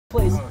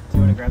Please. Oh, do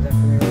you want to grab that for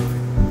me?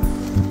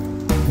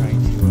 I'm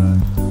trying to,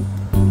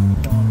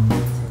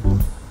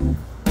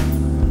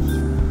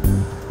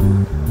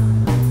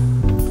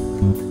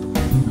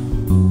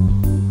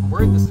 I'm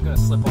worried this is going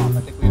to slip off.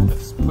 I think we have to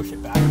just push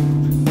it back.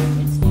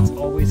 It's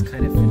always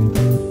kind of fitting.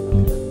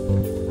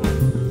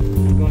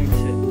 I'm going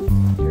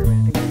to... Here, I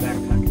think the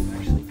backpack is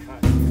actually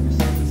cut here.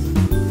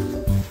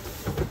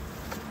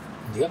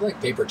 Do you have like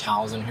paper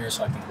towels in here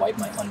so I can wipe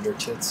my under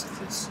tits?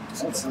 Because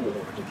it's a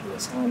little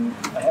ridiculous.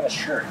 I have a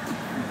shirt.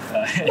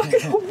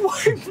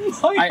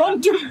 Wipe my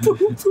under boob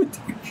with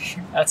your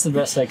shirt. That's the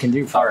best I can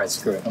do. All right,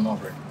 screw it. I'm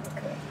over it.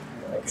 Okay.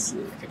 I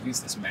could use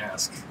this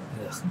mask.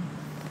 Ugh.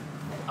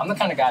 I'm the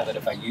kind of guy that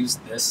if I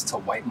used this to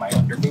wipe my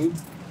under boob,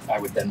 I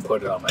would then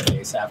put it on my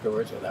face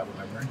afterwards without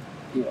remembering.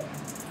 Yeah.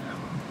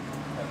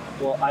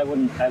 Well, I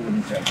wouldn't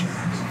judge you.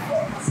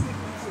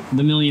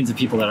 The millions of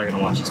people that are going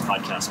to watch this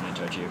podcast might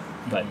judge you,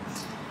 but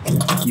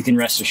you can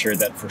rest assured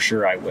that for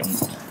sure I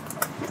wouldn't.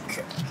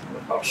 Okay.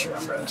 Oh, sure,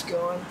 I'm ready.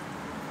 Going.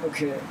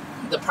 Okay.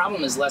 The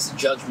problem is less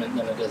judgment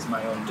than it is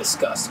my own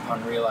disgust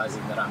upon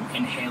realizing that I'm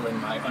inhaling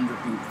my under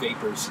boob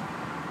vapors.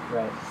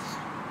 Right.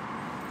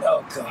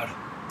 Oh, God.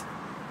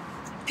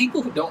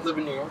 People who don't live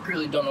in New York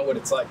really don't know what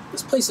it's like.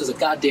 This place is a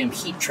goddamn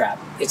heat trap.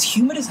 It's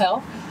humid as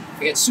hell.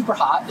 It gets super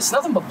hot. It's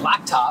nothing but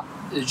blacktop.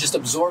 It just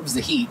absorbs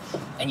the heat.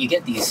 And you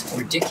get these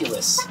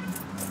ridiculous...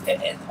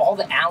 And all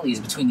the alleys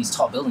between these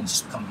tall buildings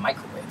just become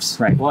microwaves.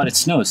 Right. Well, it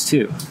snows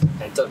too.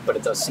 But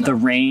it does snow. The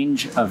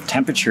range of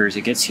temperatures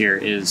it gets here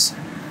is...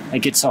 It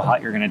gets so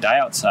hot you're going to die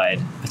outside,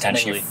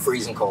 potentially. And then you're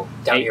freezing cold,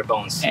 down to your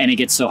bones. And it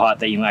gets so hot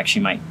that you might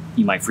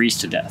freeze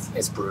to death.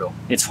 It's brutal.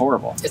 It's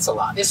horrible. It's a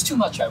lot. It's too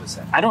much, I would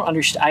say. I don't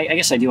understand. I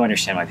guess I do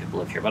understand why people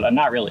live here, but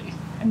not really.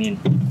 I mean,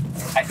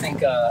 I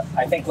think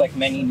like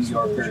many New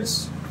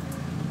Yorkers,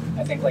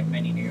 I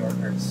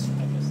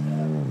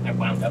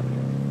wound up here.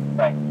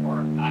 right.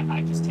 Or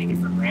I just take it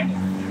for granted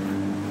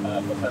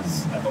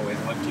because I've always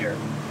lived here and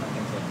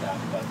things like that.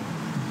 But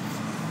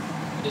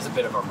it is a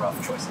bit of a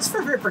rough choice. It's for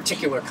a very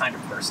particular kind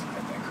of person, I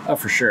think. Oh,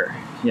 for sure.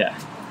 Yeah.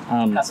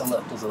 How's it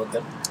look? Does it look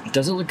good?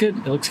 Does it look good?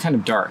 It looks kind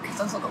of dark. It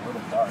does look a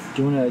little dark.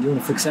 Do you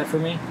wanna fix that for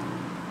me?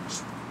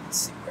 Let's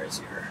see.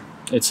 Where's your?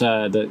 It's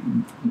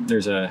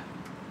there's a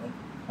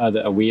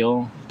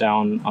wheel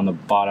down on the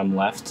bottom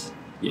left.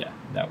 Yeah,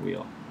 that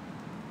wheel.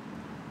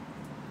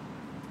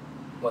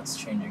 What's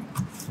changing? I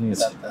think Is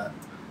that the?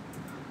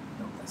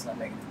 No, that's not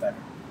making it better.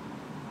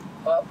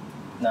 Well,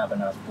 no, but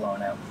now it's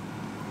blowing out.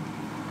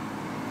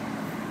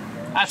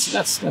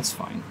 That's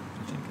fine.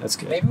 I think that's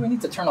good. Maybe we need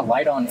to turn a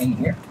light on in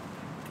here.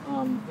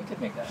 We could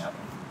make that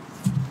happen.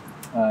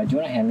 Do you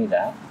want to hand me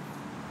that?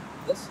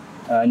 This?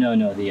 No,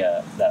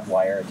 that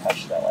wire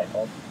attached to that light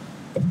bulb.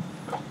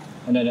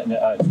 No,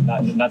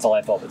 not the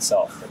light bulb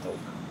itself. But the...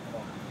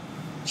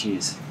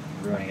 Jeez,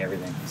 ruining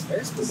everything. It's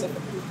very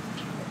specific.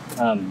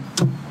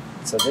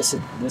 So this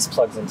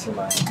plugs into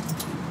my.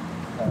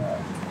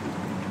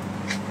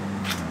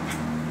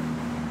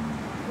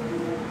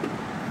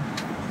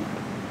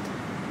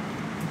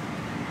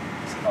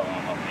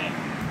 Oh man.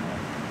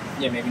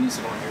 Yeah, maybe it needs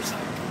to go on your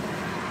side.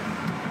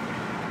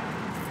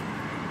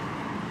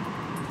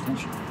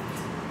 Potentially.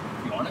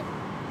 You want it?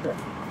 Sure.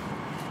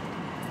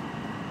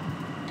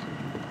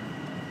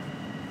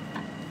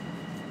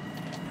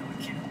 No, I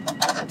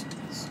can't do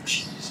this.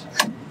 Jeez.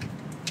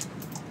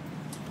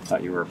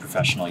 Thought you were a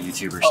professional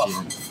YouTuber, Oh.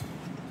 Steven.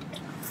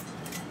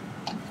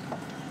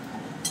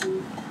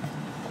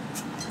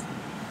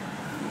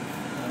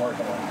 I'm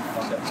working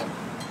on it. Okay.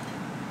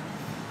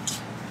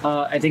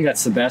 I think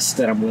that's the best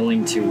that I'm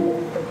willing to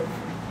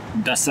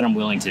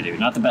do.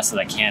 Not the best that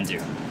I can do.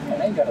 And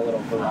then you got a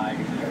little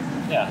variety here.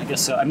 Yeah, I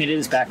guess so. I mean, it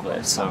is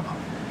backlit, so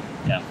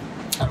yeah.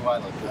 How do I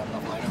look? Do I have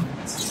enough light on?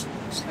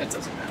 It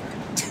doesn't matter.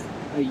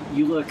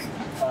 You look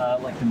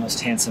like the most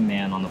handsome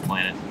man on the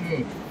planet.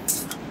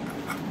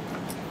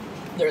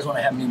 There's one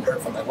I haven't even heard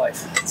from my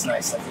wife. It's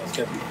nice. That feels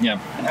good. Yeah.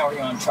 And how are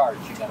you on charge?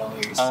 You got all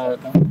your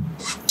stuff done?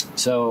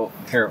 So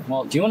here,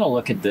 well, do you want to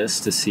look at this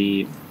to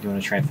see? Do you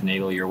want to try and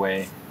finagle your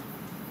way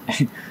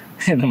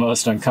in the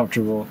most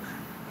uncomfortable?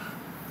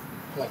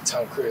 Like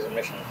Tom Cruise in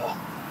Mission. Oh,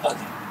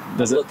 okay.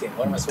 Does Looking.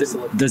 What am I supposed to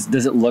look?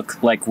 Does it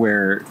look like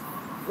we're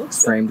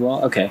Looks framed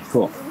well? Okay,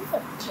 cool. Yeah,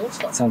 it looks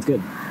fun. Sounds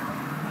good.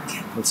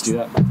 Let's do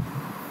that.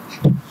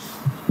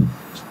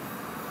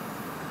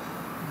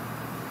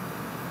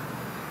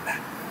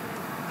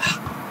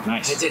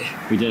 Nice. I did it.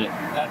 We did it.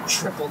 That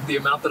tripled the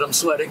amount that I'm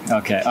sweating.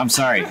 Okay, I'm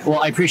sorry. Well,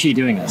 I appreciate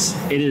you doing this.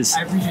 It is.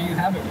 I appreciate you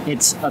having me.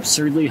 It's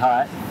absurdly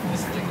hot.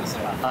 It's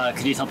ridiculously hot.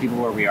 Could you tell people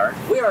where we are?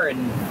 We are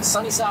in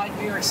Sunnyside,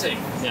 New York City.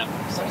 Yeah.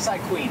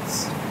 Sunnyside,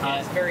 Queens.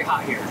 It's very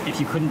hot here. If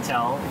you couldn't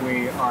tell,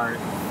 we are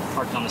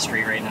parked on the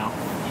street right now.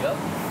 Yep.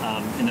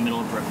 In the middle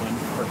of Brooklyn,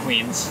 or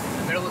Queens. In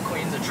the middle of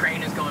Queens, a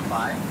train is going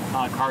by.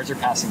 Cars are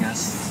passing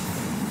us.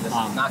 This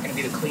is not going to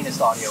be the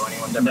cleanest audio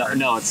anyone's ever heard.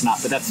 No, it's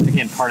not. But that's,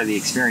 again, part of the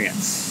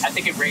experience. I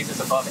think it raises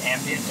above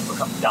ambient and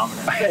becomes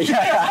dominant.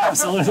 yeah,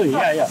 absolutely.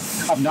 Yeah.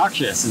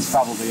 Obnoxious is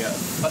probably a...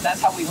 But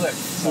that's how we live.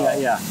 So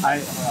Yeah. somewhere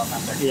else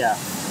out there. Yeah.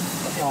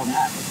 Look at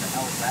that. What the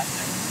hell is that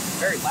thing?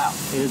 very loud.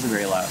 It is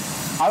very loud.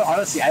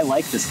 Honestly, I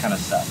like this kind of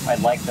stuff. I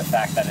like the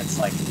fact that it's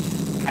like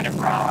kind of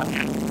raw.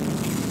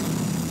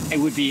 It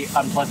would be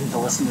unpleasant to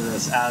listen to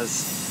this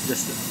as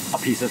just a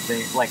piece of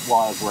thing, like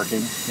while I was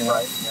working. You know?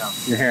 Right. Yeah.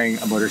 You're hearing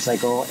a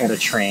motorcycle and a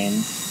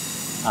train,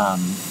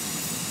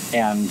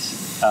 and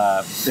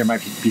there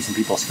might be some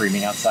people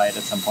screaming outside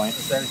at some point.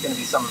 There's going to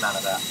be some amount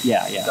of that.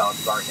 Yeah, yeah.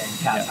 Dogs barking,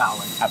 cats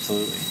howling.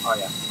 Absolutely. Oh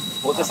yeah.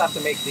 We'll just have to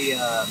make the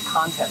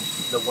content,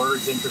 the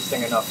words,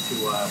 interesting enough to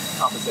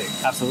compensate.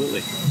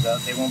 Absolutely.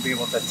 They won't be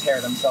able to tear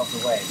themselves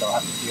away. They'll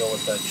have to deal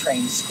with the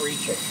train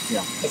screeching.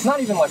 Yeah. It's not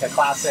even like a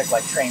classic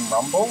like train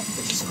rumble.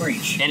 It's a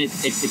screech. And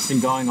it's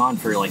been going on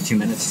for like 2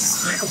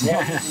 minutes.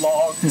 One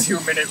long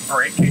 2-minute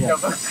breaking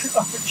of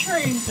a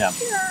train. Yeah.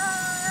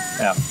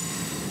 Yeah.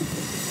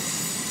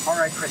 All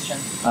right, Christian.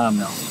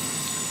 No.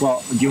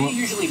 Well, what do you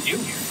usually do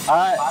here?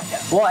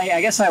 Podcast? Well,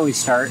 I guess I always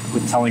start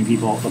with telling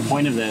people the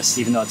point of this,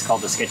 even though it's called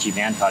the Sketchy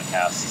Band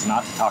Podcast, is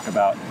not to talk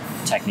about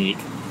technique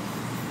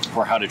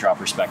or how to draw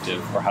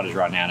perspective or how to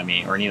draw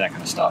anatomy or any of that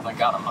kind of stuff. Oh my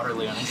God, I'm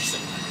utterly uninterested.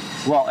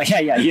 Well,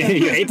 yeah, you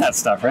hate that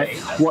stuff, right?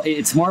 Well,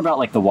 it's more about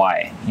like the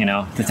why, you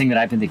know? The thing that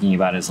I've been thinking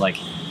about is like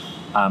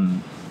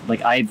I'm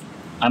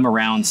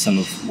around some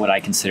of what I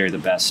consider the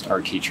best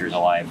art teachers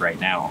alive right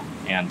now,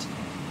 and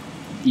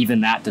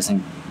even that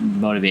doesn't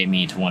motivate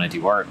me to want to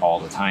do art all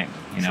the time,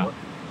 you know? Sure.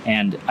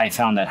 And I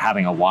found that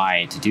having a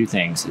why to do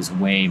things is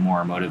way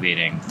more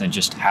motivating than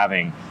just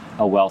having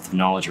a wealth of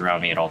knowledge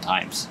around me at all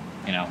times,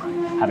 you know,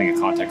 having a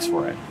context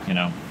for it, you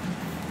know?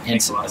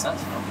 Makes a lot of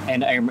sense.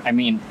 And I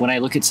mean, when I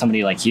look at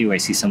somebody like you, I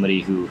see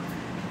somebody who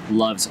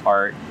loves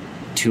art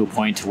to a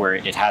point to where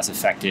it has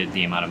affected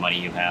the amount of money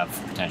you have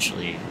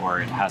potentially,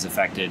 or it has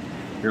affected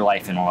your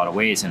life in a lot of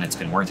ways, and it's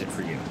been worth it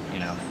for you, you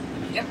know?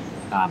 Yeah.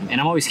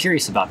 And I'm always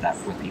curious about that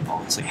with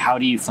people. It's like, how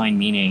do you find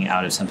meaning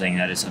out of something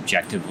that is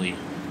objectively,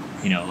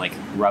 you know, like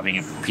rubbing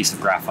a piece of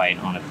graphite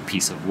on a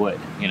piece of wood,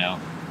 you know?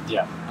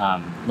 Yeah.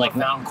 Like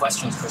profound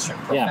questions, Christian.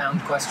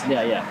 Profound questions.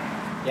 Yeah.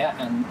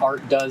 Yeah, and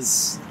art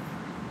does...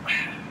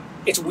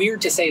 It's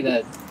weird to say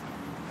that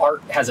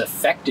art has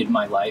affected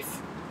my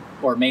life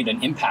or made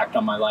an impact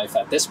on my life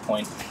at this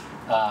point,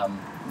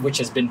 which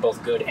has been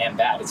both good and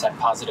bad. It's had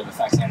positive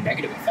effects and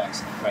negative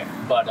effects. Right.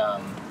 But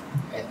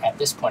at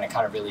this point, it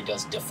kind of really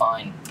does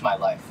define my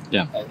life.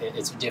 Yeah.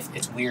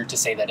 It's weird to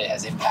say that it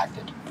has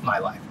impacted my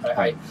life.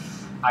 Right.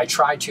 I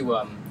try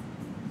to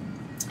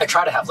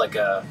have like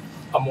a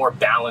more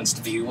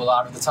balanced view a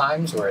lot of the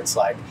times, where it's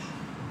like,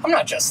 I'm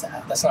not just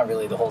that. That's not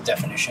really the whole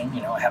definition.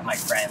 You know, I have my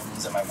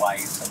friends and my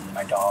wife and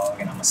my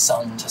dog, and I'm a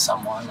son to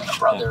someone and a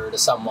brother to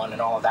someone,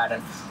 and all of that.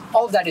 And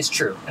all of that is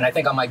true. And I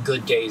think on my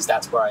good days,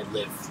 that's where I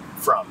live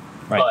from.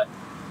 Right. But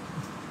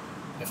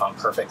if I'm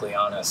perfectly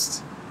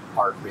honest,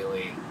 art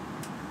really,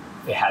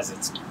 it has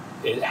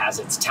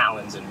its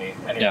talons in me,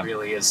 and it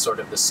really is sort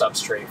of the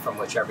substrate from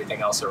which everything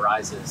else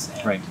arises.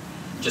 And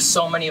just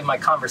so many of my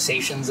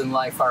conversations in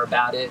life are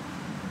about it.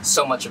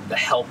 So much of the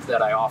help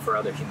that I offer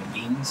other human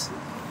beings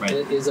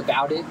is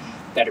about it,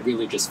 that it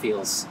really just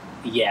feels,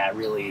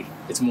 really,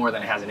 it's more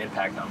than it has an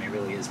impact on me. It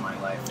really is my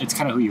life. It's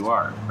kind of who you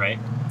are, right?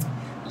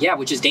 Yeah,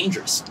 which is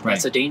dangerous. Right.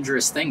 That's a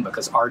dangerous thing,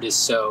 because art is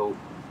so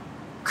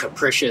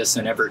capricious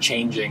and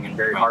ever-changing and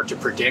very hard to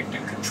predict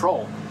and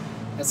control.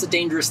 That's a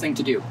dangerous thing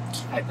to do,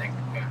 I think.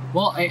 Yeah.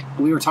 Well,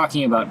 we were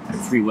talking about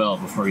free will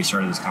before we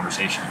started this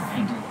conversation,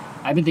 and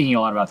I've been thinking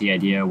a lot about the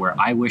idea where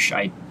I wish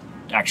I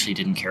actually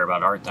didn't care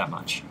about art that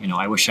much. You know,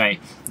 I wish I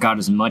got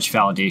as much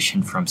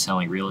validation from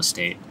selling real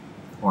estate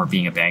or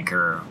being a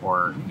banker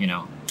or, you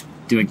know,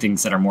 doing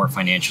things that are more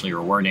financially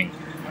rewarding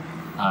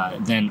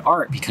than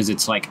art, because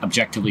it's like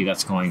objectively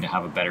that's going to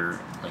have a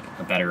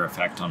better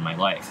effect on my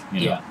life,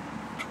 you know?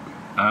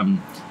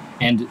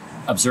 And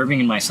observing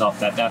in myself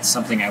that that's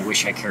something I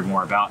wish I cared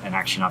more about, and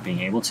actually not being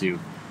able to,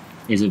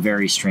 is a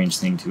very strange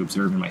thing to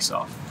observe in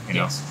myself, you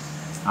know?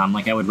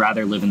 Like, I would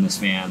rather live in this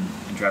van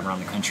and drive around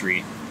the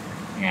country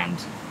and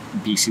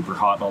be super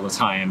hot all the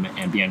time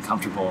and be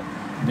uncomfortable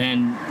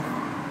than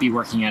be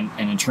working at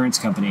an insurance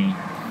company,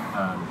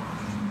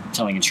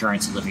 selling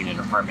insurance and living in an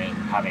apartment and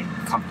having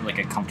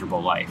a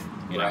comfortable life,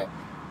 you know?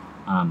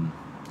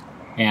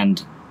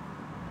 And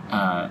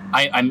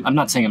I'm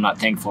not saying I'm not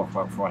thankful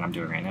for what I'm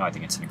doing right now. I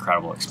think it's an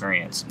incredible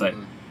experience, but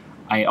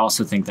I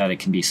also think that it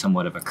can be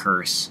somewhat of a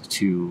curse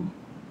to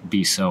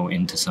be so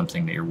into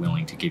something that you're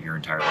willing to give your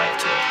entire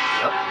life to.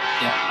 Yep.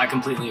 Yeah, I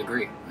completely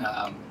agree.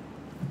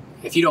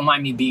 If you don't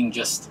mind me being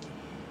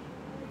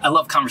I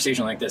love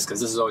conversation like this,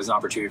 because this is always an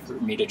opportunity for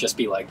me to just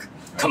be like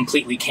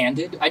completely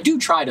candid. I do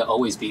try to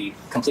always be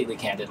completely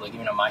candid, like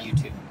even on my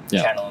YouTube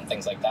channel and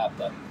things like that,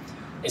 but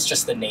it's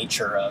just the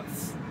nature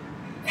of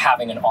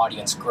having an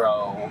audience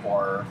grow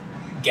or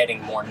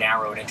getting more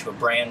narrowed into a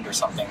brand or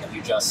something, that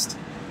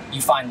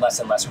you find less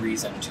and less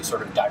reason to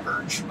sort of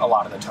diverge a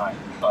lot of the time.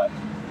 But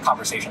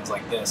conversations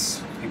like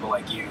this, people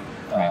like you,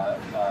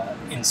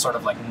 in sort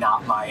of like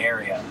not my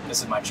area,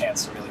 this is my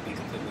chance to really be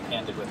completely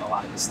candid with a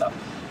lot of this stuff.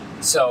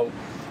 So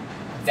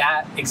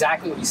that,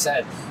 exactly what you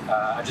said,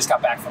 I just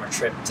got back from a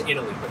trip to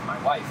Italy with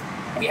my wife.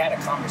 We had a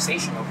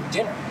conversation over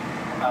dinner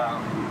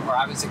where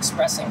I was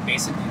expressing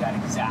basically that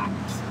exact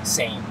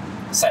same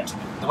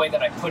sentiment. The way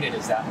that I put it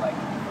is that, like,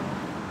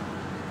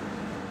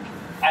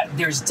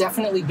 there's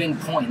definitely been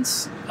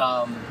points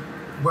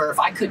where if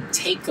I could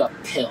take a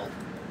pill,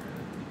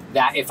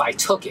 that if I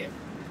took it,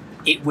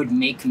 it would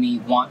make me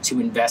want to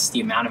invest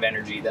the amount of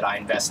energy that I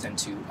invest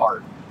into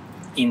art,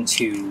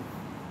 into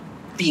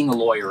being a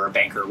lawyer or a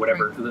banker or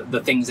whatever,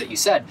 the things that you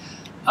said,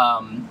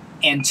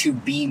 and to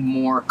be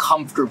more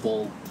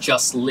comfortable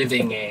just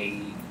living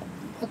a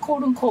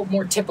quote unquote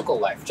more typical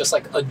life, just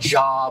like a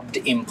jobbed,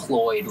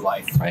 employed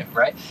life,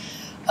 right?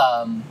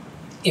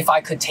 If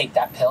I could take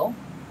that pill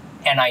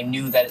and I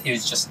knew that it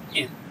was just,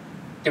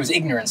 there was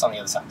ignorance on the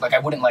other side, like I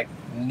wouldn't like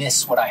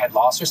miss what I had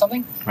lost or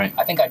something, right.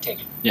 I think I'd take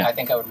it. Yeah. I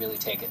think I would really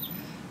take it.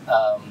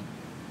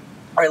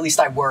 Or at least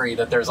I worry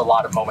that there's a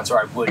lot of moments where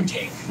I would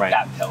take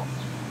that pill.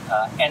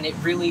 And it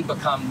really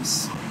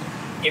becomes,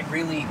 it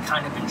really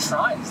kind of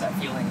enshrines that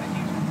feeling that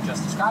you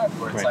just described,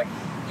 where it's like,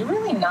 you're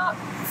really not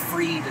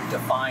free to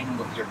define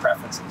what your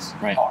preferences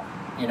are.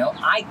 You know,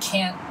 I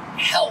can't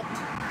help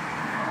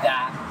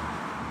that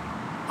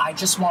I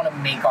just want to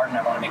make art and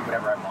I want to make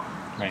whatever I want.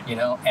 You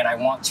know, and I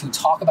want to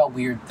talk about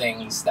weird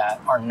things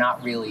that are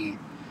not really,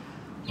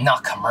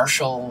 not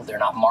commercial, they're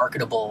not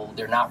marketable,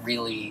 they're not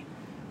really,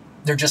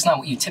 they're just not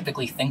what you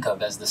typically think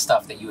of as the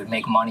stuff that you would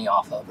make money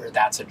off of, or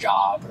that's a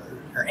job,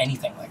 or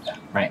anything like that.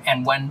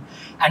 And when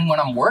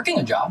I'm working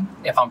a job,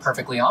 if I'm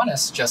perfectly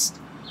honest, just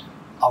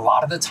a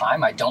lot of the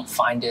time I don't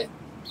find it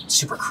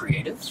super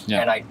creative,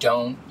 and I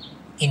don't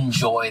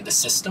enjoy the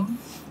system,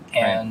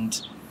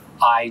 and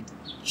I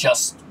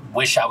just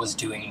wish I was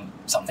doing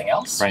something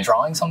else,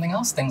 drawing something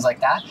else, things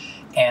like that.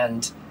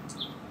 And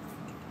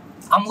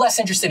I'm less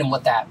interested in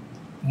what that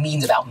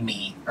means about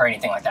me or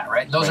anything like that,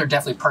 right? Those are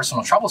definitely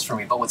personal troubles for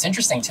me. But what's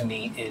interesting to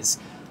me is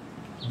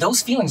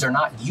those feelings are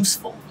not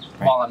useful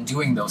while I'm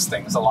doing those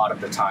things a lot of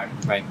the time.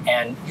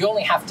 And you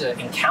only have to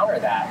encounter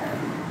that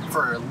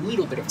for a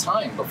little bit of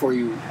time before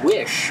you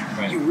wish,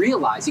 you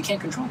realize you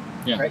can't control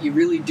it, right? You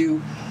really do.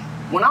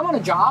 When I'm on a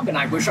job and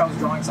I wish I was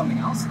drawing something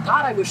else,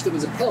 God, I wish there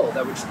was a pill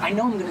that would, I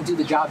know I'm going to do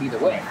the job either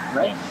way,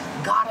 right?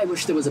 God, I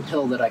wish there was a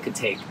pill that I could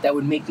take that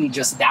would make me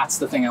just, that's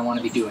the thing I want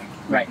to be doing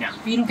right now.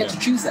 But you don't get to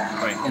choose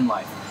that in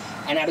life.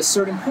 And at a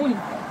certain point,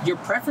 your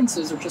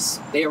preferences are just,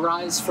 they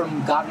arise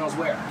from God knows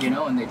where, you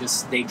know, and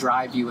they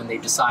drive you and they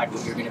decide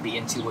what you're going to be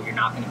into, what you're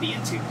not going to be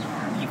into.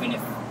 Even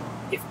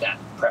if that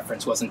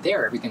preference wasn't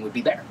there, everything would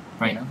be there,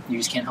 you know? You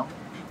just can't help it.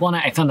 Well,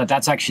 and I found that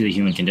that's actually the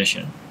human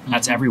condition.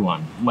 That's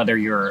everyone, whether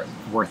you're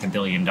worth $1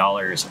 billion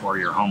or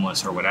you're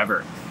homeless or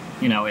whatever.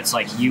 You know, it's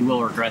like you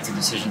will regret the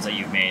decisions that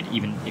you've made,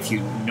 even if you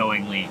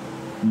knowingly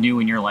knew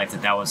in your life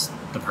that that was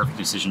the perfect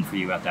decision for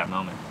you at that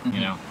moment,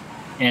 you know?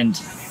 And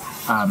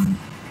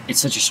it's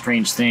such a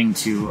strange thing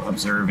to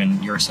observe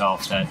in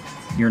yourself that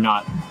you're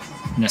not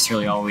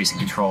necessarily always in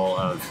control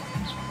of,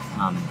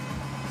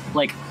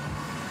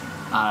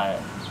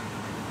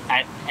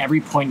 at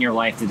every point in your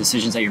life, the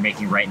decisions that you're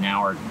making right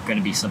now are going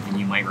to be something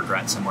you might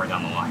regret somewhere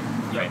down the line,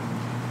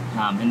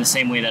 in the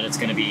same way that it's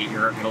going to be,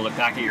 you're going to look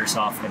back at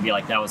yourself and be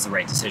like, that was the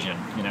right decision,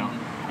 you know?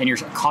 And you're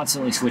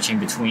constantly switching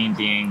between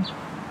being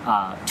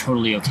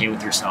totally okay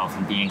with yourself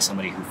and being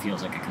somebody who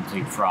feels like a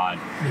complete fraud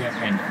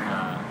and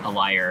a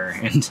liar,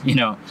 and, you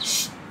know.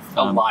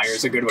 A liar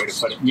is a good way to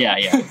put it.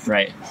 Yeah,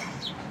 right.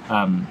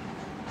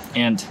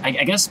 And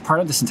I guess part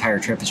of this entire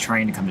trip is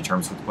trying to come to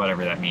terms with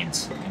whatever that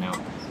means, you know?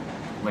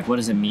 Like, what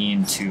does it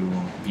mean to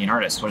be an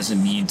artist? What does it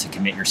mean to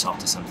commit yourself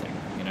to something,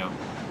 you know?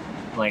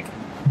 Like,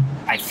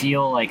 I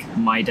feel like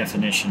my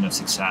definition of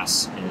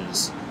success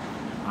is, sorry,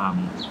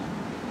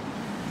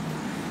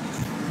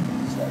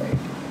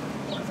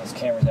 one of those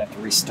cameras I have to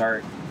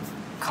restart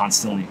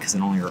constantly because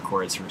it only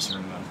records for a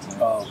certain amount of time.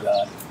 Oh,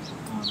 God.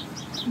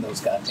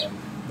 Those goddamn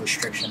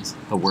restrictions.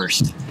 The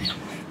worst.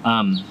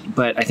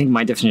 But I think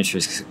my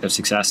definition of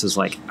success is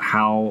like,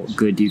 how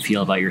good do you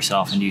feel about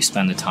yourself, and do you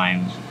spend your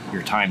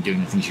time doing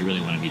the things you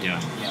really want to be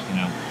doing, you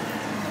know?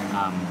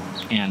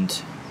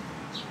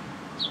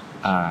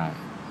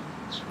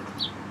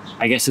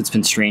 I guess it's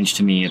been strange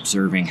to me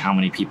observing how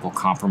many people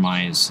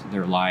compromise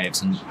their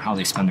lives and how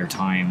they spend their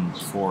time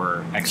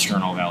for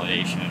external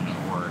validation,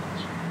 or,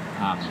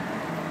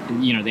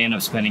 you know, they end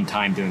up spending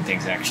time doing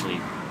things they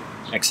actually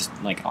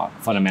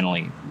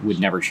fundamentally would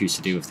never choose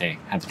to do if they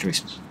had the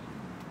choice.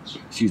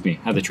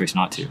 Had the choice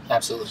not to.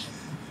 Absolutely.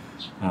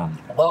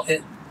 Well,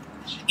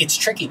 it's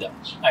tricky though.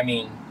 I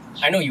mean,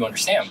 I know you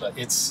understand, but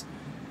it's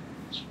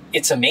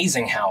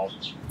amazing how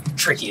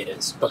tricky it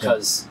is,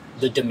 because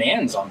the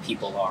demands on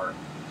people are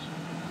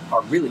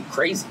really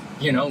crazy,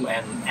 you know,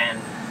 and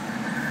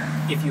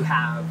if you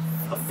have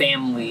a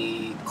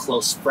family,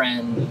 close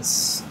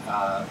friends,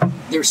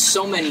 there's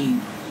so many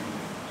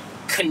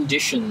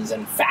conditions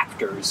and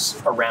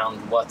factors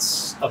around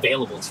what's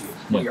available to you,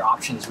 what your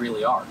options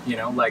really are, you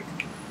know, like,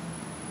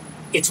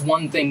 it's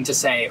one thing to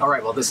say, all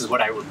right, well, this is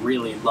what I would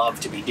really love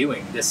to be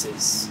doing. This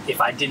is,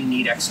 if I didn't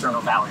need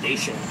external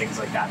validation and things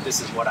like that, this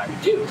is what I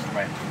would do.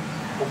 Right.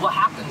 But what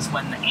happens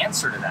when the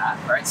answer to that,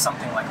 right,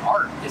 something like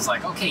art, is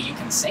like, okay, you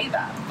can say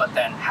that, but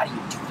then how do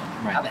you do that?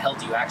 Right. How the hell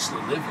do you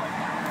actually live like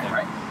that,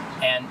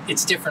 right? And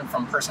it's different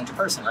from person to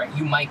person, right?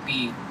 You might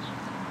be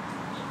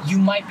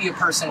a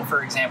person,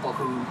 for example,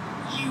 who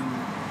you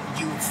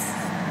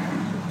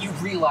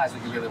realize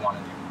what you really want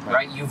to do,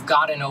 right? You've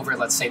gotten over,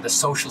 let's say, the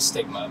social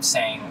stigma of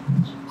saying,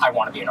 I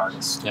want to be an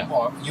artist. Yeah.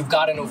 Or you've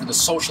gotten over the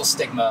social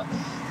stigma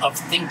of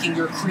thinking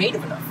you're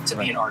creative enough to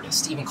be an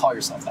artist, to even call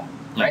yourself that,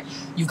 right?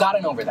 You've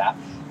gotten over that.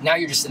 Now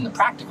you're just in the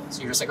practicals.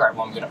 You're just like, all right,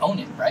 well, I'm going to own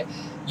it, right?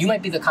 You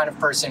might be the kind of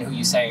person who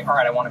you say, all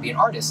right, I want to be an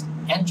artist.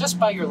 And just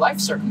by your life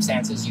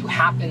circumstances, you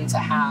happen to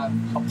have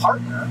a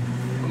partner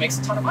who makes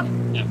a ton of money.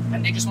 Yeah.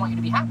 And they just want you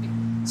to be happy.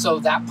 So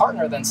that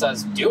partner then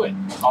says, do it.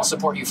 I'll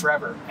support you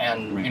forever.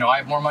 And, you know, I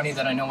have more money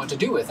than I know what to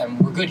do with, and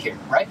we're good here,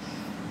 right?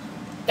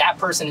 That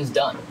person is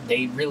done.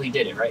 They really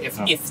did it, right?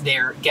 If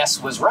their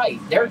guess was right,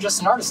 they're just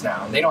an artist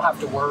now. They don't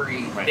have to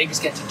worry. They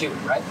just get to do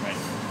it, right?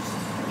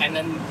 And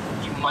then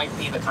you might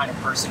be the kind of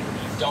person who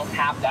you don't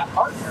have that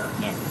partner.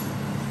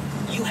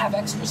 You have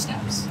extra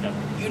steps.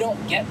 You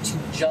don't get to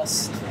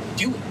just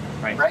do it,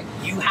 right?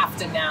 You have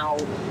to now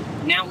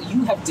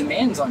you have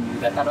demands on you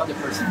that other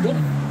person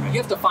didn't. You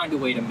have to find a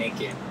way to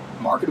make it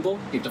marketable.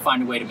 You have to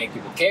find a way to make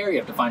people care. You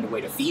have to find a way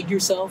to feed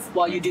yourself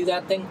while you do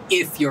that thing.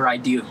 If your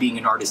idea of being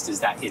an artist is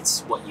that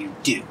it's what you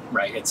do,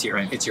 right? It's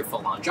your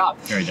full-on job.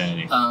 Your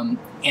identity.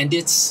 And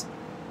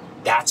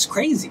that's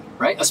crazy,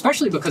 right?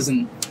 Especially because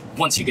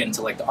once you get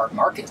into like the art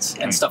markets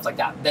and stuff like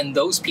that, then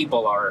those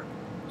people are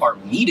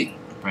meeting,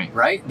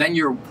 right? Then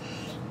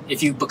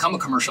if you become a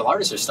commercial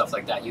artist or stuff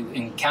like that,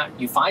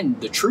 you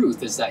find the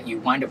truth is that you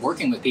wind up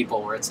working with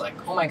people where it's like,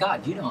 oh my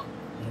God, you don't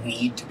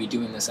need to be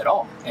doing this at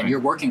all, and you're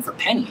working for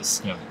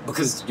pennies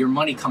because your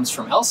money comes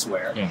from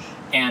elsewhere.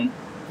 And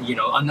you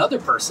know, another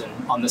person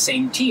on the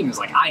same team is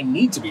like, I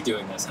need to be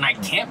doing this, and I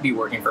can't be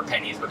working for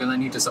pennies because I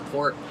need to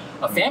support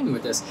a family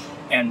with this,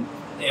 and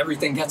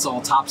everything gets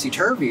all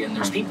topsy-turvy, and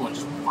there's people in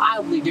just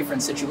wildly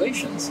different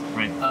situations,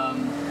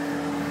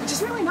 which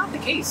is really not the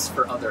case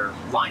for other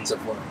lines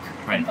of work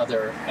and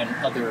other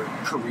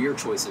career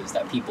choices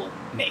that people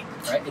make,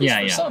 right? It is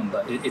for some,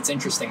 but it's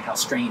interesting how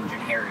strange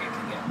and hairy it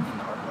can get in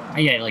the art world.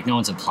 Yeah, like no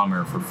one's a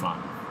plumber for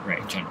fun,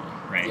 right? Generally,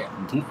 right?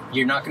 Yeah.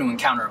 You're not going to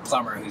encounter a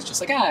plumber who's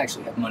just like, I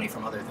actually have money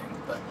from other things.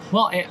 But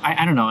well,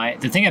 I don't know.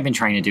 The thing I've been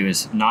trying to do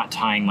is not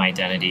tying my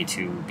identity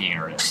to being an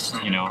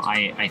artist. You know,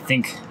 I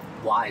think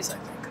wise. I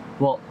think.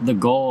 Well, the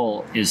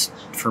goal is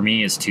for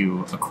me is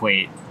to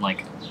equate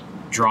like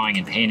drawing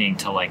and painting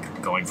to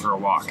like going for a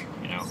walk,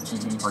 you know,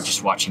 or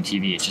just watching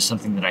TV. It's just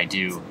something that I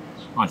do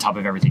on top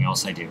of everything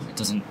else I do. It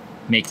doesn't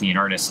make me an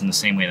artist in the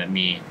same way that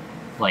me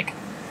like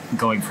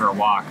going for a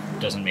walk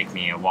doesn't make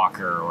me a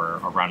walker or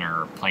a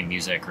runner or playing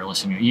music or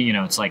listening to, you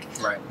know, it's like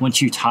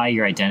once you tie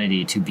your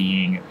identity to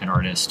being an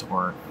artist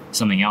or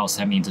something else,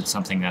 that means it's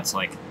something that's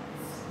like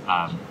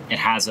it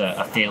has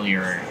a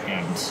failure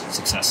and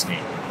success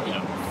state, you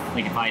know.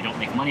 Like if I don't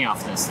make money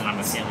off this, then I'm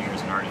a failure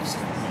as an artist,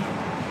 you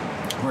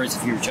know? Whereas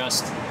if you're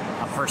just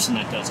a person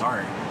that does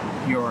art,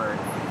 your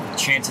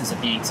chances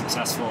of being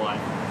successful at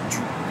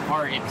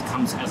art, it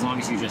becomes as long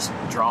as you just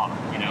draw,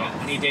 you know.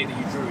 Any day that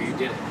you drew, you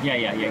did it.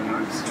 Yeah,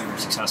 you're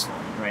successful,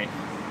 right?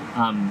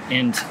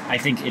 And I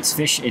think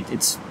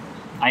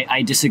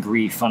I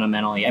disagree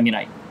fundamentally. I mean,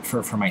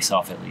 for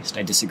myself at least,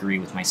 I disagree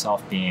with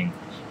myself being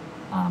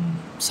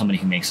somebody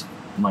who makes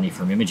money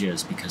from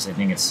images, because I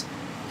think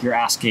you're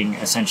asking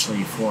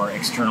essentially for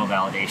external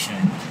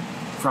validation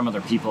from other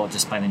people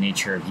just by the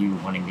nature of you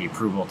wanting the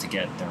approval to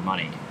get their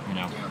money, you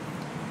know?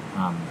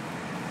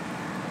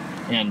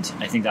 And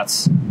I think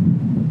that's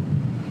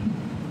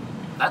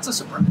a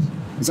surprise.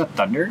 Is that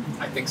thunder?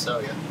 I think so,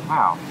 yeah.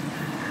 Wow.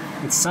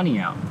 It's sunny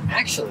out.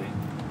 Actually,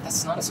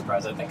 that's not a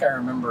surprise. I think I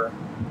remember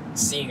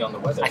seeing on the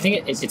weather. I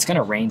think it's going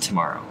to rain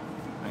tomorrow.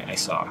 I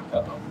saw.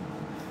 Uh-oh.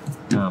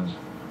 Kind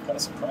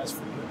of surprise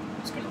for you.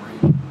 It's going to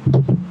rain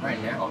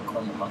right now on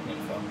Corman Mountain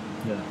Info.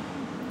 Yeah.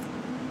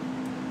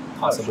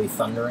 Possibly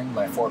thundering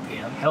by 4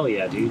 p.m. Hell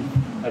yeah, dude.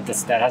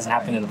 That hasn't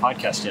happened in the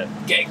podcast yet.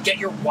 Get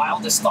your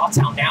wildest thoughts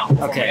out now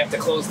before we have to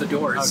close the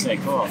doors. Okay,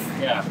 cool.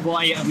 Yeah. Well,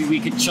 we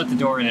could shut the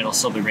door and it'll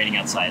still be raining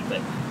outside,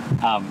 but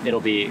it'll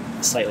be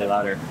slightly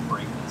louder.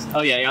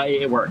 Oh yeah,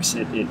 it works.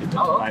 I've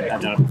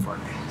done it before.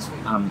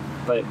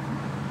 But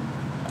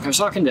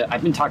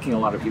I've been talking to a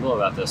lot of people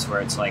about this,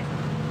 where it's like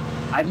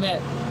I've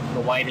met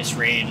the widest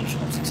range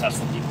of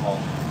successful people,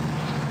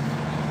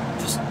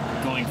 just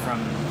going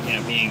from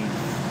being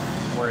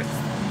worth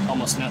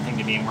almost nothing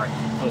to being worth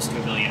close to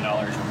 $1 billion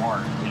or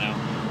more, you know,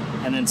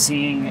 and then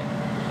seeing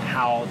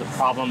how the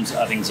problems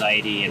of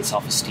anxiety and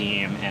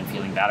self-esteem and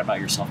feeling bad about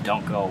yourself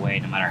don't go away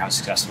no matter how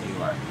successful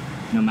you are,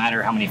 no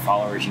matter how many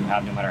followers you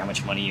have, no matter how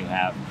much money you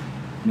have,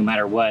 no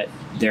matter what,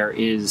 there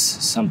is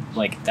some,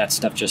 like, that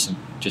stuff just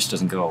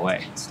doesn't go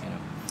away, you know.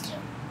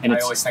 And I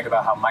always think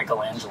about how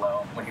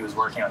Michelangelo, when he was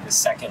working on his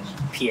second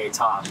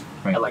Pietà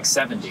at like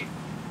 70,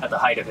 at the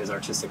height of his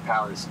artistic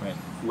powers,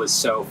 was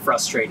so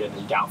frustrated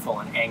and doubtful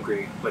and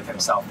angry with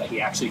himself that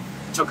he actually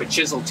took a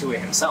chisel to it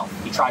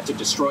himself. He tried to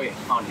destroy it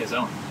on his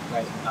own.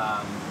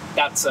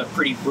 That's a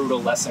pretty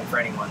brutal lesson for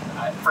anyone,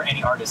 for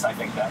any artist. I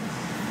think that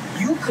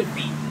You could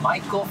be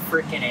Michael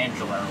frickin'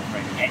 Angelo,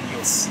 and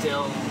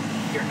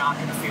you're not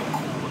going to feel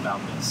cool about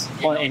this.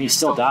 Well, and you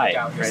still die,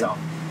 right?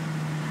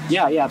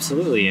 Yeah,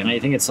 absolutely. And I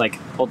think it's like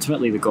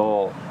ultimately the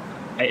goal.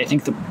 I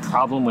think the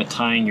problem with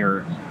tying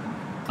your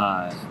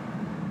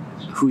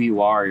who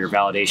you are, your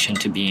validation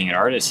to being an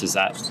artist is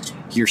that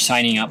you're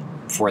signing up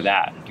for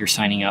that. You're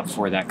signing up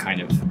for that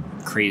kind of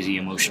crazy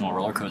emotional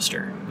roller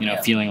coaster,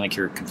 feeling like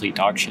you're complete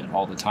dog shit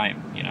all the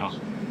time,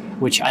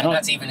 which I don't.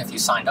 That's even if you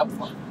signed up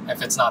for it.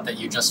 If it's not that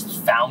you just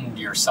found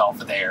yourself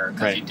there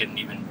because you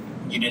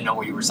didn't know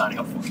what you were signing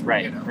up for.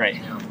 Right.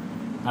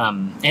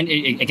 And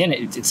again,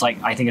 it's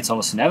like, I think it's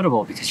almost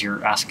inevitable because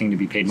you're asking to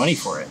be paid money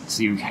for it.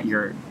 So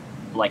you're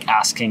like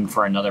asking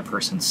for another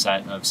person's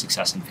set of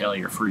success and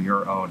failure for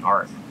your own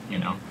art,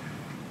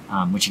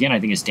 which again, I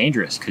think is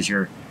dangerous because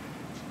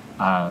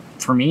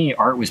for me,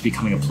 art was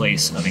becoming a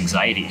place of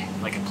anxiety,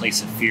 like a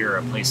place of fear,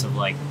 a place of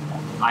like,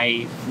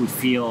 I would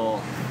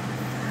feel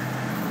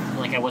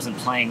like I wasn't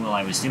playing while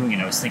I was doing it.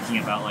 I was thinking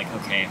about like,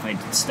 okay, if I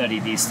study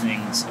these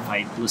things, if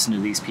I listen to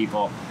these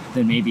people,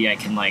 then maybe I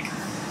can like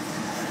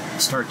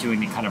start doing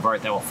the kind of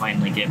art that will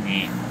finally get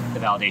me the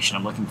validation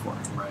I'm looking for,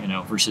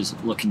 versus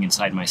looking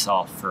inside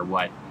myself for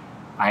what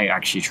I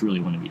actually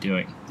truly want to be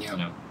doing.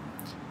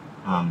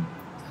 I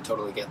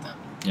totally get that.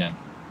 Yeah.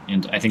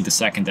 And I think the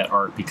second that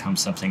art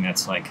becomes something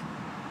that's like,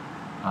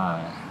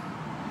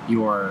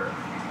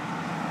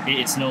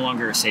 it's no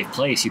longer a safe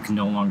place, you can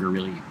no longer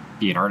really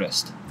be an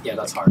artist. Yeah,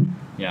 that's hard.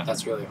 Yeah.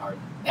 That's really hard.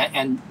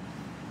 And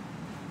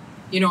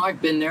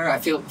I've been there. I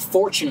feel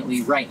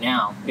fortunately right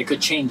now, it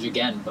could change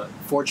again, but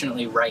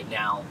fortunately right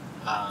now,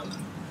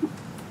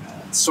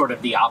 it's sort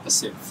of the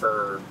opposite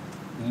for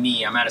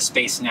me. I'm at a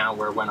space now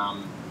where when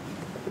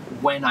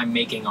I'm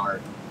making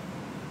art,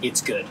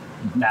 it's good.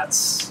 Mm-hmm.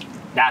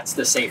 That's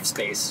the safe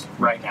space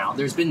right now.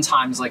 There's been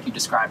times like you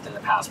described in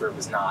the past where it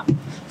was not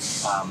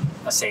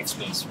a safe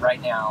space.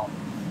 Right now,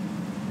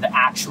 the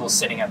actual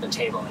sitting at the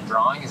table and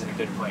drawing is in a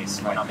good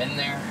place. When I'm in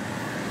there,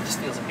 it just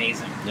feels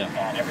amazing. Yeah.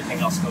 And everything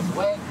else goes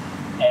away.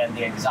 And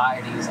the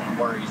anxieties and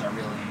the worries are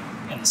really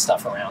in the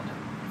stuff around it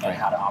and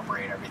how to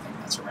operate everything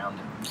that's around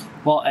it.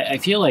 Well, I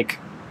feel like,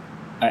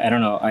 I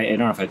don't know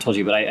if I told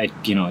you, but I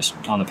was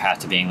on the path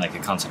to being like a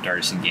concept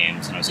artist in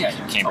games, and I was at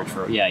Cambridge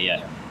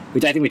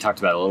which I think we talked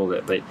about a little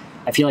bit, but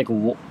I feel like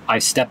I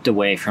stepped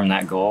away from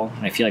that goal,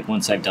 and I feel like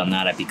once I've done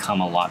that, I've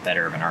become a lot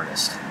better of an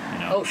artist.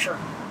 Oh, sure.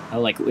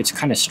 It's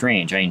kind of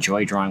strange. I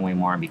enjoy drawing way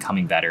more. I'm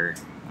becoming better.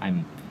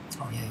 I'm,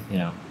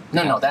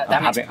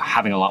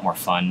 having a lot more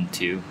fun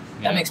too.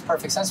 That makes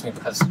perfect sense to me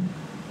because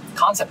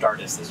concept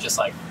artist is just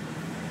like,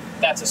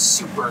 that's a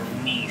super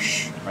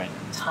niche,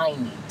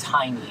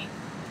 tiny,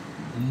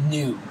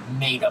 new,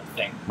 made-up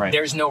thing. Right.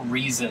 There's no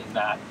reason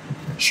that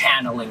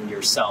channeling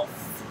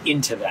yourself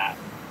into that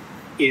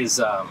is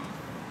going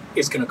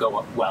to go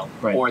up well,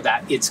 or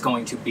that it's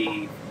going to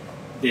be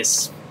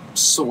this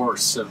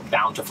source of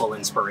bountiful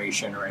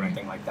inspiration or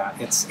anything like that.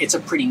 It's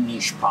a pretty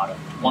niche product,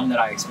 one that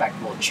I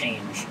expect will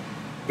change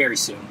very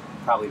soon,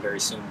 probably very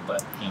soon,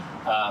 but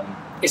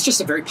it's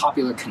just a very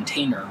popular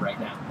container right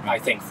now, I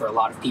think, for a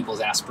lot of people's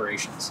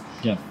aspirations.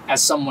 Yeah.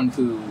 As someone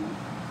who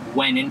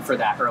went in for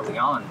that early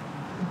on,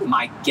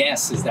 my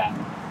guess is that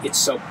it's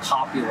so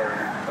popular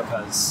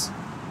because,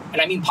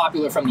 and I mean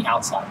popular from the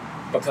outside,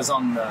 because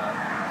on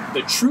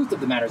the truth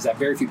of the matter is that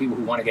very few people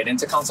who want to get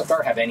into concept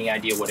art have any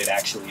idea what it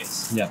actually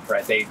is. Yeah.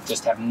 Right? They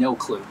just have no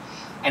clue.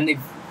 And they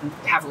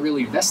haven't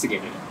really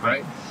investigated it,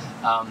 right?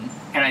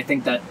 And I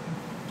think that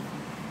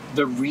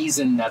the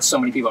reason that so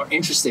many people are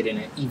interested in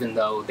it, even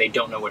though they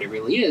don't know what it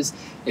really is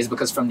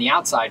because from the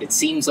outside, it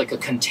seems like a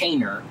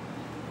container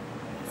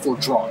for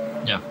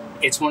drawing. Yeah.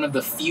 It's one of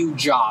the few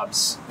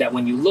jobs that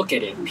when you look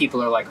at it,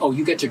 people are like, oh,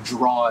 you get to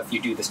draw if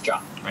you do this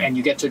job. Right. And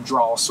you get to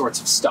draw all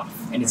sorts of stuff.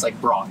 And it's like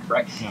broad,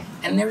 right? Yeah.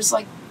 And there's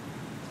like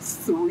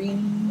 3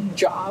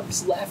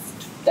 jobs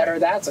left that are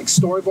that. It's like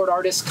storyboard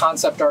artist,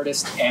 concept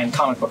artist, and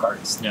comic book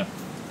artist. Yeah.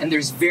 And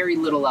there's very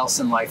little else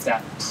in life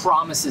that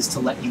promises to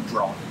let you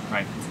draw.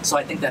 Right. So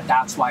I think that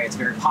that's why it's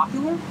very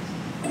popular.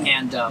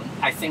 And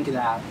I think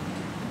that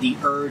the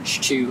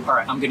urge to, all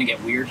right, I'm going to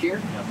get weird here.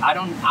 Yeah. I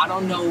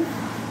don't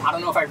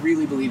know if I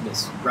really believe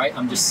this, right?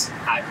 It's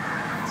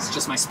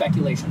just my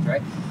speculations,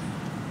 right?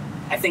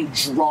 I think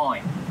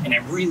drawing, and I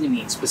really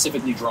mean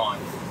specifically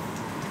drawing,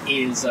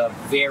 is a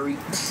very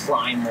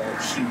primal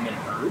human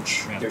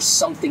urge. Yeah. There's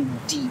something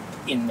deep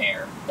in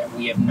there that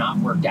we have not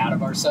worked out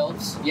of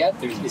ourselves yet.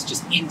 It's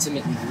just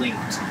intimately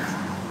linked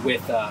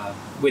with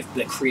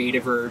the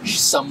creative urge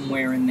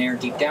somewhere in there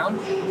deep down.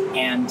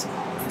 And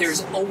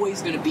there's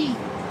always going to be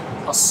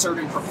a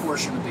certain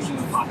proportion of the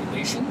human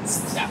population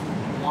that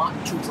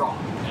want to draw,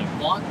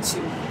 and want to,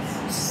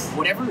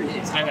 whatever it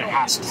is. And it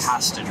has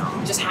to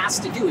draw. Just has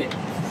to do it.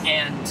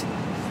 And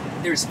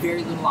there's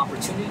very little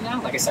opportunity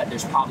now. Like I said,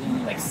 there's probably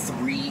only like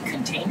 3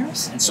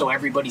 containers, and so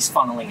everybody's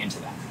funneling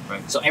into that.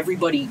 Right. So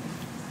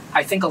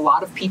I think a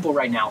lot of people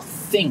right now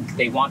think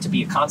they want to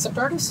be a concept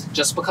artist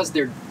just because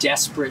they're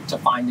desperate to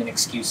find an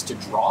excuse to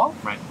draw,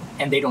 right?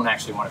 And they don't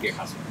actually want to be a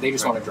concept artist. They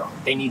just want to draw.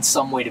 They need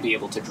some way to be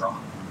able to draw,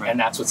 right? And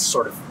that's what's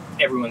sort of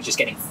everyone's just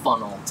getting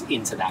funneled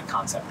into that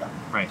concept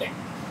art thing.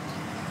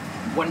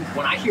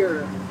 When I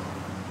hear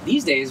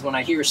these days, when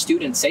I hear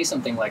students say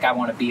something like, I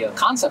want to be a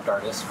concept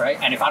artist, right?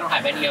 And if I don't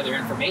have any other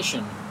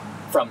information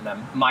from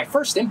them, my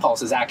first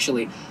impulse is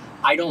actually,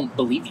 I don't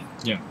believe you.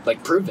 Yeah.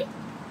 Like, prove it.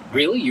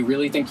 Really? You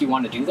really think you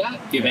want to do that?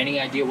 Do you have any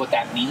idea what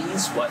that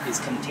means? What is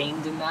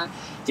contained in that?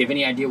 Do you have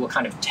any idea what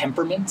kind of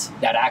temperament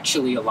that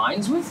actually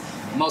aligns with?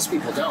 Most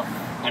people don't.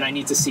 And I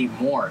need to see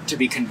more to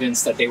be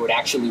convinced that they would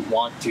actually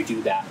want to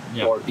do that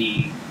or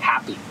be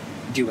happy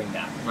doing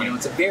that. Right. You know,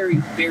 it's a very,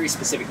 very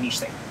specific niche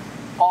thing.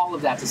 All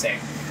of that to say,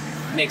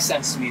 it makes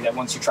sense to me that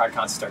once you tried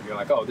concept art, you're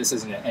like, oh, this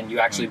isn't it. And you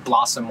actually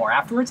blossom more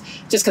afterwards,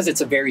 just because it's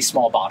a very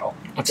small bottle.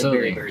 It's a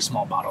very, very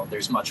small bottle.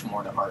 There's much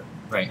more to art.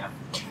 Right.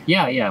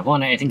 Yeah. Well,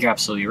 and I think you're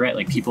absolutely right.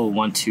 Like, people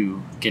want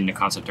to get into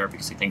concept art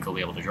because they think they'll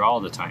be able to draw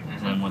all the time.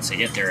 And then once they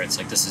get there, it's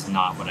like, this is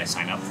not what I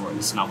signed up for.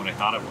 This is not what I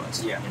thought it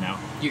was. Yeah. You know?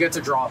 You get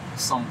to draw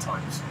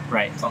sometimes.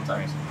 Right.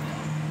 Sometimes.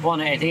 Well,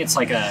 and I think it's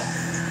like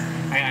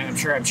I'm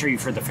sure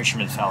you've heard the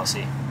fisherman's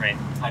fallacy, right?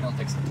 I don't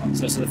think so.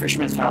 So the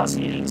fisherman's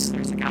fallacy is,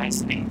 there's a guy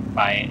sitting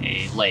by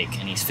a lake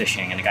and he's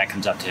fishing, and a guy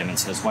comes up to him and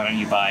says, why don't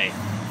you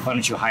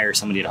hire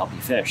somebody to help you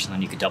fish, and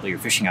then you could double your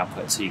fishing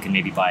output, so you can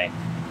maybe buy,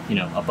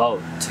 a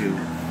boat to,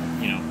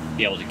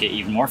 be able to get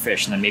even more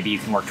fish, and then maybe you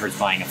can work towards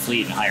buying a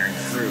fleet and hiring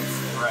a crew.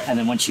 Right. And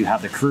then once you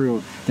have the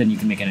crew, then you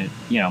can make a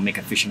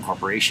fishing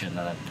corporation and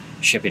then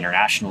ship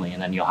internationally,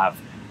 and then you'll have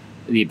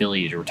the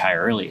ability to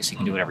retire early, so you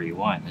can do whatever you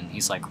want. And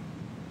he's like,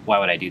 why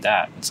would I do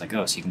that? It's like,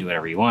 oh, so you can do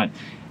whatever you want.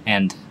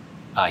 And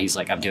he's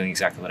like, I'm doing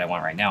exactly what I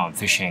want right now. I'm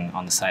fishing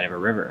on the side of a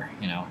river,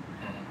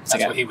 That's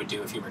like what he would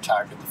do if he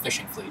retired with the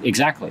fishing fleet.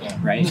 Exactly,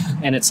 right?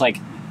 And it's like,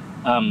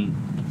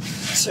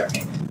 Sorry.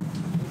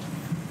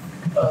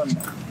 I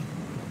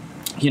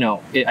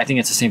think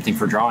it's the same thing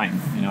for drawing.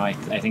 I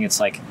think it's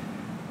like,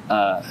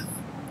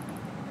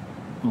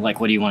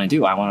 what do you want to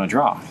do? I want to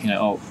draw.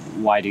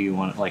 Why do you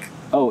want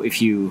to,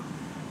 if you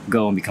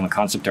go and become a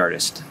concept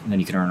artist, and then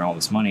you can earn all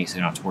this money, so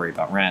you don't have to worry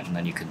about rent, and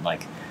then you could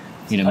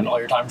spend all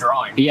your time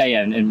drawing.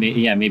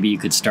 Maybe you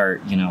could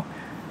start,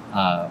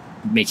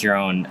 make your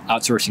own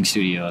outsourcing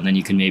studio, and then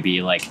you can maybe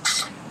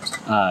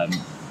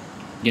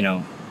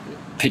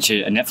pitch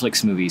a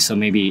Netflix movie, so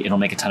maybe it'll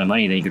make a ton of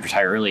money, then you could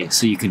retire early,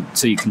 so you can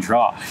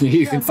draw.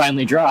 You can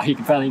finally draw. You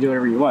can finally do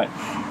whatever you want.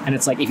 And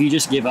it's like, if you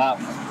just give up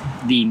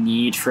the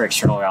need for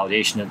external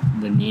validation,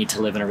 the need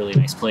to live in a really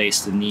nice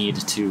place, the need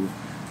to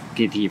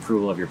get the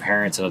approval of your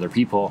parents and other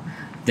people,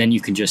 then you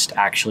can just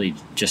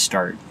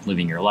start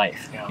living your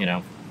life.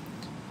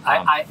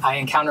 I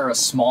encounter a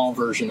small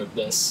version of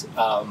this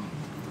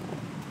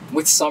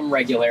with some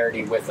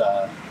regularity with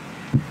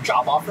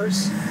job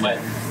offers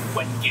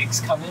when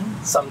gigs come in.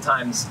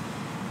 Sometimes,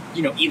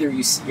 either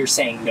you're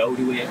saying no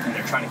to it and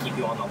they're trying to keep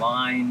you on the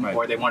line,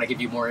 or they want to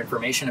give you more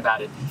information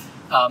about it.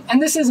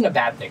 And this isn't a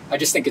bad thing. I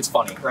just think it's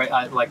funny, right?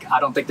 I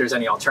don't think there's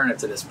any alternative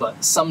to this,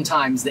 but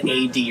sometimes the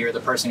AD or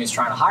the person who's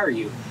trying to hire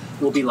you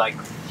will be like,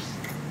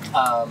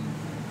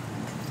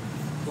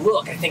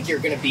 look, I think you're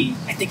gonna be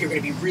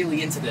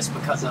really into this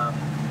because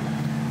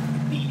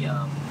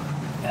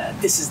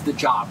this is the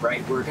job,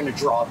 right? We're gonna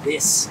draw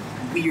this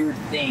weird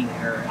thing,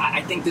 or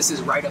I think this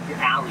is right up your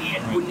alley,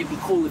 and wouldn't it be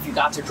cool if you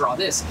got to draw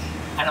this?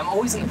 And I'm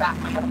always in the back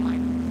of my head, I'm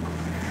like,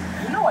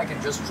 I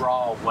can just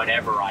draw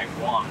whatever I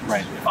want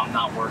if I'm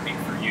not working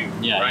for you,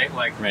 right?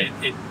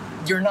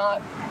 You're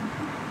not.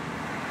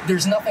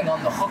 There's nothing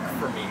on the hook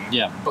for me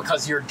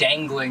because you're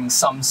dangling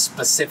some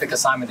specific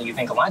assignment that you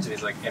think aligns with me.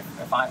 It's like,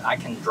 if I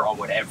can draw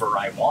whatever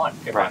I want,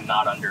 if I'm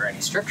not under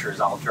any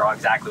strictures, I'll draw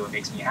exactly what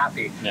makes me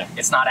happy. Yeah.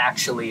 It's not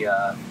actually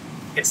an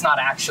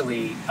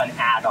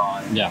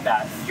add-on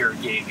that your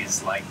gig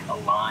is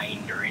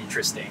aligned or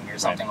interesting or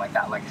something like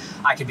that.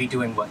 I could be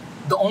doing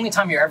the only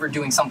time you're ever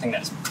doing something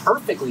that is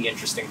perfectly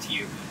interesting to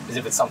you is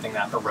if it's something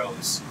that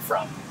arose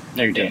from.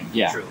 There you do.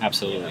 Yeah, truly,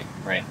 absolutely.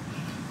 Right.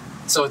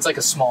 So it's like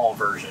a small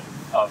version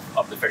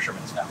of the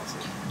fisherman's fallacy.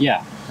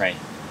 Yeah, right.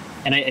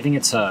 And I think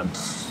it's, we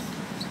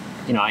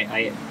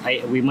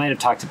might have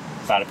talked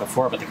about it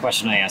before, but the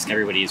question I ask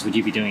everybody is, would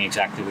you be doing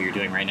exactly what you're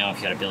doing right now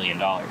if you had $1 billion?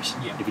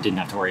 Yeah. If you didn't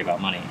have to worry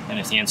about money? And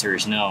if the answer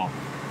is no,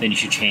 then you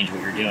should change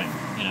what you're doing,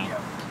 Yeah.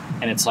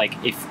 And it's like,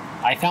 if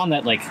I found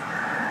that,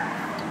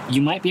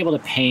 you might be able to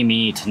pay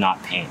me to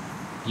not paint.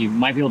 You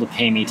might be able to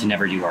pay me to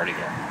never do art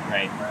again,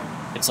 right?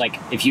 It's like,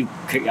 if you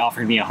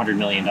offered me $100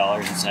 million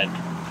and said,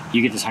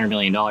 you get this $100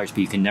 million, but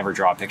you can never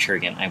draw a picture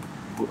again,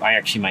 I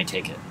actually might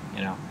take it,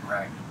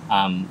 Right.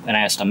 And I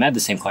asked Ahmed the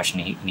same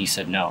question, and he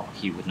said no,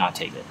 he would not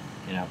take it,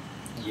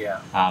 Yeah.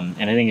 And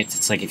I think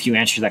it's like, if you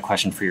answer that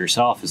question for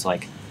yourself, is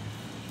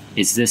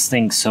this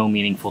thing so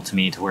meaningful to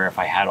me to where if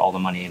I had all the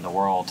money in the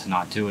world to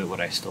not do it, would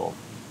I still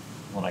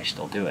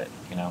do it,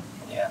 Yeah.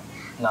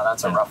 No,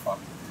 that's a rough one.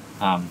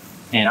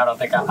 And I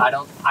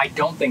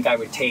don't think I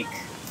would take.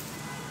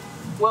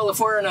 Well, if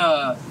we're in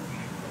a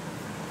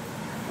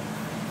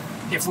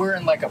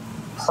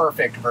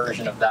perfect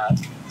version of that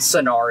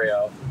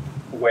scenario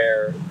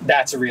where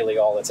that's really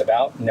all it's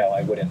about, no,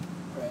 I wouldn't.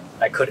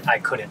 I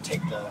couldn't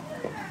take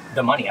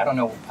the money. I don't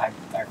know. I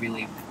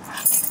really.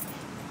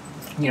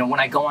 when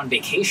I go on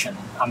vacation,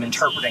 I'm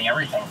interpreting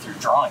everything through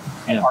drawing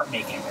and art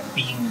making and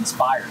being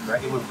inspired,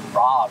 right? It would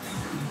rob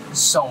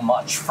so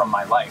much from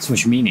my life. So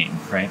much meaning,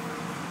 right?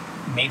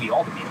 Maybe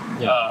all the meaning.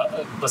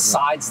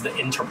 Besides the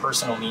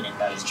interpersonal meaning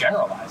that is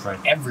generalized, right.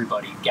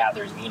 Everybody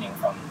gathers meaning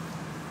from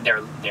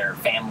their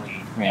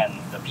family and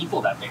the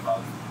people that they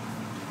love.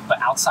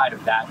 But outside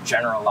of that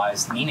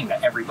generalized meaning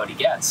that everybody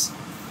gets,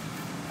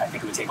 I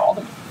think it would take all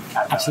the meaning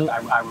out of Absolutely.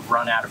 it. I would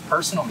run out of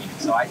personal meaning.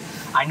 So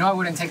I know I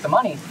wouldn't take the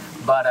money,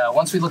 but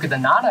once we look at the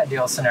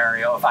non-ideal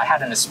scenario, if I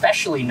had an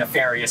especially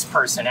nefarious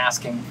person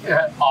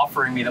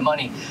offering me the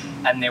money,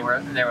 and they were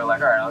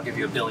like, all right, I'll give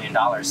you $1 billion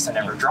to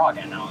never draw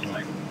again. And I was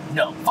like,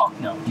 no, fuck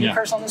no. Can you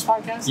curse on this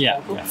podcast? Yeah.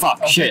 Oh, cool.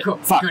 Fuck, okay, shit, cool.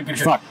 fuck, good.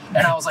 fuck.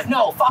 And I was like,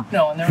 no, fuck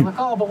no. And they were like,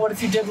 oh, but what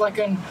if you did like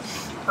an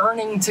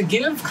earning to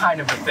give kind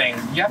of a thing?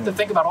 You have to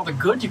think about all the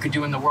good you could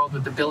do in the world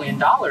with the $1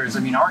 billion. I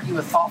mean, aren't you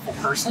a thoughtful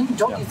person?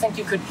 Don't you think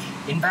you could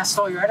invest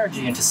all your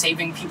energy into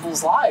saving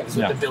people's lives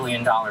with $1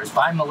 billion?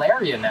 Buy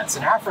malaria nets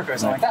in Africa or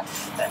something like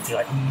that. Then you're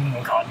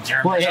like, God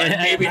damn it.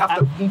 Maybe have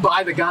to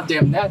buy the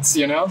goddamn nets,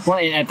 Well,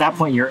 at that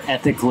point, you're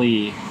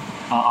ethically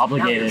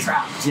obligated. Now you're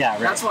trapped. Yeah, right.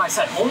 That's why I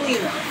said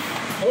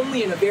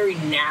only in a very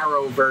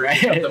narrow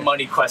version of the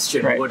money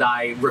question would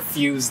I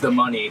refuse the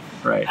money.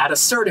 Right. At a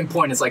certain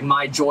point, it's like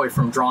my joy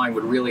from drawing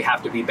would really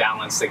have to be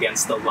balanced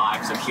against the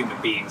lives of human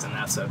beings, and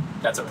that's a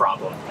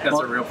problem. That's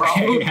a real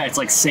problem. Yeah, it's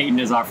like Satan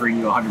is offering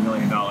you $100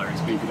 million,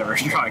 but you can never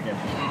draw again.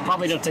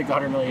 Probably don't take the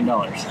 $100 million.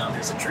 No,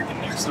 there's a trick in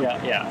there.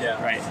 Somewhere.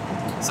 Yeah, right.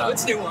 So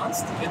it's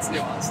nuanced.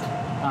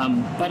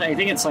 But I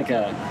think it's like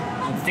the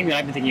thing that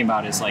I've been thinking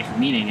about is like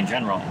meaning in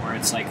general, where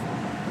it's like,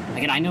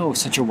 again, I know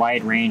such a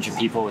wide range of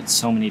people with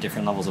so many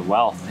different levels of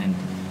wealth, and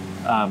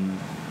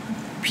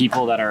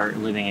people that are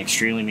living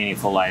extremely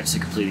meaningful lives to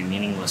completely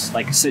meaningless.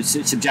 Like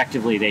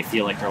subjectively, they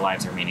feel like their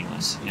lives are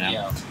meaningless.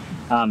 Yeah.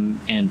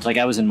 And like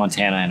I was in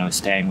Montana and I was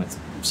staying with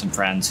some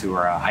friends who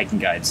are hiking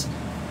guides,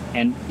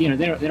 and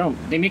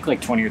they make like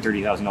 $20,000 or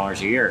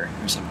 $30,000 a year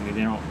or something.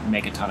 They don't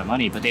make a ton of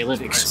money, but they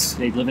live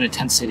in a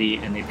tent city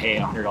and they pay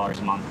 $100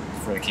 a month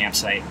for the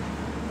campsite,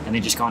 and they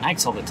just go on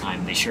hikes all the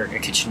time. They share a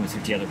kitchen with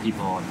 50 other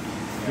people.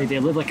 And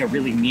they live like a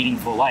really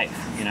meaningful life.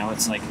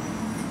 It's like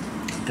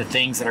the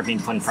things that are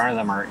being put in front of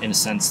them are, in a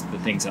sense, the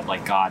things that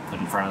like God put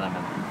in front of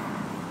them,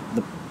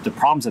 and the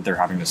problems that they're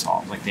having to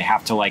solve. Like they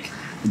have to like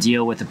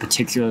deal with a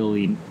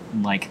particularly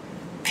like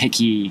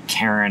picky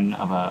Karen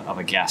of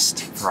a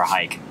guest for a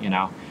hike,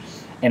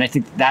 And I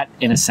think that,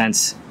 in a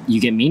sense, you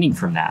get meaning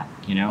from that,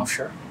 Oh,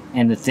 sure.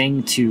 And the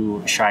thing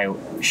to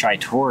shy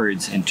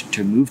towards and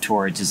to move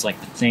towards is like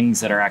the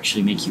things that are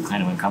actually make you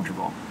kind of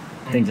uncomfortable,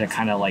 things that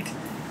kind of like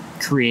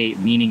create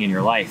meaning in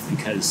your life,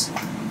 because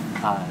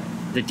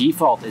the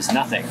default is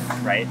nothing,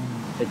 right?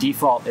 The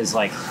default is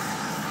like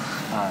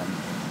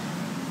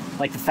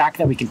the fact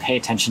that we can pay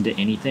attention to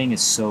anything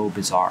is so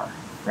bizarre,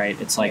 right?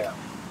 It's like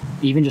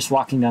even just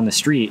walking down the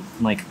street,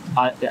 like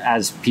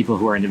as people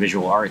who are into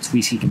visual arts,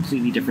 we see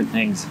completely different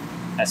things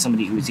as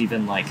somebody who's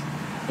even like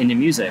into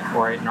music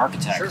or an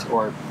architect,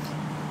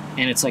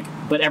 and it's like,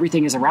 but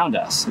everything is around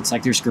us. It's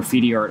like there's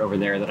graffiti art over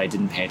there that I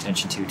didn't pay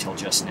attention to till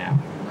just now,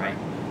 right?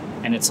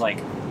 And it's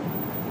like,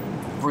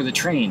 for the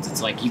trains,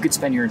 it's like you could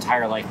spend your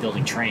entire life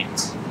building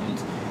trains,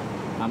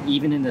 and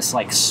even in this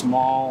like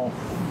small,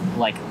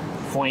 like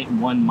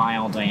 0.1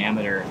 mile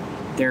diameter,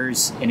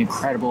 there's an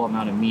incredible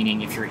amount of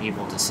meaning if you're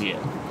able to see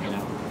it,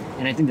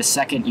 And I think the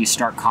second you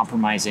start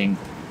compromising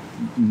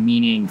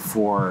meaning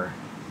for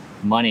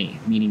money,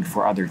 meaning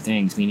for other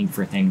things, meaning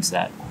for things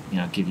that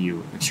give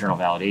you external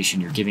validation,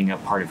 you're giving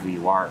up part of who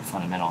you are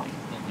fundamentally.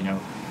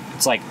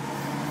 It's like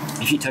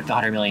if you took the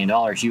 $100 million,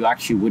 you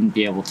actually wouldn't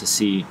be able to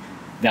see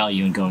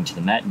value in going to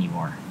the Met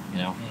anymore.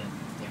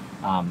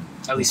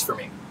 At least for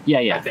me.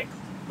 Yeah. I think.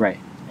 Right.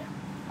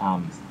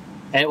 Yeah.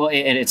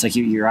 And it's like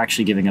you're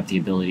actually giving up the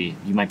ability.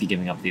 You might be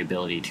giving up the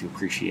ability to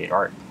appreciate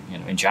art,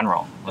 in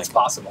general. It's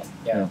possible.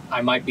 Yeah.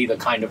 I might be the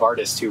kind of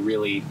artist who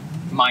really,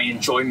 my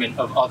enjoyment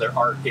of other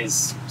art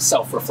is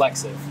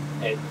self-reflexive.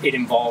 It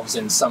involves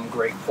in some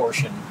great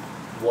portion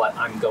what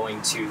I'm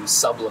going to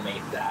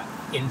sublimate that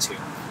into.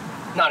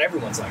 Not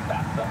everyone's like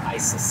that, but I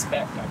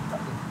suspect I'd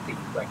probably be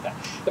like that.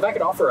 If I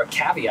could offer a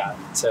caveat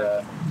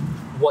to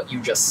what you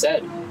just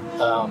said,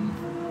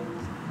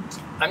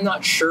 I'm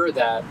not sure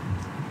that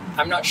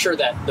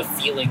the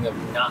feeling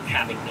of not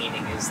having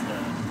meaning is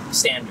the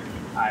standard,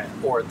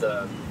 or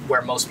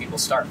where most people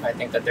start. I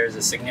think that there's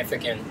a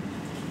significant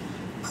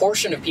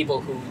portion of people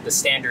who the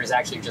standard is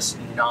actually just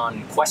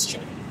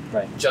non-questioning.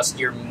 Right. Just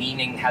your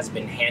meaning has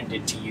been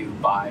handed to you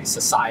by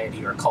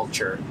society or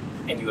culture,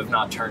 and you have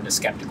not turned a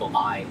skeptical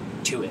eye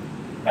to it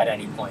at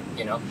any point.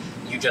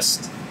 You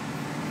just,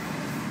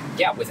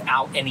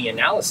 without any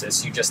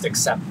analysis, you just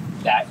accept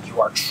that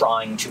you are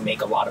trying to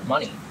make a lot of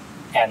money,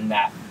 and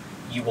that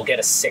you will get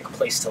a sick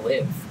place to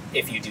live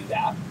if you do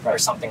that, or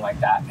something like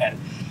that. And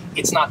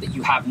it's not that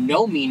you have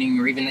no meaning,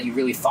 or even that you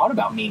really thought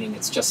about meaning.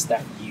 It's just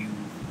that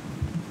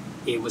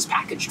it was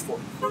packaged for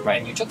you, right?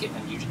 And you took it,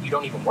 and you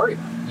don't even worry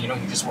about it.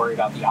 You just worry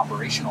about the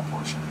operational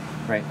portion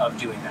of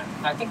doing that.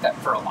 And I think that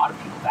for a lot of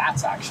people,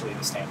 that's actually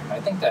the standard. I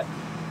think that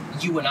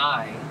you and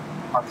I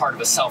are part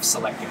of a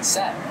self-selecting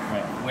set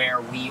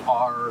where we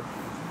are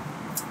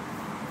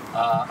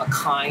a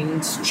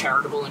kind,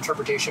 charitable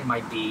interpretation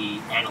might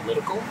be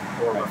analytical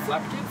or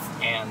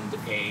reflective, and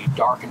a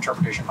dark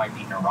interpretation might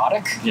be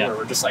neurotic, where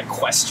we're just like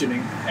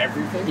questioning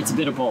everything. It's a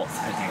bit of both,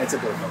 I think. It's a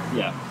bit of both.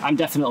 Yeah.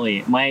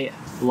 My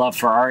love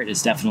for art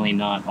is definitely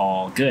not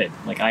all good.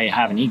 Like, I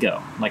have an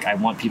ego. Like, I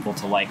want people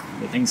to like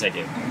the things I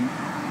do,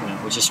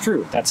 which is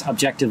true. That's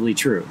objectively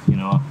true,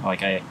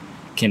 Like, I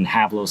can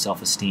have low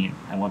self-esteem.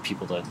 I want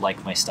people to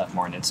like my stuff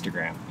more on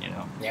Instagram,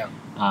 Yeah.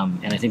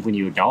 And I think when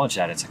you acknowledge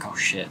that, it's like, oh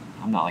shit,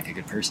 I'm not like a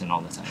good person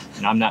all the time.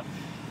 And I'm not,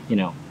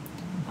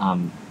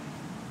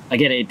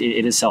 again, it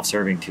is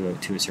self-serving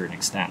to a certain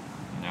extent,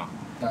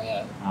 Oh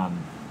yeah.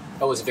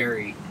 That was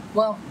very,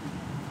 well,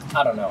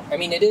 I don't know. I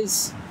mean, it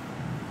is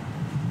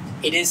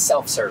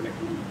self-serving.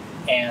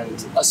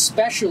 And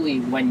especially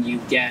when you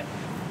get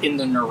in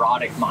the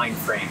neurotic mind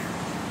frame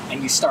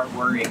and you start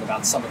worrying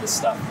about some of the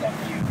stuff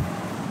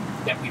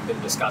that we've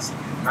been discussing,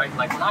 right?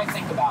 Like when I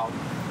think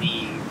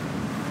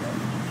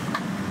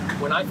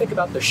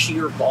about the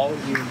sheer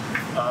volume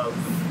of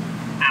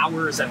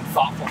hours and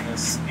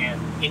thoughtfulness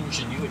and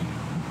ingenuity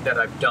that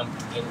I've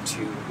dumped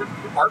into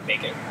art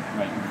making,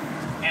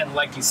 and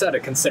like you said, I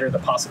consider the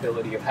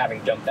possibility of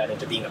having dumped that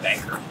into being a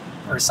banker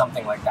or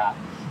something like that.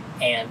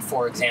 And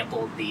for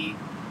example,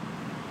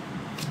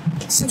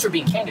 since we're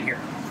being candid here,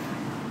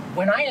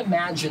 when I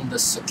imagine the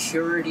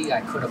security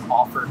I could have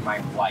offered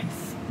my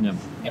wife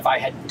if I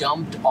had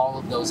dumped all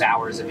of those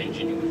hours of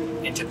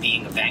ingenuity into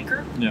being a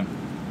banker,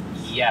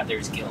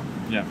 there's guilt.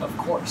 Of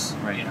course.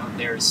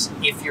 There's,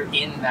 if you're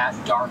in that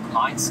dark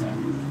mindset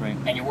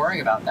and you're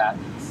worrying about that,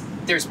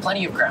 there's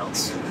plenty of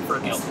grounds for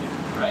guilt,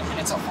 right? And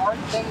it's a hard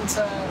thing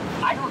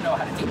I don't know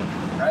how to deal with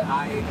it, right?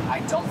 I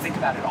don't think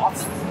about it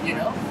often,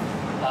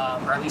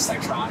 or at least I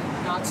try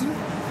not to,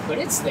 but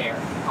it's there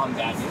on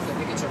bad news. I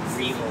think it's a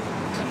real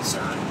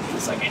concern.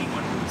 It's like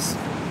anyone who's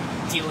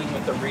dealing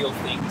with the real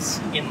things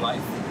in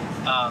life.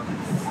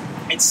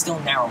 It's still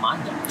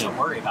narrow-minded to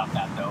worry about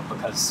that, though,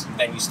 because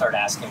then you start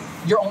asking,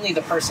 you're only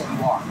the person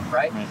you are,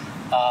 right?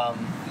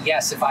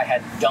 Yes, if I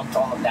had dumped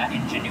all of that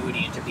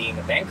ingenuity into being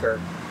a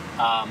banker,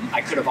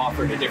 I could have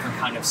offered a different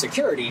kind of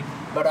security,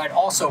 but I'd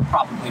also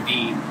probably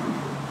be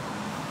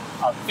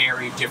a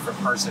very different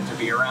person to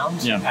be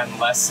around, and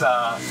less,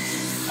 I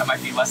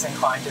might be less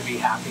inclined to be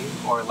happy,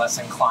 or less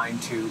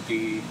inclined to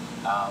be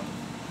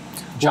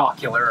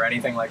jocular or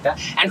anything like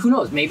that. And who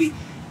knows, maybe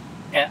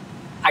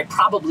I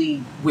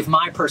probably, with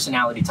my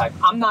personality type,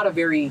 I'm not a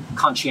very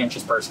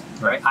conscientious person,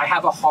 right? I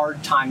have a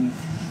hard time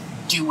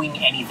doing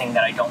anything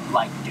that I don't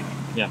like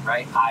doing,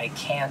 right? I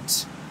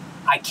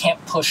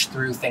can't push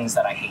through things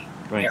that I hate.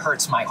 It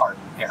hurts my heart.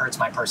 It hurts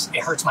my person.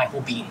 It hurts my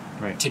whole being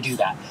to do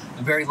that.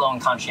 I'm very low in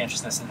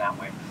conscientiousness in that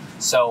way.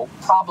 So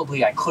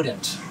probably I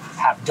couldn't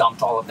have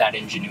dumped all of that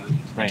ingenuity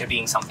into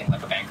being something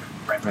like a banker,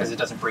 because it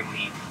doesn't bring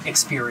me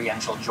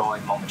experiential joy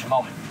moment to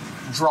moment.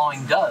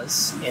 Drawing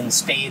does in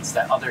spades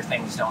that other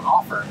things don't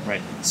offer.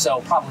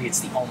 So probably it's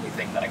the only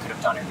thing that I could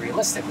have done it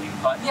realistically.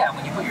 But yeah,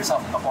 when you put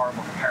yourself in the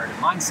horrible comparative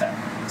mindset,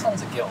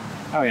 tons of guilt.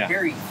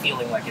 Very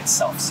feeling like it's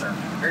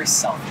self-serving, very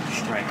selfish.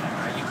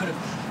 You could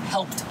have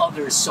helped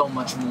others so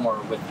much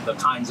more with the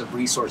kinds of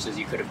resources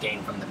you could have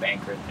gained from the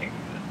banker thing.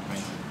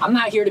 I'm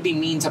not here to be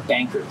mean to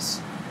bankers.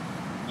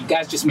 You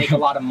guys just make a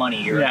lot of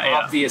money. You're an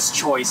obvious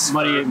choice.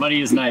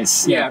 Money is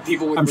nice.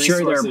 People with I'm resources.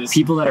 sure there are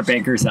people that are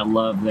bankers that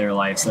love their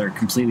lives that are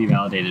completely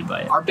validated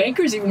by it. Are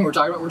bankers even we're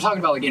talking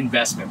about like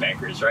investment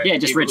bankers, right? Yeah,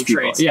 just rich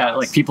people. Yeah,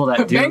 like people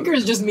that do.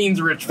 Bankers just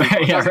means rich people.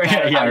 Rich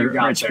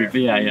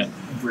people.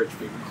 Rich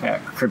people. Yeah,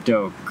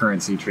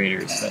 cryptocurrency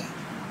traders. But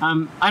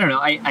I don't know.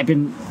 I've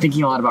been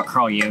thinking a lot about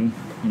Carl Jung,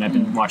 and I've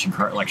been watching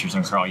lectures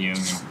on Carl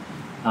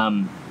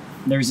Jung.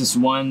 There's this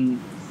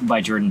one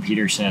by Jordan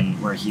Peterson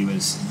where he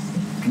was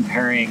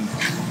comparing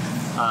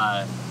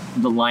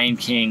The Lion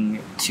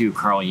King to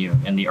Carl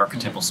Jung and the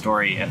archetypal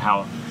story, and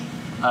how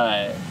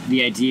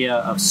the idea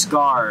of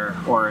Scar,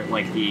 or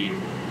like the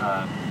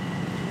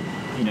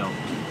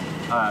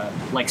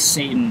like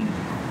Satan,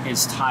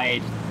 is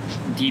tied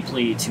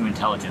deeply to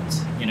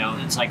intelligence.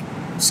 It's like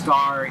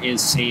Scar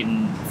is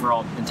Satan for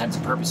all intents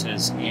and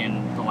purposes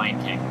in The Lion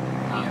King.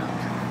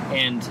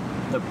 And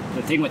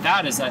the thing with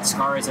that is that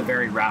Scar is a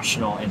very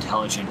rational,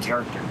 intelligent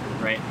character,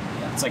 right?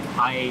 It's like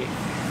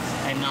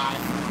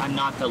I'm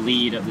not the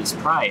lead of this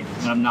pride,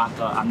 and I'm not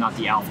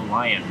the alpha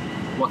lion.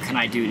 What can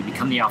I do to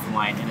become the alpha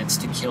lion? And it's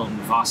to kill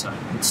Mufasa.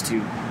 It's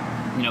to,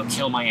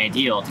 kill my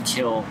ideal, to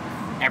kill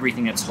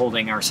everything that's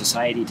holding our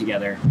society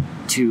together,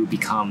 to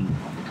become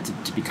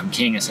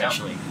king,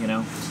 essentially.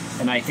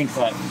 And I think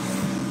that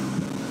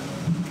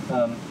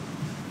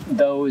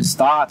those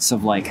thoughts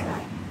of like,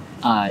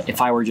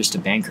 if I were just a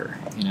banker,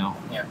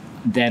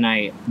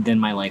 then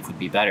my life would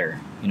be better.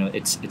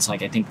 It's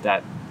like, I think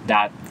that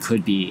that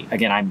could be,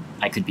 again,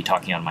 I could be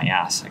talking on my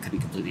ass. I could be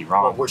completely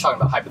wrong. Well, we're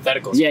talking about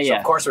hypotheticals. Yeah, so yeah.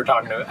 of course we're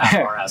talking about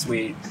our ass.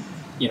 We,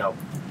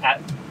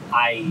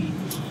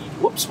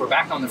 whoops, we're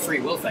back on the free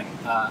will thing.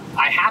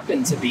 I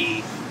happen to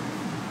be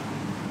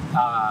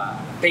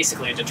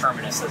basically a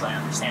determinist as I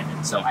understand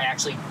it. So I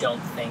actually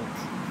don't think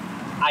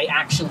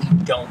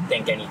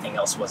anything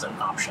else was an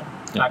option.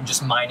 Yeah. I'm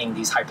just mining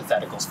these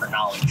hypotheticals for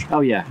knowledge. Oh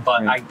yeah.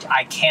 But right.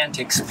 I can't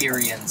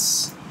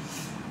experience,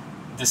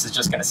 this is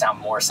just going to sound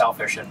more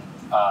selfish and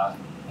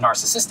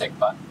narcissistic,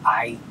 but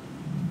I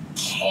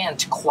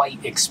can't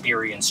quite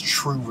experience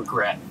true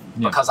regret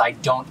because I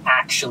don't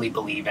actually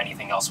believe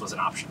anything else was an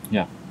option.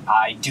 Yeah.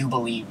 I do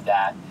believe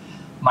that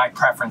my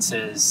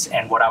preferences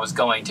and what I was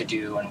going to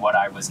do and what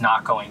I was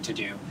not going to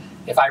do,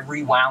 if I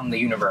rewound the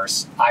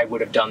universe, I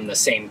would have done the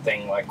same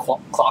thing like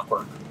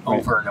clockwork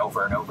over and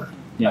over and over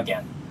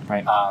again.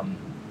 Right.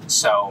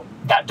 So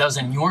that does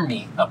inure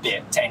me a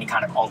bit to any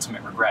kind of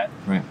ultimate regret.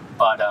 Right.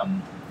 But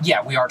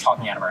yeah, we are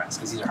talking out of our ass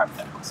because these are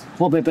hypotheticals.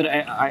 Well, but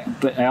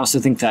I also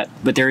think that,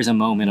 but there is a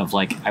moment of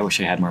like, I wish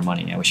I had more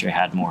money. I wish I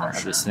had more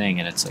of this thing.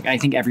 And it's like, I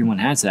think everyone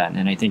has that.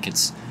 And I think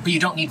it's... But you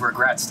don't need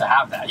regrets to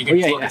have that. You can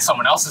look at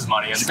someone else's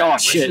money and say, oh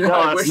shit, no,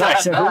 that's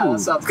nice. That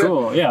sounds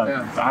cool. good. Yeah.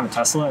 I have a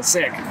Tesla,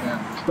 sick.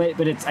 Yeah.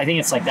 But it's, I think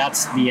it's like,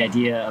 that's the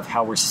idea of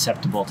how we're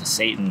susceptible to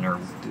Satan or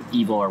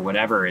evil or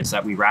whatever, is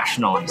that we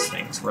rationalize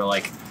things. We're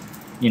like,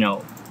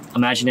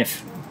 imagine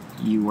if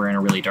you were in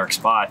a really dark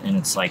spot and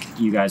it's like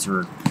you guys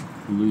were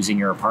losing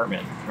your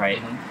apartment, right?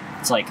 Mm-hmm.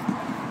 It's like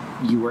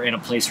you were in a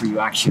place where you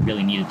actually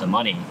really needed the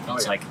money.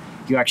 It's like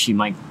you actually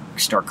might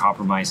start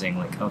compromising,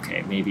 like,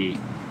 okay, maybe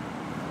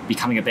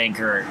becoming a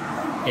banker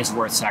is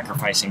worth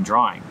sacrificing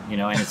drawing,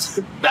 and it's...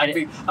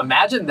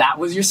 Imagine that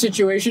was your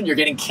situation. You're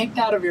getting kicked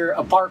out of your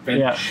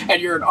apartment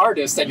and you're an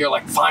artist and you're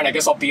like, fine, I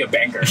guess I'll be a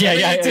banker. Yeah,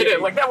 yeah. You did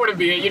it. Like, that wouldn't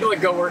be it. You'd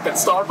like go work at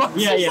Starbucks.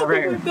 Yeah,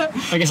 right.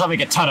 Like I guess I'll make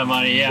a ton of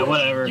money. Yeah,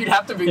 whatever. You'd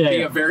have to be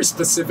a very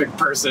specific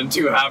person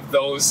to have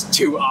those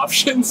two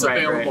options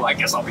available. Right. I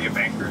guess I'll be a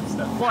banker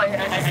instead. Well,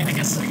 I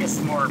guess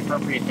the more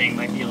appropriate thing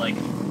might be like,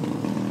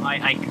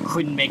 I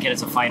couldn't make it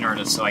as a fine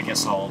artist, so I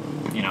guess I'll,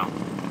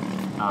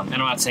 and I'm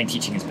not saying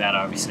teaching is bad,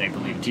 obviously I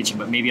believe in teaching,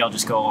 but maybe I'll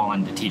just go all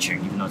into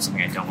teaching, even though it's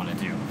something I don't want to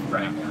do.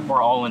 Right. Or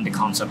all into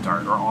concept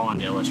art, or all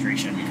into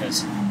illustration,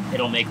 because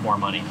it'll make more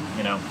money,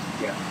 Yeah.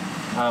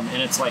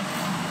 And it's like,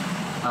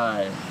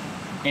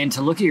 and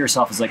to look at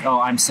yourself as like,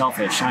 oh, I'm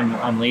selfish,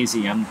 I'm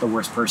lazy, I'm the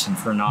worst person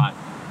for not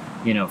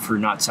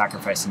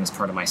sacrificing this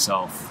part of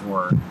myself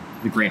for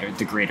the greater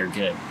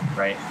good,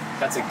 right?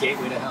 That's a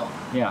gateway to hell.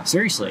 Yeah,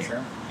 seriously.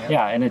 Sure.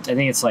 Yeah, and I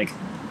think it's like,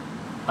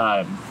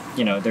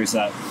 there's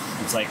that,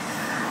 it's like,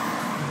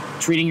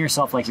 treating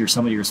yourself like you're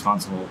somebody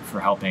responsible for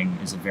helping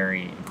is a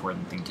very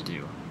important thing to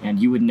do. And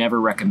you would never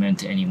recommend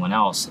to anyone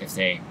else, if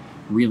they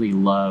really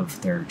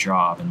love their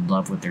job and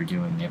love what they're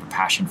doing, they have a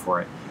passion for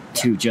it,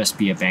 to just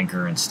be a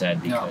banker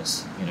instead,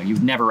 because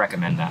you'd never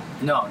recommend that.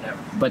 No, never.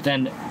 But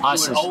then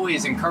us, you would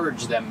always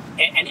encourage them,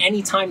 and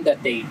any time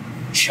that they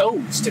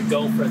chose to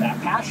go for that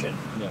passion,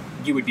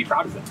 you would be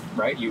proud of them,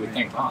 right? You would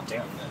think, oh,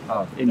 damn.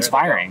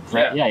 Inspiring,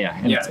 right? Yeah.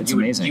 And it's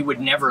amazing. You would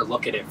never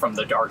look at it from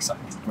the dark side.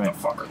 Right. What the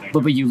fuck are they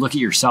but you look at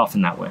yourself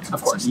in that way.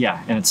 Of course.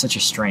 Yeah, and it's such a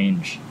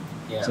strange,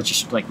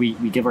 like we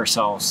give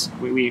ourselves,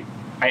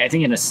 I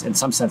think in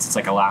some sense it's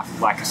like a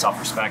lack of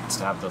self-respect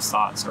to have those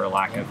thoughts, or a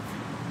lack of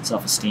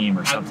self-esteem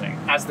or something.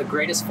 As the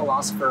greatest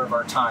philosopher of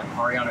our time,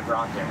 Ariana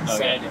Grande,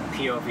 said in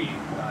POV,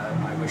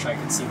 I wish I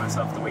could see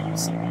myself the way you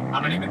see me.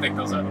 I don't even think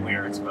those are the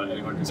lyrics, but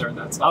anyone who's heard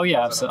that song. Oh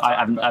yeah, so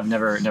I've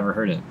never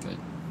heard it, but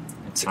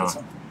it's a good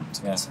song.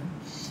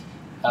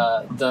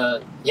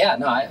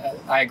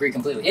 I agree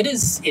completely. It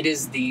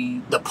is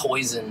the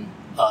poison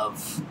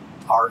of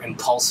our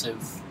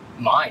impulsive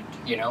mind,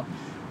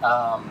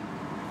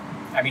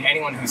 I mean,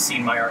 anyone who's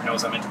seen my art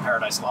knows I'm into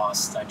Paradise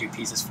Lost. I do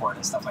pieces for it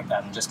and stuff like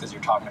that. And just because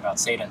you're talking about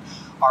Satan,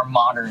 our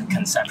modern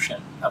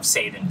conception of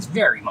Satan is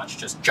very much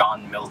just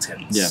John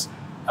Milton's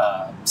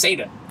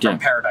Satan from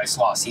Paradise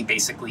Lost. He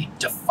basically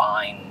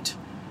defined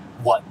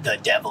what the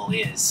devil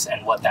is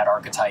and what that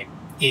archetype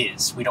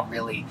is. We don't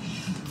really,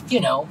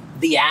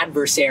 the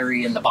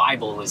adversary in the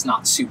Bible is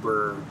not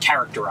super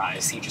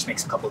characterized. He just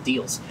makes a couple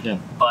deals. Yeah.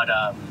 But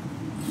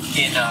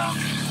in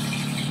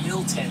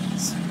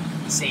Milton's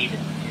Satan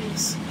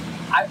is...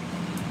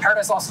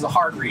 Paradise Lost is a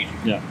hard read,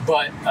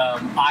 but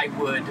I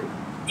would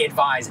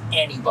advise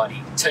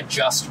anybody to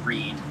just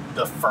read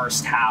the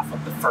first half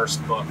of the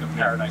first book of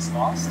Paradise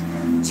Lost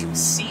to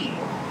see,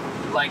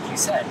 like you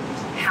said,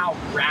 how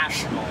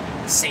rational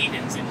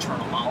Satan's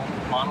internal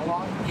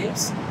monologue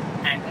is,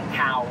 and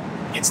how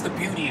it's the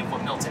beauty of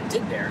what Milton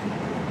did there.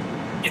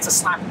 It's a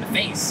slap in the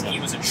face.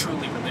 He was a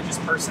truly religious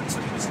person, so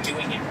he was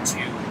doing it to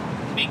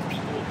make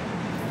people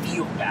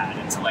feel bad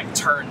and to like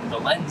turn the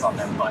lens on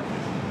them, but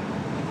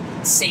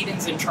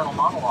Satan's internal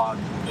monologue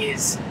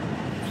is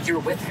you're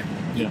with him.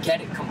 You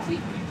get it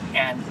completely.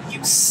 And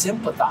you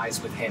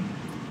sympathize with him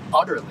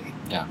utterly.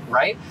 Yeah.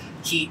 Right?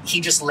 He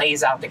just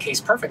lays out the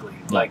case perfectly.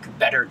 Yeah. Like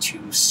better to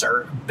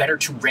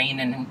reign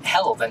in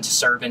hell than to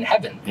serve in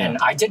heaven. Yeah. And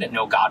I didn't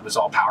know God was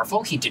all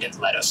powerful. He didn't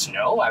let us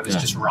know. I was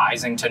just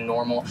rising to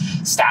normal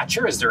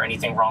stature. Is there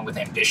anything wrong with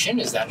ambition?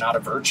 Is that not a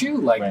virtue?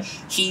 Like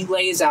he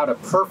lays out a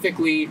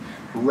perfectly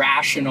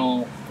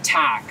rational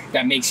tack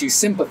that makes you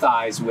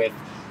sympathize with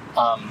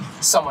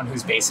someone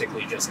who's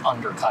basically just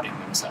undercutting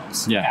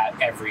themselves at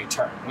every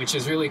turn, which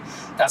is really,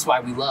 that's why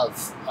we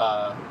love,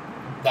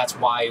 that's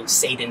why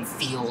Satan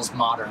feels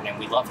modern and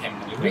we love him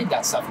when you read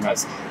that stuff,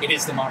 because it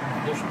is the modern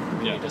condition.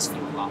 It really does feel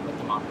a lot like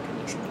the modern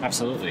condition.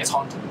 Absolutely. It's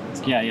haunting.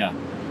 Yeah.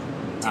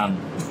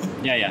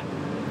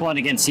 Well, and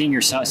again, seeing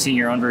your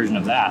own version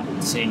of that,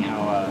 seeing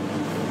how...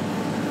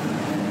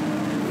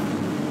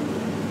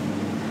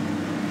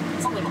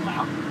 It's a little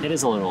loud. It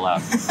is a little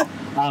loud.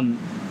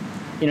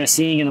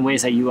 Seeing in the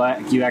ways that you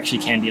actually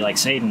can be like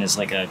Satan is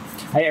like I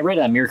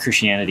read Mere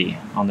Christianity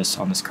on this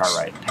car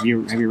ride. Have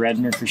you read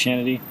Mere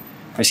Christianity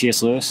by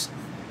C.S. Lewis?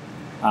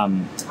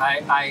 I'm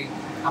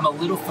a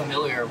little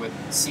familiar with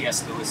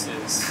C.S.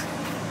 Lewis's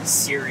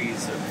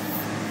series of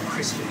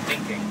Christian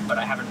thinking, but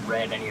I haven't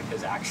read any of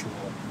his actual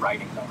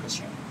writings on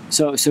Christianity.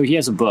 So he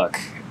has a book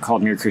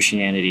called Mere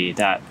Christianity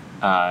that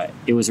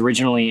it was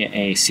originally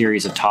a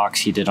series of talks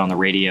he did on the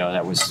radio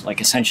that was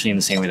like essentially in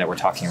the same way that we're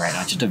talking right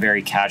now, just a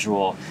very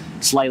casual,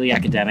 slightly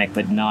academic,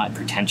 but not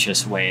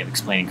pretentious way of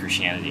explaining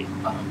Christianity.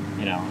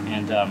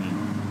 And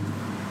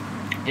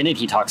in it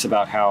he talks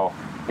about how,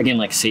 again,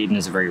 like Satan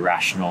is a very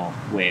rational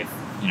way of,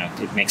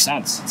 it makes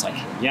sense. It's like,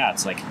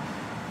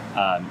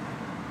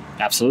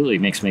 absolutely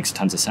makes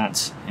tons of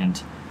sense. And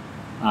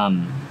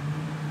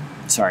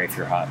sorry if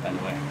you're hot, by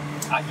the way.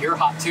 You're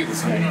hot too,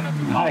 so you don't have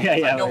to be hot.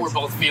 I know we're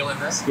both feeling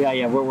this.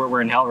 Yeah,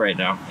 we're in hell right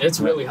now. It's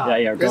really hot.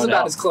 Yeah, it's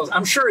about as close.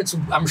 I'm sure it's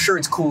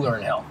cooler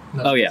in hell. In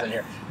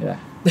here. Yeah.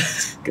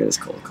 Good, it's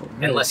cool.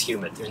 And less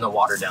humid. There's no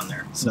water down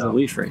there. So. There's a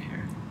leaf right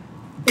here.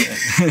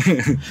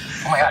 Oh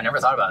my god, I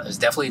never thought about it. There's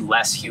definitely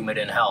less humid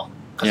in hell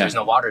because there's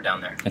no water down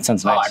there. That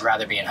sounds nice. Oh, I'd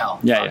rather be in hell.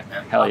 Yeah.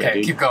 Hell okay,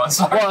 dude. Keep going.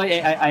 Sorry. Well,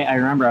 I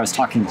remember I was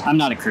talking. I'm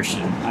not a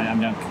Christian. I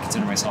don't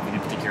consider myself in a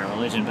particular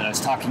religion, but I was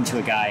talking to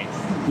a guy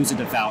who's a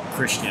devout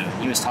Christian.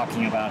 He was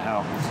talking about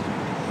how,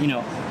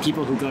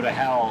 people who go to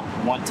hell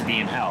want to be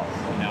in hell.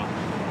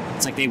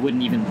 It's like they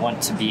wouldn't even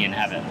want to be in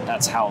heaven.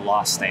 That's how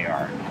lost they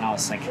are. And I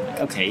was like,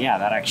 okay, yeah,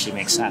 that actually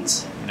makes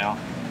sense.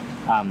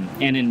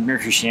 And in Mere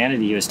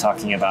Christianity, he was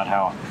talking about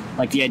how,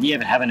 like, the idea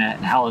of heaven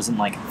and hell isn't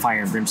like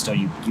fire and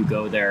brimstone. You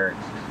go there,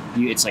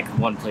 it's like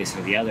one place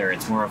or the other.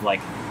 It's more of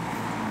like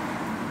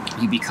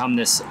you become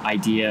this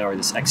idea or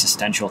this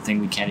existential thing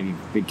we can't even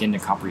begin to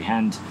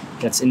comprehend,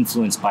 that's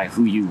influenced by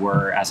who you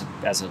were as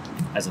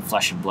a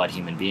flesh and blood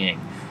human being.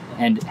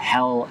 And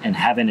hell and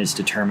heaven is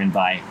determined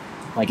by,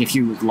 like, if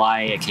you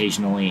lie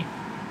occasionally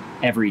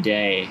every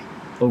day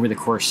over the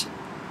course,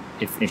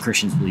 if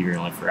Christians believe you're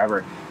going to live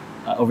forever,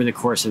 over the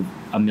course of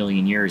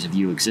 1,000,000 years of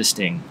you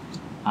existing,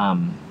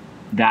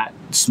 that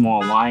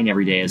small lying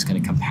every day is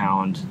going to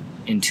compound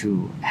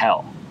into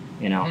hell.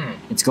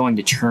 It's going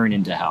to churn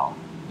into hell.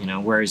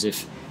 Whereas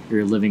if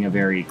you're living a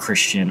very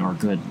Christian or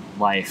good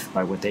life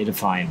by what they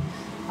define,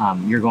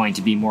 you're going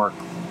to be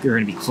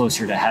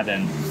closer to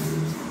heaven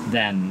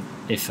than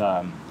if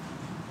over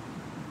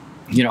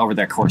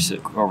that course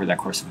of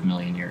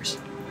 1,000,000 years.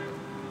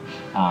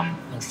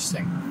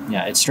 Interesting.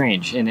 Yeah, it's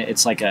strange, and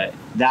it's like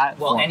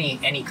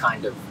any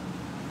kind of,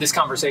 this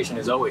conversation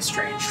is always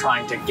strange,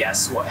 trying to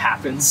guess what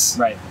happens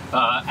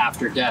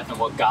after death and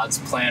what God's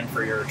plan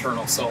for your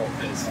eternal soul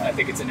is. I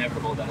think it's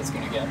inevitable that it's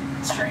going to get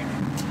strange.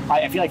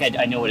 I feel like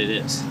I know what it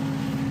is.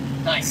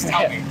 Nice,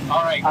 tell me.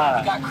 All right,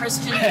 we got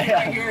Christian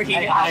right here.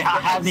 I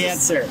have the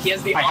answer. He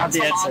has the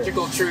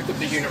ontological truth of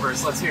the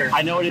universe. Let's hear it.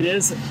 I know what it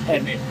is,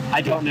 and I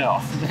don't know.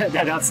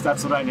 That's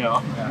what I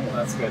know. Yeah,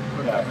 that's good.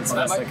 Okay. Yeah, that's the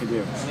best I could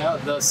do.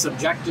 The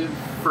subjective,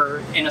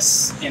 in the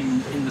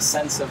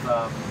sense of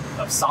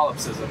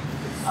solipsism,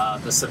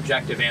 the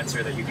subjective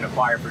answer that you can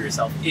acquire for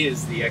yourself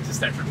is the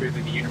existential truth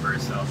of the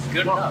universe. So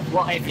good enough.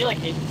 Well, I feel like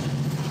it.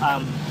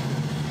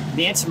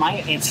 My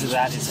answer to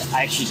that is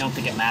I actually don't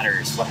think it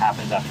matters what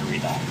happens after we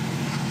die.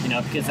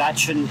 Because that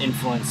shouldn't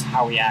influence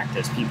how we act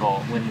as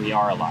people when we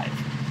are alive.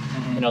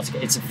 Mm-hmm.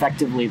 It's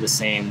effectively the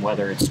same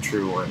whether it's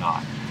true or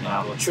not.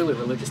 Well, truly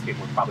religious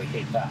people would probably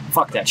hate that.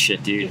 Fuck that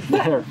shit, dude.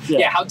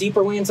 Yeah, how deep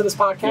are we into this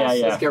podcast?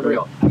 Yeah, Let's get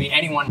real. I mean,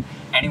 anyone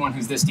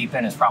who's this deep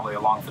in is probably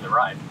along for the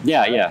ride.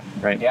 Yeah,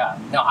 right. Yeah.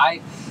 No,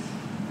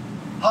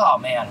 oh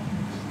man,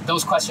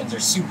 those questions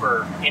are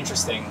super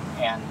interesting,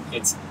 and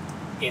it's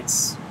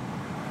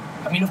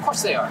I mean, of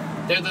course they are.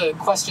 They're the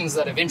questions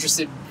that have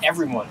interested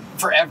everyone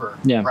forever,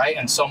 right?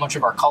 And so much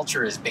of our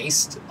culture is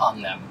based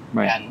on them.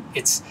 Right. And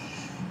it's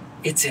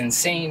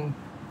insane.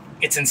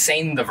 It's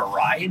insane the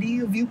variety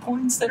of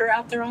viewpoints that are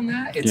out there on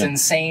that. It's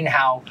insane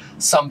how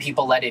some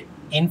people let it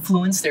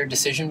influence their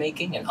decision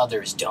making and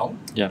others don't.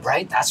 Yeah.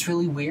 Right? That's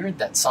really weird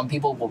that some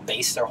people will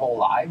base their whole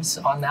lives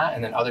on that,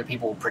 and then other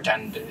people will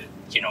pretend,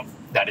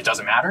 that it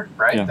doesn't matter,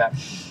 right?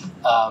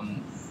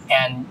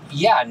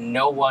 Yeah.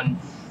 No one.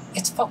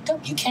 It's fucked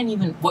up. You can't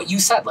even, what you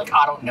said, like,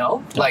 I don't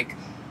know. Like,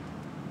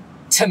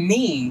 to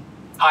me,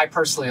 I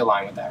personally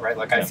align with that, right?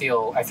 Like I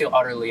feel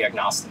utterly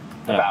agnostic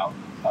about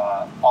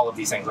all of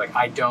these things. Like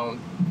I don't,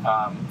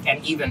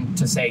 and even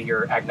to say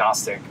you're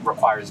agnostic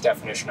requires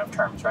definition of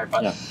terms, right?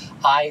 But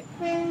I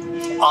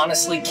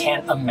honestly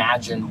can't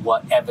imagine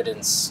what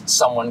evidence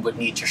someone would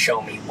need to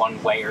show me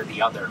one way or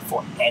the other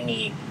for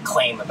any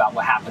claim about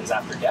what happens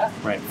after death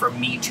for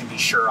me to be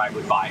sure I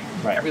would buy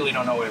it. I really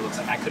don't know what it looks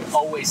like. I could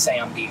always say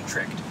I'm being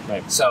tricked.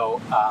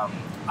 So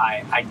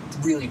I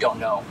really don't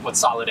know what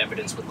solid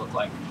evidence would look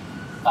like.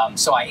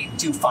 So I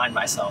do find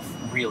myself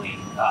really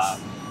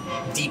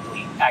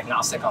deeply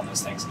agnostic on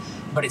those things.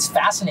 But it's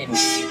fascinating to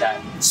see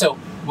that. So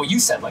what you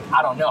said, like,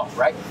 I don't know,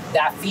 right?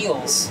 That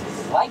feels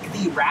like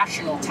the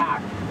rational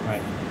tack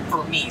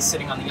for me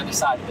sitting on the other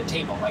side of the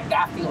table. Like,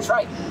 that feels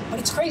right. But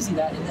it's crazy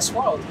that in this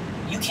world,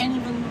 you can't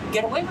even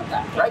get away with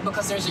that, right?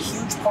 Because there's a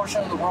huge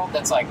portion of the world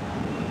that's like,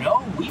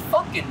 no, we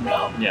fucking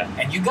know.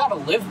 And you gotta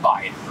live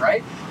by it,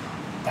 right?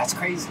 That's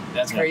crazy.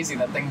 That's crazy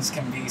that things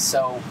can be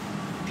so...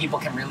 People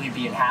can really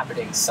be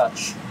inhabiting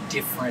such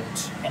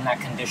different, and that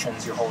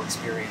conditions your whole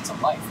experience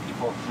of life.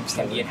 People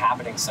can be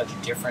inhabiting such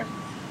different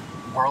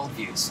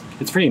worldviews.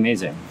 It's pretty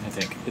amazing, I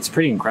think. It's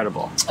pretty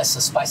incredible. It's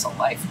the spice of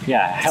life.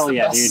 Yeah, hell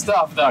yeah, dude. It's the best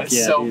stuff that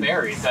it's so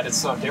varied, that it's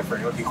so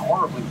different. It would be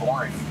horribly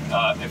boring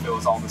if it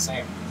was all the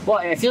same. Well,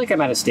 I feel like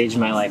I'm at a stage in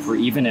my life where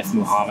even if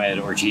Muhammad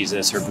or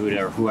Jesus or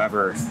Buddha or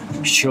whoever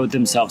showed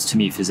themselves to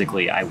me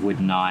physically, I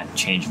would not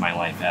change my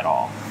life at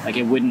all. Like,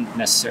 it wouldn't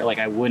necessarily, like,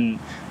 I wouldn't,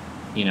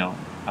 you know,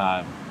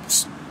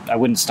 I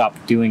wouldn't stop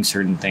doing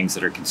certain things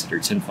that are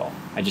considered sinful.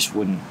 I just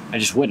wouldn't,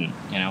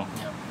 you know?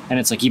 And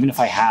it's like, even if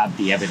I had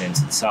the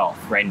evidence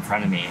itself right in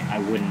front of me,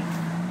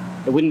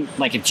 it wouldn't,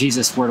 like, if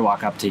Jesus were to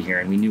walk up to here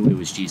and we knew it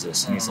was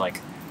Jesus and he's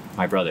like,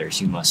 my brothers,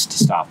 you must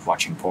stop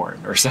watching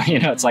porn or something, you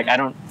know, it's like, I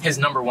don't... His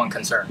number one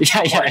concern.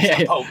 Yeah,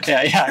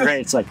 right.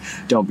 It's like,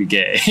 don't be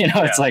gay. You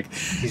know, it's like...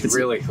 He's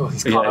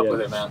caught up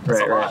with it, man. That's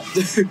a lot.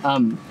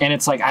 And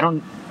it's like, I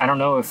don't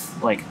know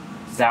if, like,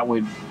 that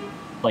would,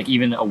 like,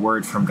 even a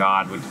word from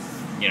God would,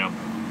 you know,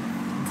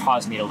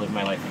 cause me to live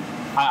my life.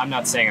 I'm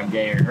not saying I'm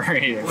gay or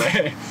anything,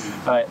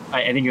 but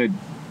I think it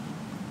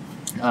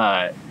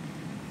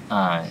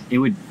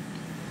would,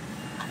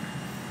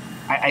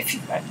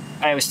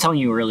 I was telling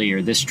you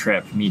earlier, this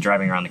trip, me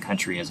driving around the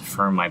country, has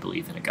affirmed my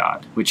belief in a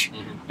God, which,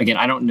 again,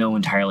 I don't know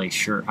entirely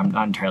sure. I'm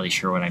not entirely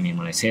sure what I mean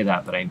when I say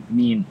that, but I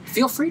mean...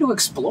 Feel free to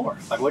explore.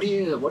 Like, what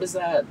is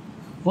that?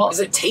 Well, what does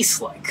it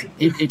taste like?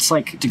 It's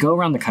like to go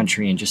around the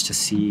country and just to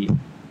see,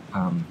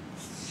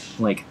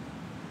 like,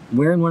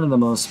 we're in one of the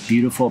most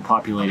beautiful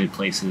populated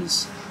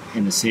places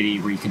in the city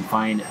where you can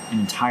find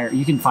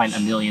a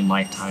million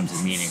lifetimes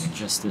of meaning in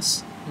just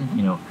this,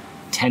 you know,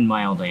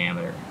 10-mile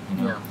diameter, you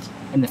know?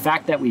 And the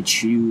fact that we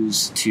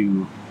choose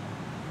to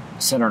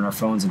sit on our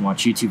phones and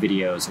watch YouTube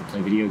videos or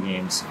play video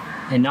games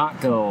and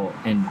not go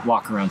and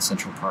walk around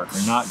Central Park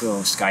or not go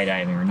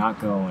skydiving or not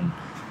go and,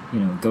 you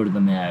know, go to the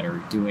Met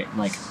or do it,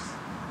 like,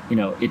 you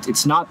know,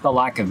 it's not the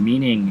lack of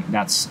meaning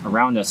that's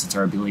around us, it's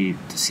our ability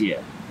to see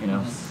it, you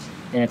know?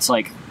 And it's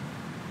like,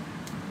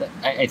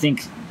 I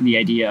think the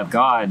idea of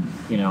God,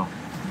 you know,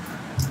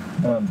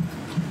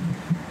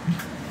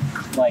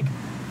 like,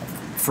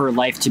 for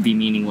life to be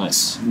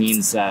meaningless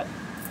means that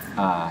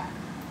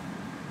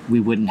we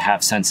wouldn't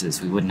have senses,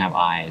 we wouldn't have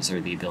eyes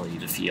or the ability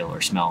to feel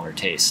or smell or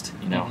taste,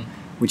 you know,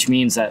 which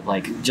means that,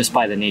 like, just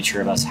by the nature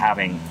of us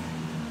having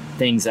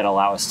things that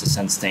allow us to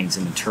sense things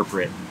and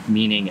interpret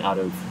meaning out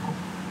of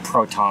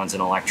protons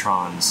and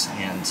electrons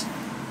and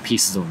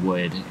pieces of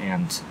wood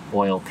and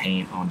oil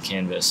paint on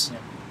canvas.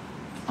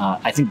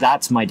 I think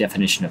that's my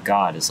definition of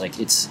God, is like,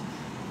 it's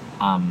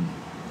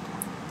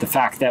the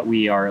fact that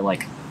we are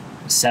like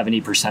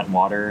 70%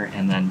 water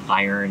and then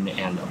iron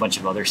and a bunch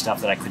of other stuff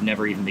that I could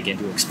never even begin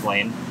to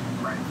explain.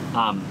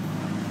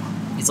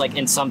 It's like,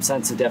 in some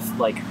sense,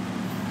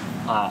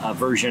 a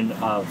version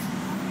of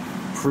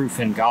proof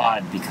in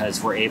God,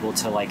 because we're able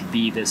to, like,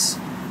 be this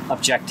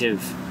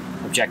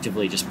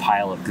objectively just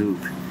pile of goop,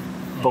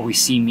 but we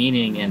see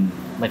meaning in,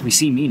 like,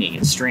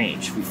 it's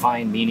strange. We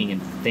find meaning in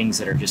things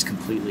that are just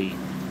completely,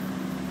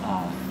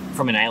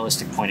 from a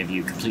nihilistic point of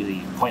view,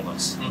 completely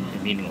pointless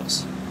and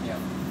meaningless.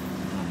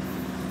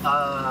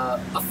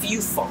 A few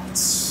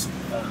thoughts.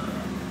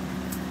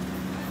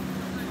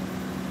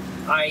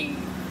 I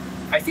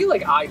feel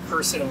like I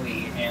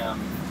personally am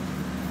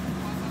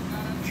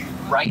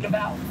right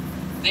about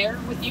there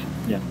with you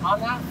on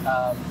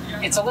that.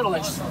 It's a little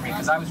interesting for me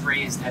because I was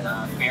raised in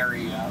a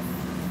very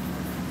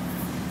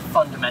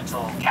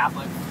fundamental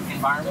Catholic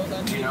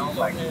environment, you know,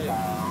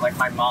 like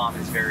my mom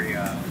is very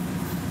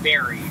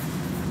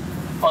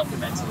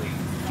fundamentally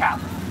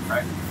Catholic,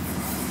 right?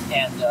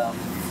 And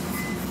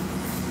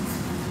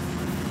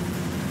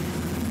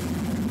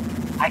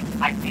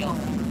I feel...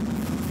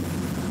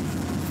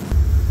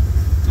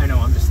 I know,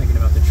 I'm just thinking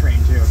about the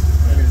train too.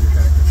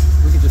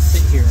 We could just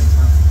sit here and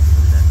talk.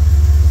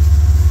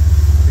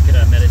 We could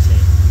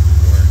meditate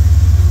for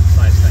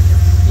 5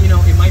 seconds. You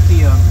know, it might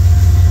be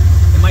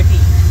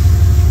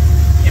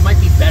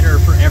better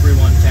for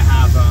everyone to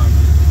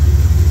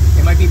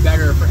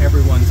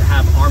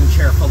have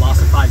armchair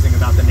philosophy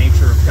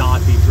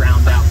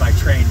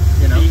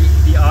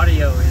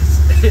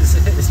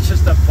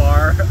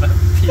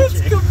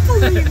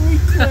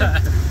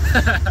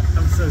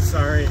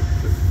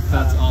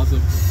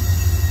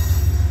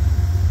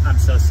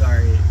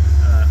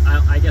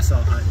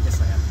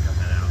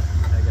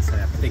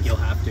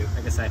have to.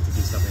 I guess I have to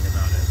do something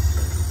about it.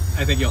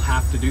 I think you'll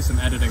have to do some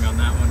editing on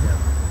that one. Yeah.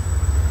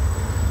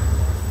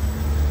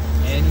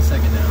 Any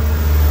second now.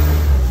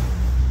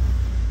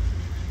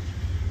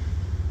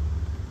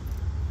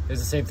 It was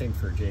the same thing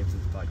for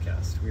James's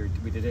podcast.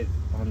 We did it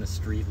on the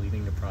street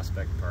leading to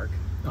Prospect Park.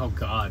 Oh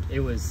God. It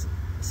was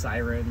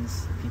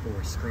sirens, people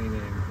were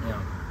screaming, Yeah.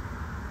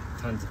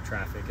 tons of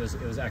traffic.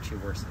 It was actually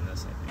worse than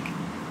this, I think.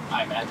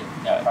 I imagine.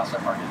 Yeah,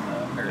 Prospect Park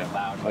is very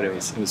loud. But it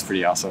was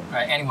pretty awesome. All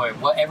right, anyway,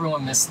 what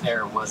everyone missed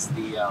there was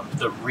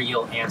the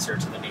real answer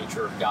to the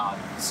nature of God.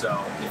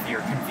 So if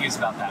you're confused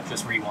about that,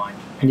 just rewind.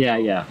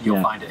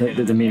 You'll find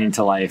it. The meaning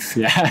to life.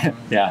 Yeah.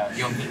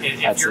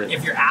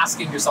 If you're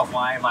asking yourself,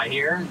 why am I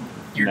here?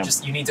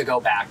 You need to go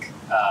back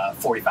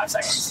 45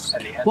 seconds.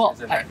 And the well,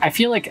 I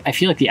feel like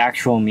the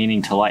actual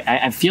meaning to life.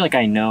 I feel like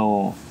I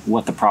know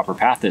what the proper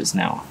path is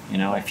now. You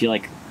know, I feel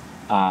like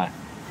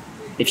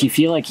if you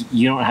feel like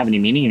you don't have any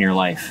meaning in your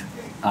life,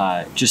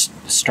 just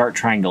start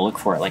trying to look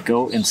for it. Like,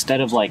 go,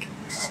 instead of like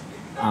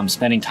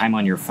spending time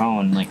on your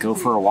phone, like go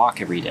for a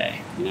walk every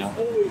day. You know,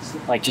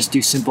 like just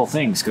do simple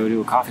things. Go to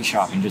a coffee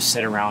shop and just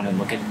sit around and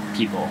look at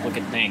people, look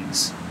at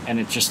things, and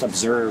it just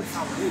observe,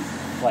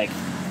 like,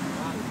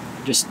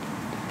 just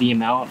the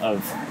amount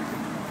of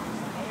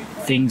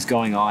things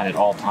going on at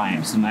all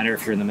times, no matter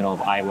if you're in the middle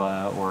of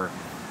Iowa or,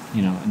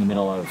 you know, in the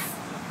middle of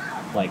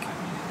like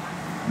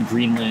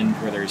Greenland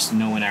where there's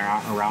no one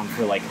around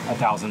for like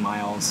 1,000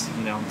 miles.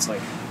 You know, it's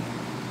like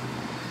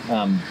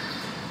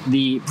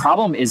the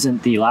problem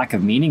isn't the lack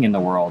of meaning in the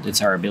world,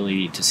 it's our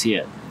ability to see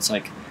it. It's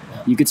like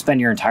you could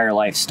spend your entire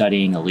life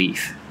studying a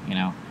leaf, you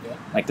know,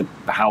 like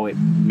how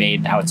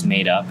it's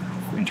made up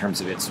in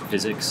terms of its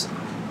physics,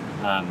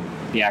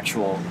 the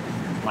actual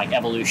like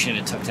evolution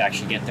it took to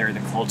actually get there, the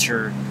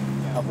culture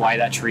of why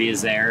that tree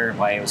is there,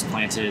 why it was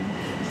planted,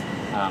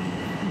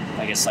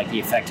 I guess like the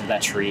effect of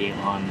that tree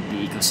on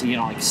the ecosystem, you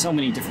know, like so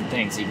many different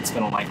things you can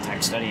spend a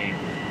lifetime studying.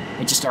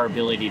 It's just our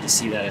ability to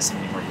see that as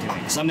something worth doing.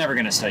 Because I'm never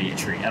going to study a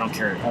tree. I don't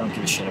care. I don't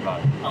give a shit about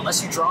it.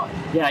 Unless you draw it.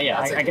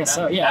 Yeah, I guess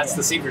so. Yeah, that's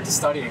the secret to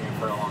studying it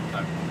for a long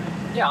time.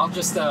 Yeah, I'll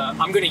just,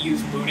 I'm going to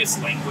use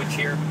Buddhist language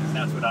here because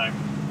that's what I'm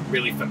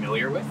really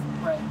familiar with.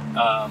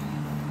 Right.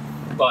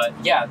 But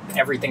yeah,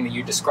 everything that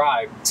you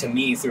describe to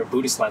me through a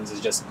Buddhist lens is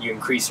just you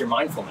increase your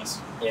mindfulness.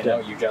 You know,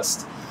 you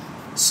just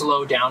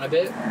slow down a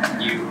bit.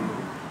 You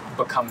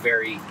become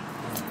very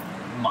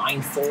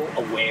mindful,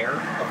 aware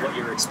of what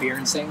you're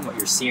experiencing, what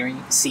you're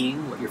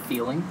seeing, what you're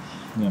feeling.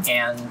 Yeah.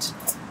 And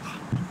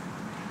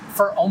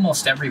for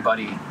almost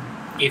everybody,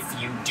 if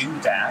you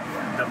do that,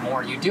 the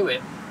more you do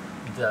it,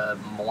 the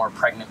more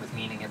pregnant with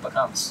meaning it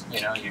becomes.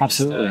 You know,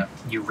 absolutely.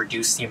 You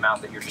reduce the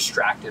amount that you're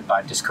distracted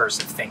by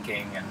discursive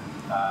thinking and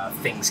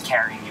things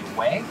carrying you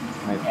away,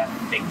 right.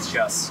 And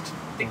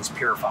things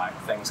purify,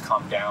 things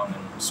calm down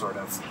in sort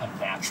of a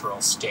natural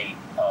state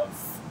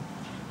of.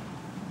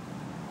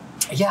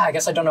 Yeah, I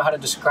guess I don't know how to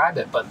describe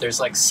it, but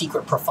there's like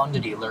secret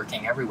profundity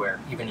lurking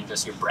everywhere, even in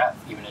just your breath,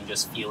 even in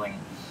just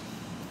feeling.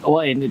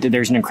 Well,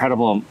 there's an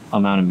incredible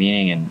amount of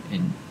meaning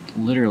in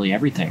literally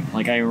everything.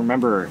 Like I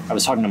remember I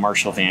was talking to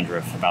Marshall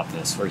Vandriff about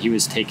this, where he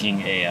was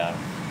taking a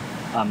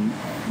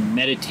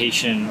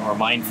meditation or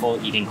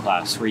mindful eating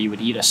class where you would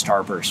eat a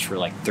Starburst for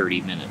like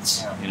 30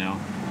 minutes, you know?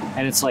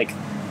 And it's like,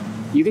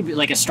 you could be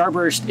like, a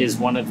Starburst is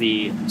one of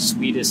the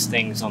sweetest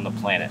things on the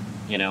planet,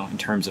 you know, in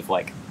terms of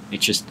like,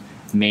 it's just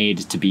made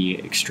to be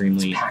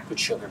extremely it's packed with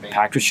sugar, baby.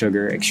 Packed with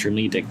sugar,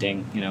 extremely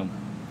addicting, you know.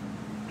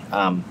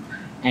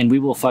 And we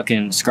will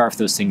fucking scarf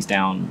those things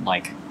down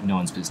like no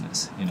one's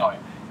business, you know. Oh,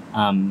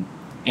 yeah.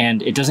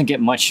 And it doesn't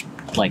get much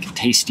like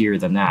tastier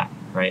than that,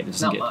 right? It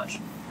doesn't Not much.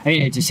 I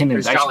mean, it's the same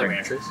There's as ice Jolly cream.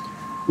 Ranchers.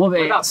 Well,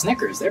 what about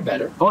Snickers? They're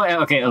better. Oh,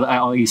 okay.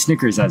 I'll eat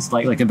Snickers as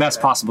like the best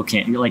possible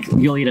candy. Like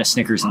you'll eat a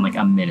Snickers in like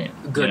a minute.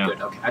 Good, you know?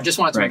 good. Okay. I just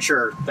wanted to make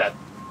sure that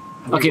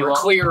we're well,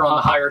 clear on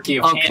the hierarchy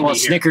of candy well,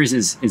 here. Snickers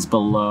is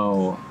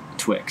below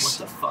Twix.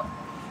 What the fuck?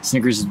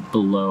 Snickers is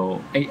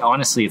below.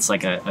 Honestly, it's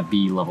like a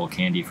B level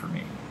candy for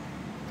me.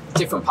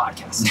 Different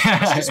podcast.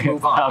 Let's just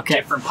move on. Okay.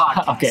 Different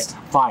podcast. Okay,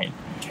 fine.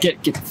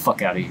 Get the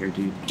fuck out of here,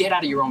 dude. Get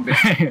out of your own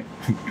bed.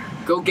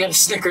 Go get a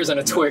Snickers and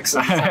a Twix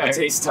and have a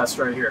taste test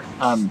right here.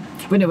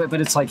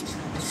 But it's like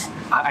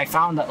I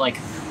found that like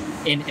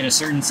in a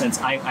certain sense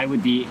I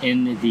would be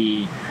in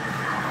the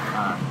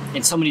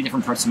in so many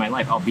different parts of my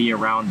life. I'll be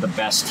around the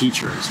best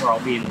teachers, or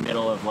I'll be in the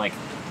middle of like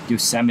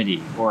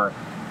Yosemite, or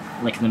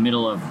like in the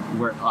middle of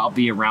where I'll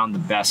be around the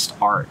best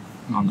art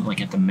on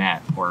like at the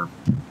Met or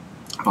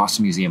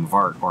Boston Museum of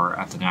Art or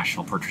at the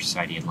National Portrait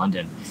Society in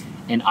London.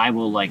 And I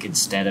will like,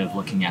 instead of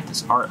looking at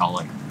this art, I'll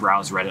like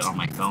browse Reddit on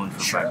my phone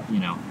for, you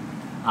know,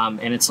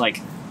 and it's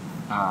like,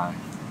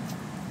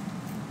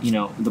 you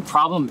know, the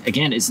problem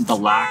again isn't the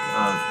lack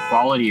of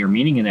quality or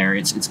meaning in there.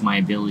 It's my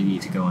ability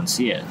to go and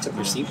see it, to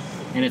perceive.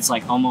 And it's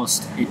like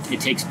almost it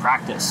takes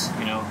practice,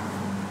 you know.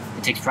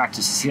 It takes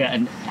practice to see that.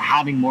 And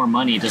having more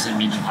money doesn't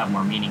mean you have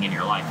more meaning in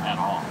your life at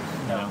all.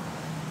 You know,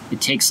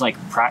 it takes like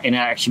and it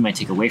actually might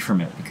take away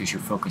from it because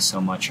you're focused so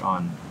much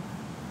on,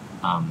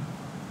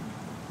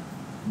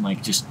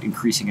 like just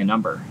increasing a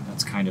number.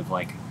 That's kind of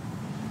like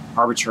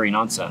arbitrary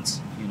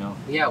nonsense, you know?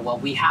 Yeah,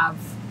 well,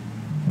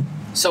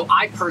 so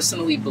I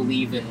personally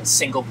believe in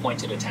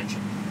single-pointed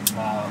attention.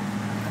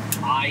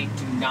 I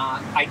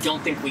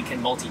don't think we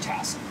can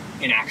multitask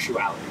in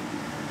actuality.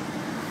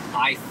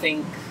 I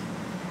think,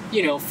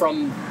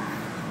 from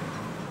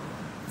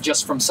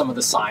some of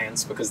the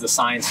science, because the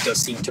science does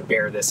seem to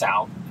bear this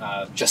out,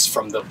 just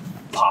from the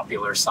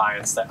popular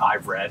science that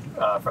I've read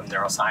from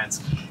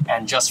neuroscience,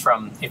 and just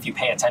from if you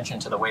pay attention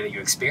to the way that you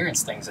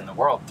experience things in the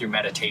world through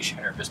meditation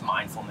or just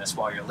mindfulness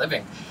while you're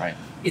living, right.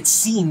 It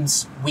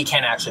seems we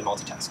can actually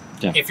multitask.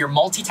 Yeah. If you're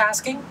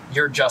multitasking,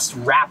 you're just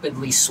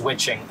rapidly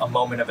switching a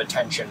moment of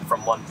attention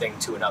from one thing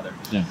to another.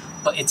 Yeah.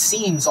 But it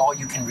seems all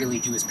you can really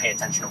do is pay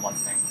attention to one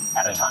thing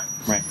at a time.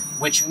 Right.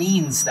 Which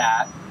means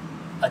that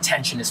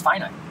attention is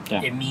finite.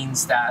 Yeah. It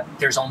means that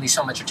there's only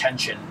so much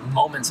attention,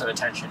 moments of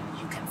attention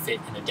you can fit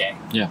in a day.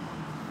 Yeah.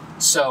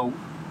 So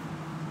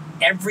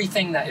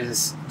everything that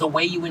is the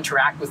way you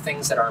interact with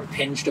things that are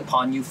impinged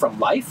upon you from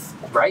life,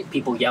 right?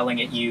 People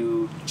yelling at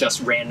you, just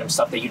random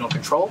stuff that you don't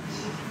control,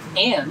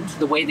 and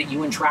the way that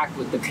you interact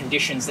with the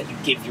conditions that you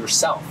give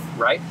yourself,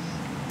 right?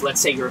 Let's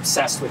say you're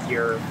obsessed with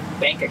your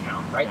bank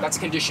account, right? Yeah. That's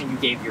a condition you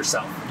gave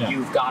yourself. Yeah.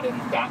 You've gotten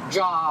that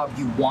job,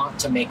 you want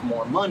to make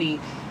more money,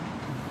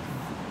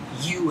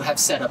 you have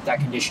set up that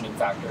conditioning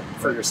factor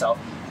for yourself,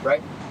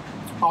 right?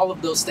 All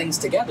of those things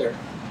together,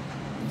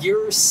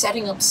 you're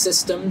setting up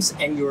systems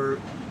and you're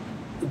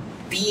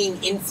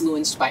being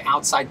influenced by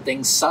outside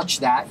things such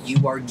that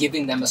you are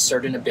giving them a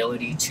certain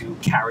ability to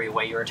carry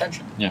away your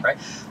attention, right?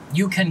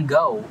 You can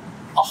go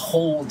a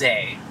whole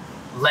day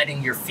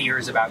letting your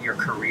fears about your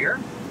career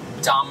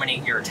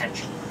dominate your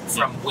attention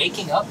from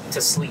waking up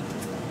to sleep.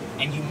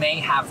 And you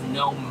may have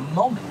no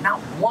moment, not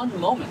one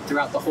moment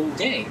throughout the whole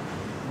day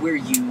where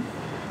you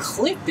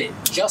clip it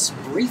just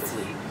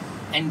briefly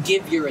and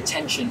give your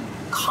attention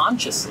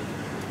consciously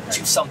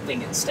to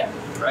something instead,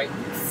 right?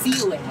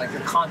 Feeling like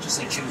you're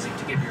consciously choosing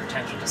to give your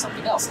attention to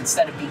something else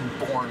instead of being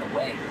borne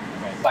away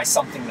by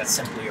something that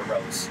simply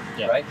arose,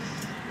 right?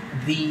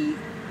 The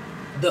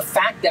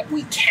fact that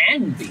we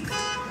can be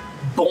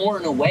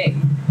borne away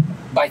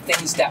by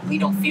things that we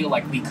don't feel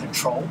like we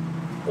control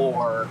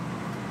or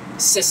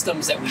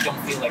systems that we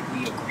don't feel like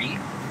we agree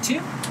to,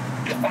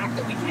 the fact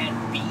that we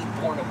can be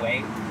borne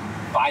away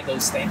by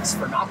those things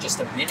for not just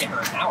a minute or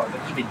an hour,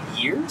 but even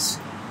years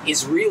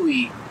is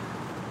really,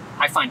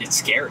 I find it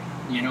scary.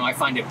 I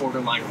find it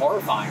borderline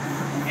horrifying.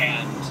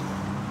 And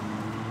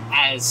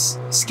as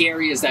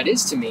scary as that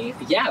is to me,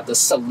 the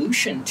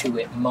solution to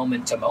it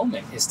moment to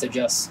moment is to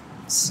just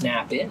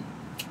snap in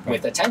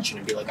with attention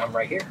and be like, I'm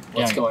right here.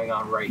 What's going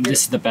on right here?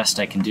 This is the best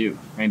I can do,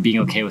 right? Being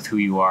okay with who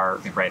you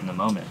are right in the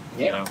moment.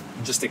 Yeah,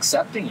 just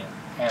accepting it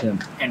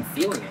and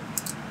feeling it.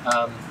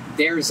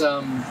 There's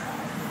a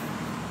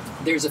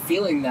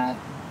feeling that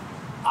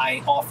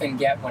I often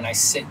get when I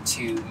sit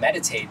to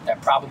meditate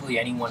that probably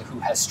anyone who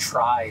has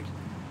tried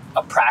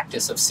a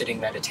practice of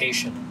sitting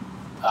meditation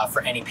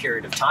for any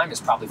period of time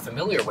is probably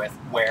familiar with,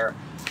 where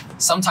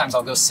sometimes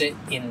I'll go sit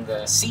in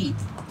the seat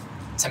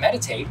to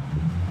meditate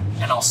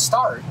and I'll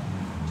start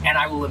and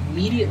I will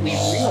immediately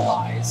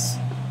realize,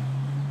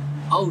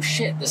 oh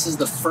shit, this is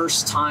the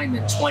first time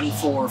in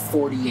 24,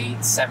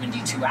 48,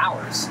 72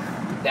 hours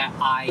that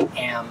I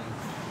am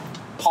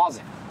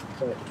pausing.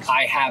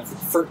 I have,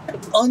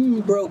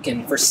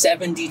 unbroken for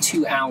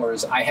 72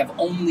 hours, I have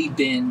only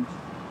been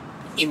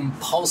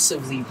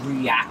impulsively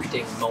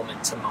reacting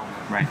moment to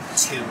moment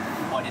to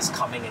what is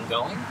coming and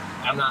going.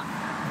 I'm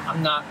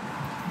not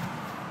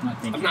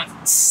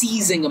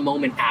seizing a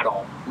moment at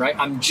all, right?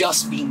 I'm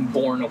just being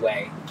borne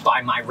away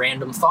by my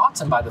random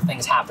thoughts and by the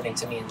things happening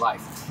to me in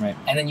life. Right.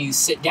 And then you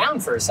sit down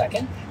for a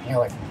second and you're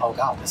like, oh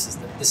God, this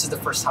is the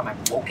first time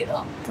I've woken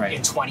up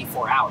in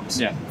 24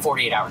 hours,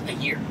 48 hours, a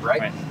year,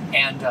 right?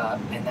 And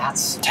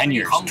that's 10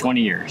 years, humbling.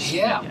 20 years.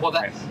 Yeah. Well,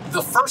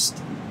 the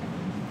first,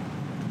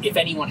 if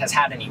anyone has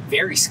had any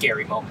very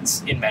scary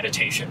moments in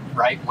meditation,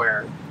 right,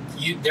 where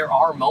there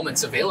are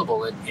moments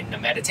available in a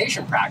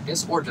meditation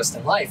practice or just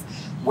in life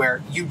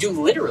where you do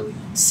literally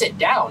sit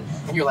down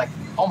and you're like,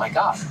 oh my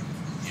God,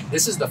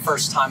 this is the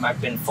first time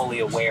I've been fully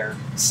aware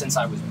since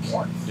I was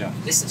born. Yeah.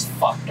 This is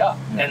fucked up.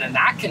 Yeah. And then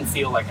that can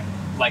feel like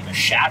a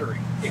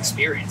shattering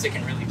experience. It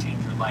can really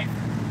change your life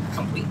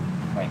completely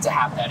to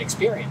have that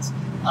experience.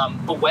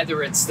 But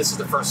whether it's this is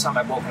the first time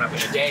I've woken up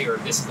in a day or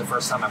this is the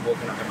first time I've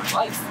woken up in my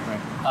life,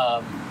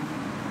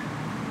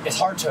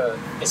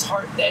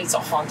 it's a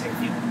haunting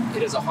feeling.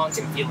 It is a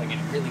haunting feeling,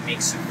 and it really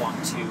makes you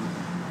want to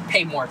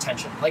pay more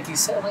attention. Like you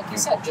said,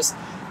 just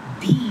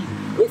be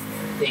with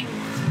things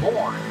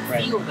more,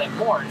 feel them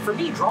more. And for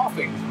me, draw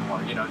things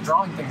more.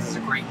 Drawing things is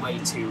a great way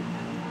to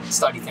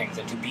study things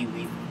and to be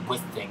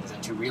with things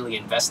and to really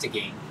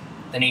investigate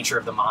the nature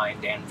of the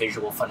mind and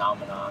visual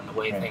phenomena and the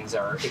way things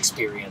are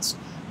experienced.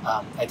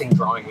 I think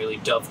drawing really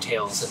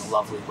dovetails in a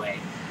lovely way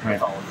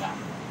with all of that.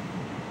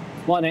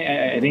 Well, and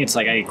I think it's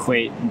like I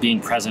equate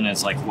being present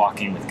as like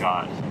walking with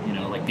God,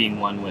 like being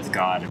one with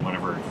God in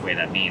whatever way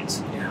that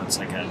means. It's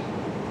like a...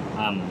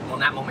 well, in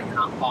that moment, you're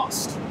not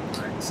lost,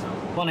 right? So.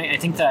 Well, and I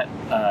think that,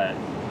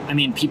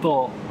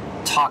 people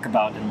talk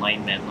about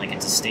enlightenment like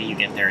it's a state you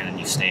get there and then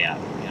you stay at,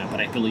 you know. But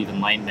I believe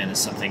enlightenment is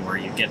something where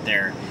you get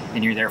there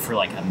and you're there for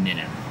like a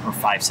minute or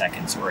 5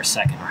 seconds or a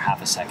second or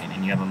half a second,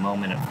 and you have a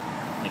moment of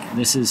like,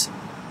 this is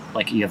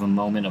like, you have a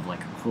moment of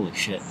like, holy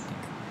shit,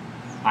 like,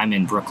 I'm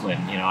in Brooklyn,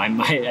 you know,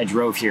 I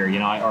drove here, you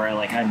know, or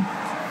like I'm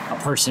a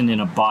person in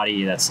a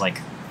body that's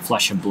like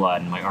flesh and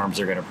blood, and my arms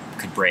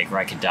could break, or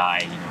I could die,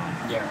 you know.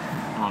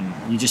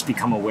 Yeah. You just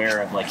become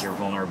aware of like your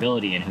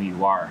vulnerability and who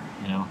you are,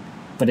 you know.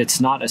 But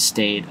it's not a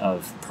state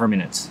of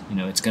permanence, you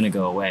know. It's going to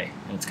go away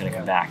and it's going to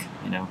come back,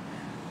 you know.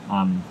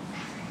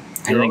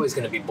 You're always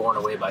going to be borne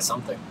away by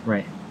something,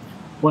 right?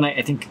 Well,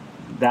 I think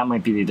that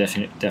might be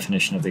the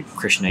definition of the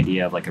Christian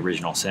idea of like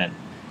original sin,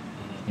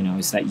 you know,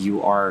 is that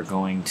you are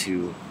going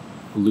to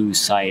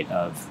lose sight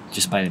of,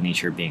 just by the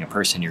nature of being a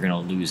person, you're going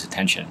to lose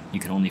attention.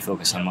 You can only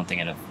focus on one thing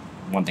at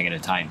a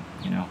time,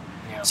 you know.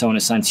 Yeah. So in a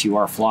sense, you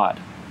are flawed,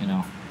 you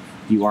know.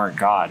 You aren't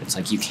God. It's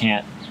like you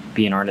can't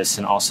be an artist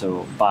and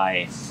also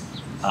buy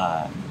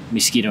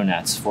mosquito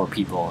nets for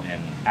people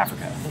in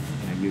Africa.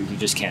 You know, you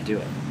just can't do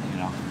it, you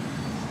know.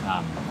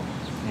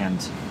 And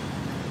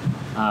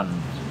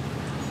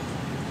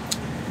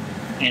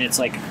it's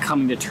like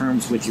coming to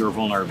terms with your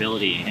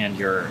vulnerability and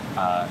your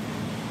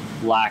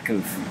lack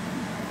of,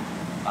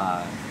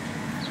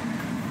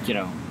 you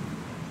know,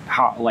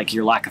 how, like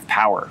your lack of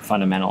power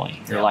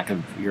fundamentally, your lack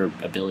of your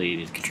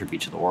ability to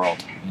contribute to the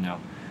world, you know.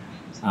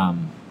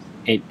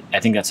 I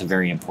think that's a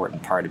very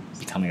important part of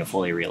becoming a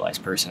fully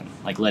realized person.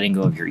 Like letting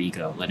go of your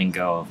ego, letting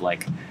go of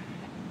like,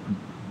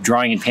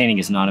 drawing and painting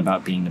is not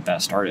about being the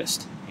best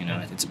artist. You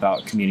know, it's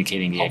about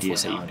communicating the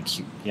ideas that you want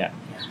to. Yeah.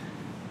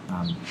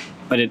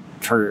 But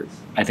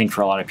I think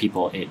for a lot of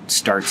people, it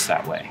starts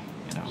that way.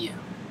 You know.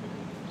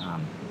 Yeah.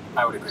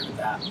 I would agree with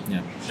that.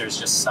 Yeah. There's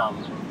just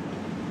some.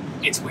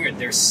 It's weird.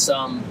 There's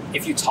some.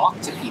 If you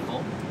talk to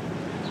people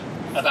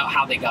about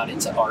how they got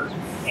into art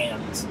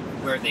and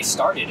where they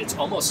started, it's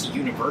almost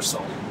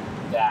universal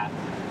that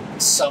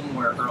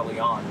somewhere early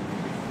on,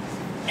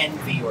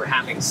 envy or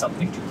having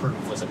something to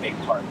prove was a big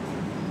part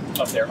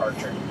of their art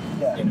journey.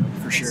 Yeah, you know,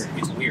 for sure.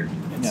 It's weird.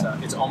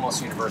 It's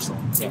almost universal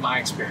in my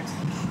experience.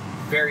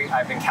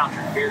 I've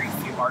encountered very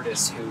few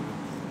artists who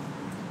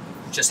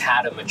just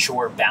had a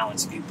mature,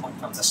 balanced viewpoint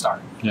from the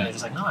start. Yeah. They're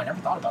just like, no, I never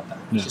thought about that.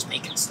 I was just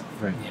making stuff.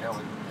 Right. You know,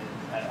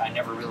 I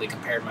never really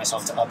compared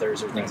myself to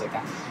others or things like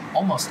that.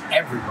 Almost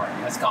everybody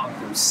has gone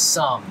through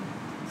some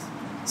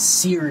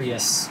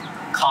serious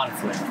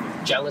conflict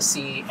with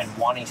jealousy and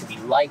wanting to be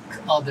like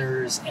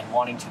others and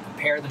wanting to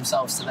compare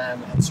themselves to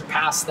them and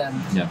surpass them.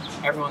 Yeah.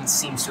 Everyone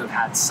seems to have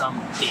had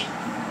something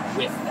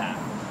with that,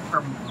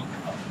 or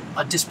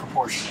a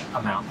disproportionate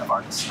amount of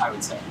artists, I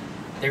would say.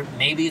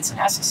 Maybe it's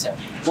necessary.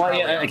 Well,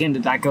 yeah, again,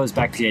 that goes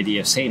back to the idea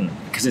of Satan,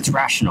 because it's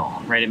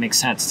rational, right? It makes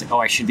sense. It's like, oh,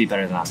 I should be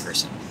better than that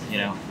person, you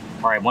know,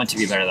 or I want to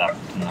be better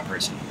than that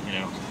person, you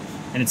know.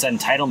 And it's that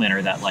entitlement,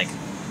 or that like,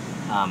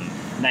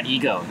 that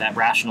ego, that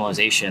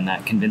rationalization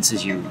that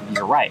convinces you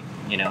you're right.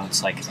 You know,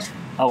 it's like,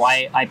 oh,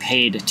 I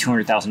paid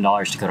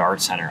 $200,000 to go to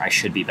Art Center. I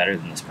should be better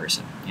than this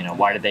person. You know,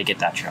 why did they get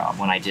that job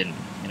when I didn't?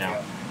 You know,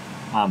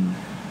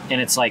 and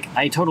it's like,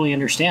 I totally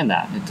understand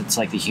that. It's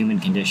like the human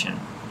condition.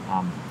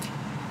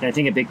 And I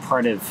think a big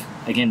part of,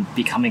 again,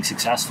 becoming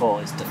successful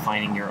is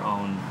defining your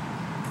own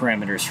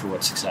parameters for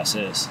what success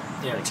is.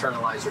 Yeah, like,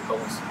 internalize your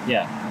goals.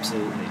 Yeah,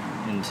 absolutely.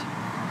 And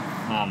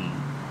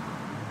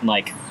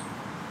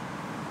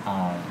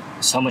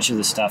so much of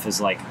the stuff is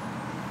like,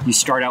 you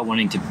start out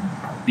wanting to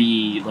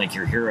be like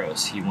your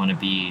heroes. You want to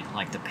be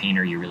like the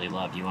painter you really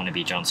love. You want to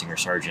be John Singer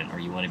Sargent, or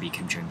you want to be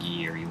Kim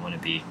Jong-gi, or you want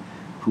to be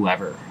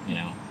whoever, you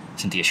know,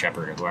 Cynthia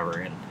Shepherd or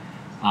whoever.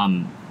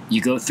 And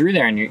you go through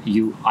there and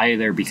you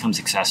either become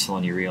successful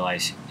and you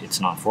realize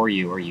it's not for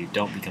you, or you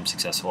don't become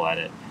successful at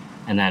it.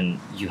 And then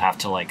you have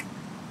to like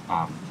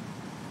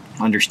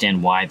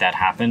understand why that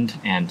happened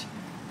and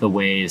the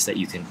ways that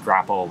you can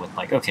grapple with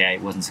like, okay, I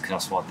wasn't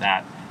successful at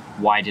that.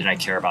 Why did I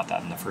care about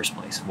that in the first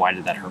place? Why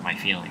did that hurt my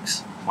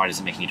feelings? Why does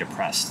it make me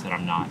depressed that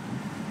I'm not,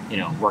 you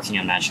know, working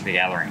on Magic the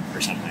Gathering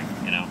or something,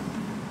 you know?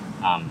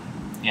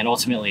 And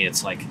ultimately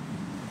it's like,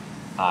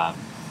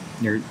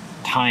 you're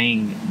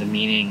tying the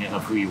meaning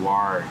of who you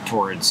are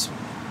towards,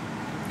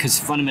 because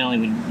fundamentally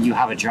when you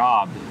have a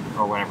job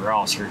or whatever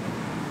else,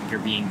 you're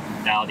being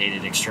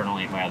validated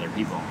externally by other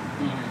people.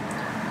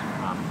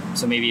 Mm-hmm.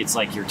 So maybe it's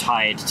like you're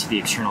tied to the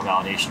external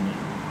validation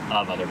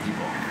of other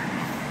people.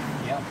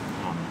 Yeah.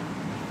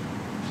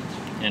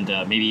 And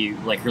maybe you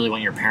like really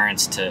want your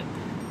parents to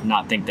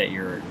not think that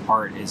your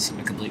art is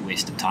a complete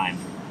waste of time,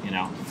 you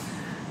know?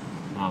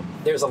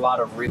 There's a lot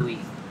of really,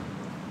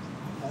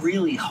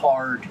 really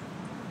hard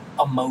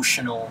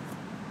emotional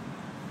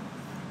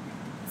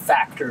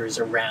factors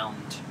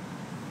around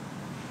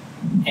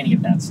any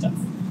of that stuff,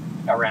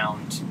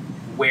 around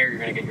where you're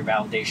going to get your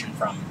validation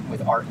from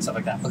with art and stuff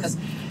like that, because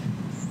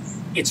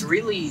it's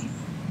really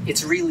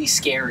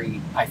scary,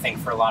 I think,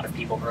 for a lot of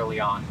people early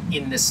on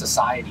in this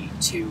society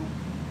to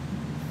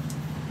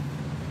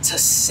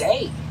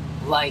say,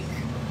 like,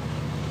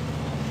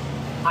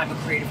 I'm a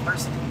creative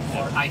person,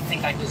 or I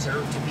think I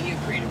deserve to be a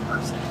creative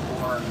person,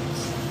 or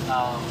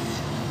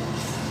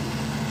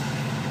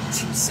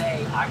to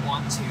say I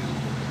want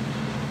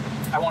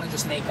to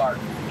just make art,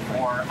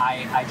 or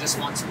I just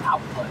want to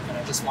output, and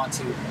I just want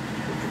to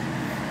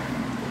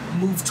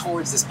move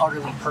towards this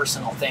utterly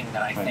personal thing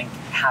that I think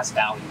has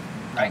value,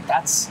 right?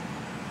 That's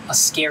a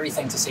scary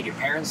thing to say to your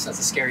parents. That's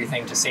a scary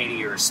thing to say to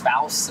your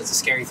spouse. That's a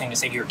scary thing to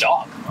say to your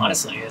dog.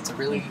 Honestly, it's a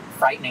really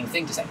frightening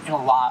thing to say in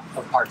a lot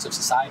of parts of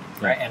society,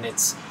 right? And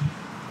it's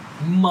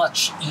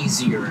much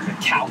easier to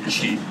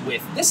couch it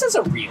with, this is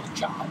a real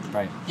job,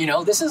 right? You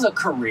know, this is a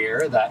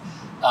career that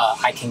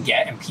I can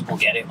get, and people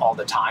get it all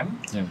the time.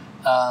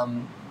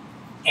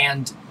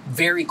 And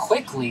very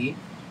quickly,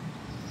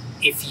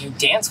 if you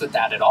dance with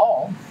that at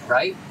all,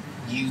 right,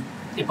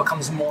 it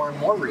becomes more and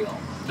more real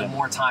the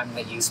more time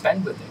that you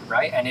spend with it,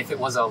 right? And if it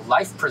was a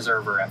life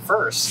preserver at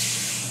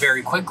first,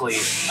 very quickly,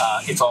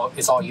 it's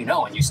all you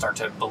know, and you start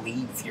to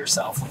believe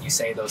yourself when you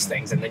say those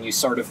things, and then you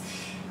sort of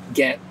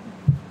get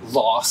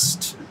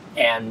lost.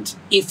 And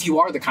if you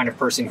are the kind of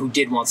person who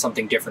did want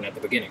something different at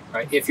the beginning,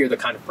 right? If you're the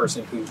kind of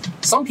person who,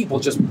 some people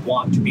just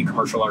want to be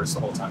commercial artists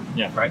the whole time,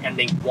 right? And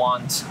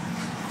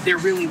there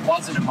really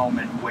wasn't a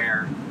moment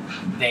where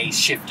they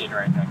shifted,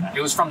 right?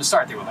 It was from the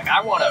start. They were like,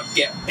 I want to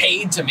get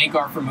paid to make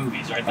art for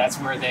movies, right? That's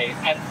where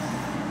and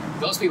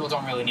those people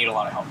don't really need a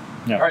lot of help.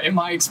 Right? In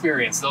my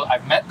experience, though,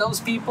 I've met those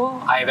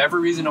people. I have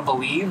every reason to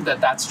believe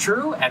that that's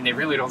true, and they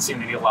really don't seem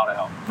to need a lot of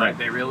help, right?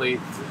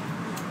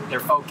 They're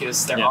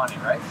focused, they're on it,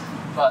 right?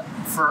 But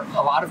for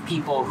a lot of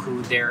people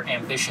who their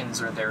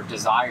ambitions or their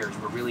desires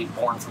were really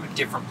born from a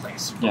different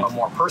place, from a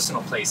more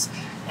personal place,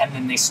 and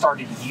then they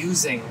started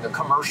using the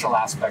commercial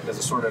aspect as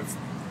a sort of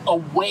a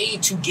way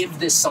to give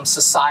this some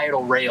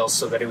societal rails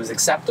so that it was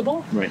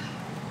acceptable, right?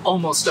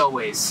 Almost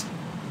always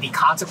the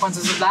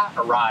consequences of that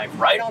arrive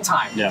right on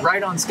time,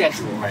 right on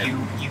schedule. Right.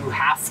 You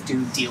have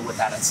to deal with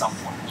that at some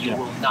point. You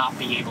will not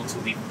be able to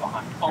leave it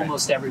behind.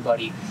 Almost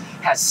everybody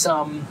has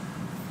some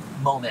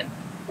moment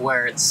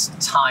where it's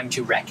time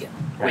to reckon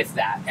with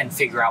that and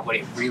figure out what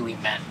it really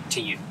meant to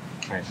you.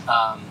 Right.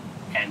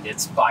 And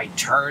it's by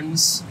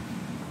turns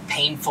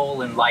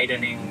painful,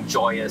 enlightening,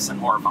 joyous, and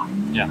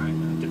horrifying.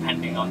 Right?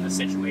 Depending on the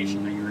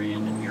situation that you're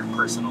in and your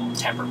personal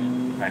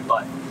temperament. Right?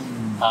 But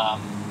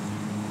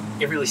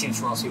it really seems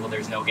for most people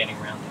there's no getting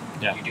around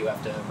it. You do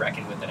have to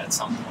reckon with it at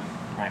some point.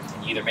 Right.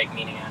 And you either make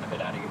meaning out of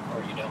it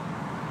or you don't.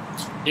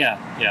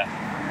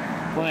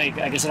 Well,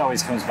 I guess it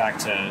always comes back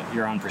to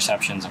your own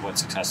perceptions of what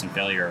success and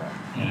failure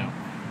are, you know?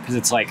 Because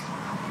it's like,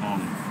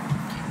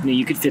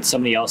 you could fit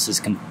somebody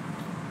else's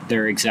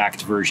their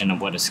exact version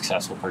of what a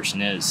successful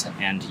person is,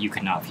 and you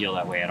could not feel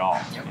that way at all,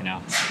 you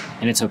know?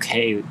 And it's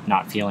okay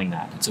not feeling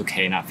that. It's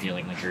okay not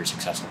feeling like you're a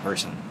successful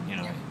person, you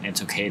know? And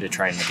it's okay to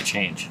try and make a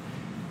change.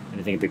 And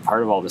I think a big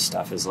part of all this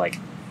stuff is like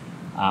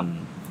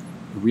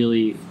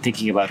really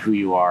thinking about who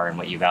you are and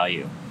what you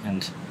value.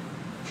 And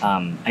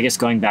I guess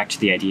going back to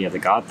the idea of the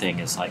God thing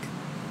is like,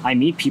 I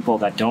meet people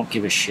that don't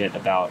give a shit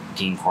about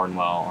Dean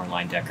Cornwell or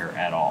Leyendecker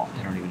at all.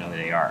 They don't even know who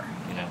they are,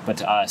 you know? But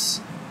to us,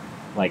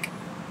 like,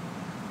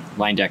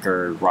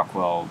 Leyendecker,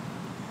 Rockwell,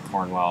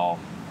 Cornwell,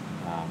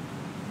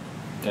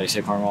 did I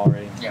say Cornwell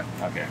already? Yeah.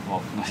 Okay,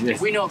 well.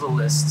 We know the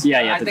list.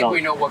 I think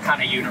we know what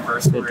kind of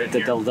universe we're in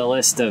here. The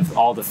list of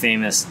all the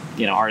famous,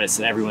 you know, artists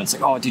that everyone's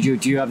like, oh, do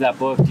you have that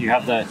book? Do you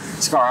have the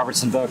Scar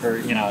Robertson book? Or,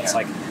 you know, it's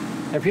like,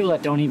 there are people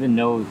that don't even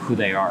know who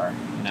they are,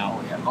 you know?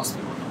 Oh, yeah, most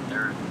people don't.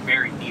 They're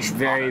very niche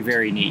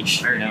very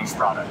niche. Very niche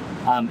product.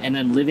 And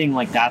then living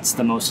like that's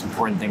the most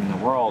important thing in the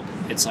world,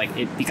 it's like,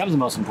 it becomes the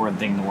most important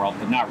thing in the world,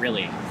 but not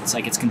really. It's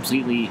like, it's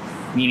completely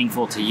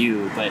meaningful to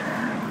you, but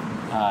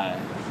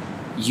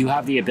you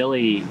have the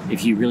ability,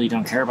 if you really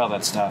don't care about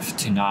that stuff,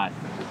 to not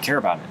care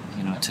about it,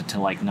 you know, to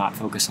like not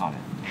focus on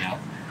it, you know?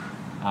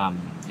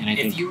 And I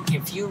think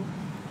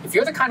if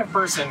you're the kind of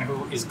person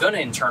who is going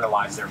to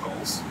internalize their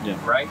goals,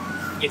 right?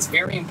 It's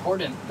very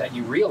important that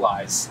you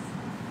realize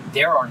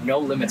there are no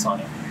limits on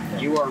it.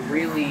 You are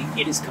really,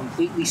 it is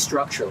completely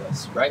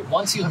structureless, right?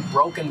 Once you have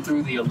broken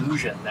through the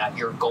illusion that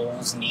your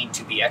goals need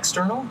to be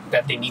external,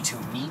 that they need to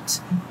meet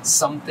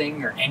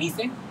something or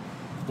anything,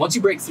 once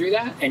you break through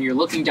that and you're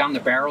looking down the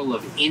barrel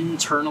of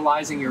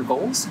internalizing your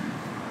goals,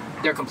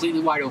 they're completely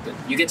wide open.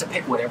 You get to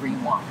pick whatever you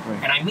want.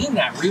 Right. And I mean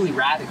that really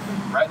radically,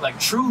 right? Like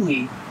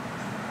truly,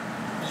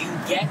 you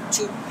get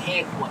to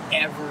pick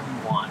whatever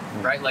you want,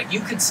 right? Like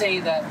you could say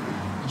that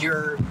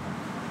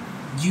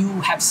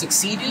you have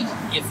succeeded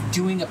if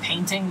doing a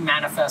painting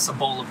manifests a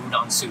bowl of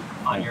udon soup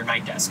on your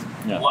night desk.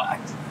 What?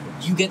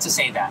 You get to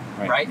say that,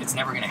 right? It's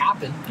never going to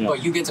happen,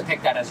 but you get to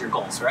pick that as your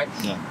goals, right?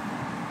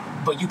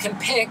 But you can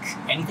pick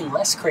anything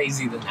less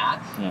crazy than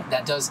that.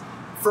 That does,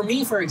 for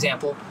me, for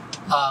example,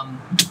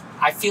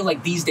 I feel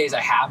like these days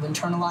I have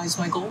internalized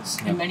my goals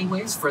in many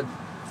ways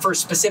for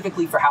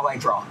specifically for how I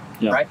draw,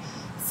 right?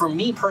 For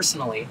me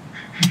personally,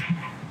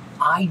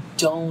 I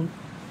don't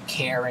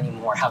care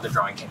anymore how the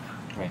drawing came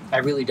out. Right. I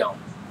really don't.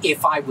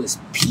 If I was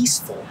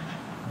peaceful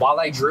while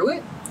I drew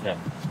it,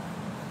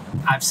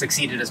 I've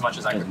succeeded as much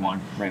as I could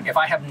want. Right. If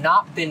I have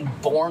not been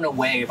borne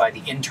away by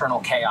the internal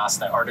chaos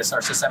that artists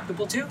are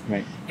susceptible to,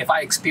 Right. if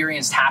I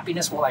experienced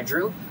happiness while I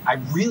drew, I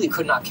really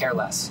could not care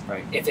less.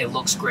 Right. If it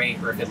looks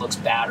great, or if it looks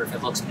bad, or if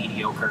it looks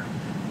mediocre.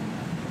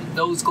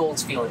 Those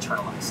goals feel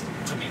internalized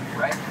to me,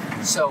 right?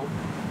 So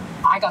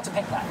I got to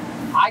pick that.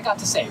 I got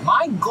to say,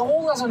 my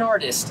goal as an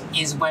artist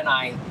is when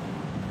I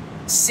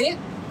sit,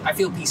 I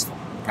feel peaceful.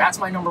 That's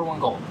my number one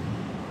goal.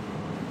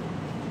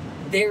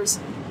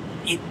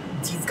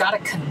 You've got to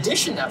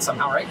condition that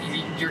somehow, right?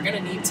 You're going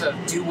to need to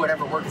do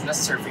whatever work is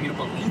necessary for you to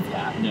believe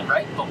that,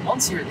 right? But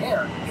once you're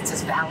there, it's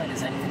as valid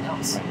as anything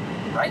else,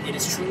 right? It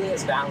is truly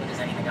as valid as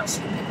anything else.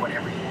 You can pick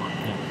whatever you want.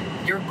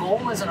 Your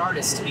goal as an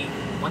artist to be,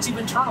 once you've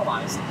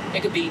internalized,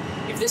 it could be,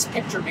 if this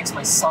picture makes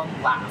my son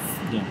laugh,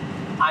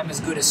 I'm as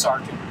good as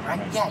Sergeant,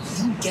 right? Yeah,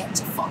 you get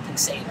to fucking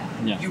say that.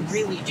 Yeah. You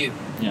really do.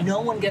 Yeah.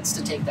 No one gets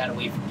to take that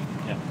away from you.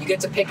 Yeah. You get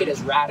to pick it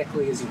as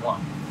radically as you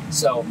want.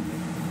 So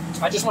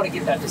I just want to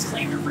give that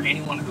disclaimer for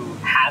anyone who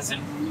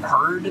hasn't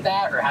heard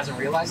that or hasn't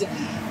realized it.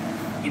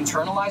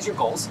 Internalize your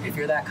goals if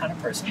you're that kind of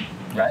person,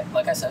 right?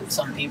 Like I said,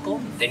 some people,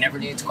 they never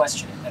need to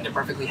question it and they're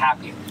perfectly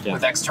happy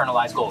with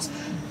externalized goals.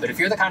 But if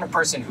you're the kind of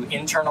person who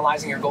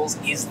internalizing your goals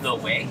is the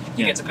way,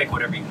 you get to pick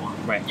whatever you want.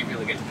 Right. You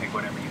really get to pick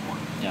whatever you want.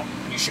 Yeah.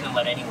 You shouldn't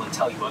let anyone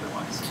tell you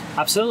otherwise.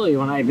 Absolutely.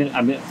 When I've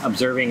been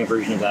observing a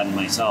version of that in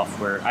myself,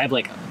 where I have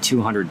like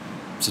 200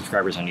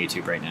 subscribers on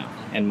YouTube right now,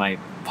 and my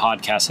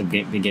podcasts have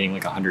been getting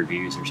like 100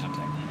 views or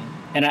something.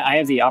 And I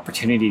have the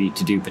opportunity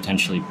to do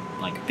potentially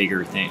like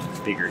bigger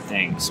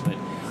things, but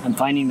I'm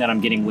finding that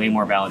I'm getting way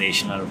more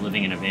validation out of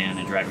living in a van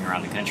and driving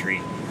around the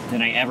country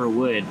than I ever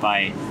would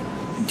by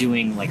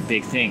doing like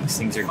big things.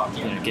 Things are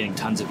getting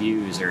tons of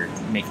views or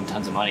making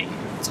tons of money.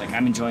 It's like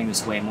I'm enjoying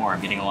this way more. I'm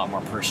getting a lot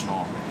more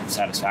personal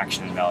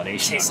satisfaction and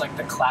validation. It's like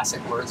the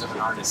classic words of an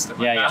artist.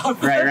 Right.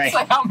 It's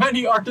like how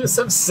many artists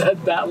have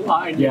said that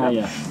line?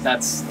 Yeah.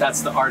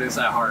 That's the artist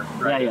at heart,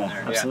 right? Yeah,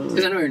 there. absolutely.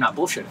 Because I know you're not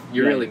bullshitting.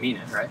 You really mean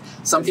it, right?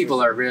 Some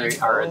people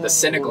are the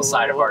cynical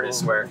side of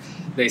artists where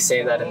they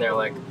say that and they're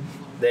like,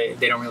 they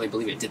don't really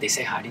believe it. Did they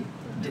say hi to you?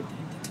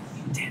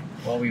 Damn.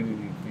 Well, we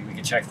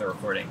can check the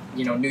recording.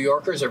 You know, New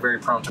Yorkers are very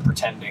prone to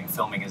pretending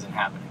filming isn't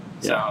happening.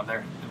 So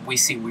we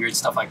see weird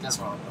stuff like this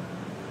one.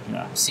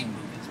 Yeah. See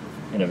movies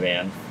in a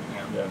van.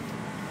 Yeah.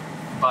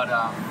 But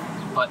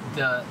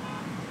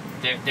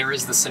there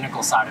is the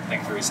cynical side of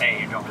things where you say,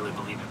 hey, you don't really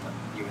believe it, but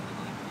you really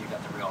believe it. You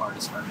got the real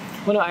artist heart.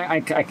 Well,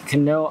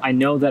 no, I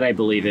know that I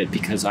believe it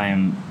because I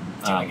am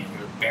doing it.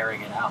 You're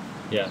bearing it out.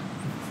 Yeah.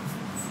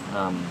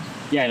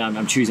 And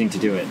I'm choosing to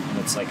do it, and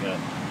it's like I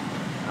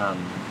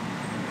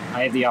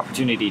have the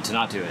opportunity to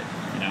not do it,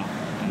 you know,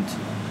 and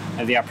I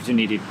have the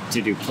opportunity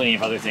to do plenty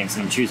of other things,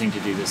 and I'm choosing to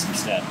do this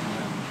instead.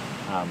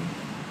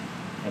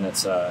 And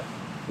it's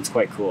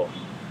quite cool,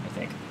 I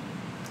think.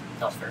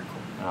 That's very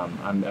cool.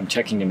 I'm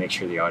checking to make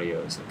sure the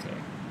audio is okay.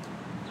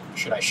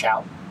 Should I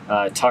shout?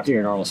 Talk to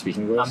your normal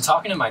speaking voice. I'm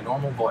talking in my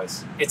normal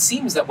voice. It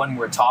seems that when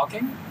we're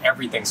talking,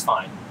 everything's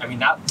fine. I mean,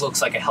 that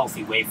looks like a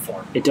healthy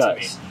waveform. It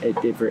does.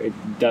 It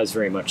does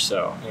very much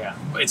so. Yeah.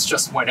 It's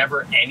just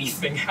whenever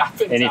anything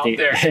happens out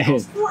there, it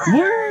goes,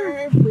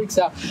 freaks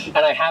out. And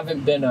I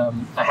haven't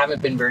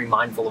been very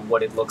mindful of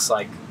what it looks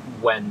like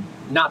when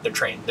not the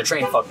train. The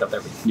train fucked up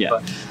everything. Yeah.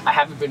 But I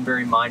haven't been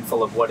very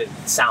mindful of what it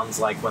sounds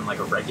like when like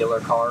a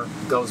regular car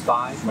goes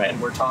by and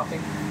we're talking.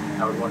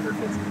 I would wonder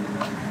if it's.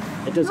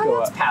 It does go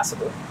up. It's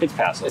passable. It's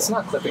passable. It's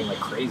not clipping like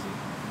crazy.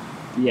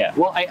 Yeah.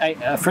 Well,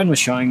 a friend was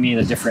showing me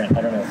the different,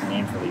 I don't know what the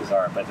name for these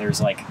are, but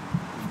there's like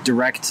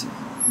direct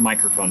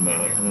microphone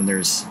mode, and then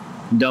there's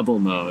double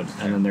mode,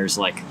 and then there's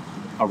like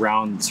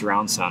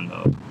surround sound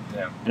mode.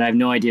 Yeah. And I have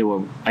no idea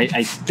what,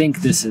 I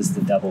think this is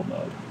the double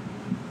mode.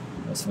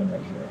 This one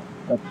right here.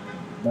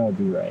 That would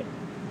be right.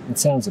 It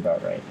sounds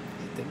about right.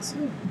 I think so.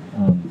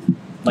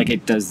 Like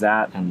it does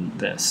that and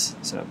this,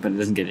 so but it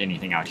doesn't get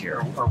anything out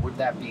here. Or would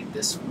that be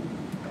this one?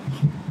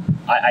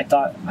 I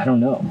thought, I don't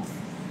know.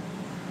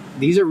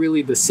 These are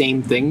really the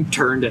same thing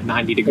turned at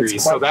 90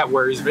 degrees, so that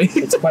worries me.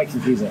 It's quite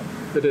confusing.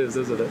 It is,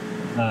 isn't it?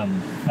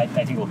 I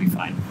think we'll be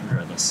fine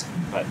regardless.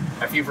 But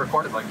if you've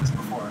recorded like this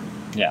before.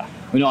 Yeah.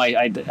 Well, no,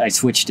 I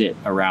switched it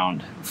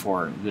around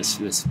for this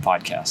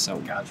podcast, so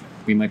gotcha.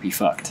 We might be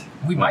fucked.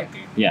 We might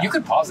be. Yeah. You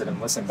could pause it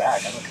and listen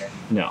back. I don't care.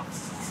 No.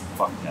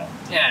 Fuck that.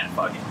 Yeah,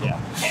 fuck it. Yeah.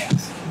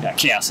 Chaos. Yeah,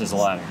 chaos is a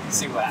ladder.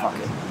 See what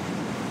happens. Fuck it.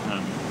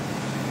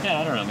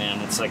 Yeah, I don't know,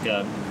 man. It's like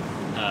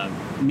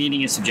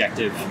meaning is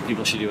subjective.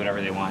 People should do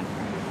whatever they want,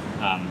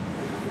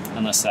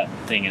 unless that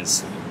thing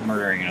is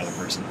murdering another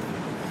person.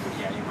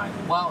 Yeah, you might.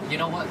 Well, you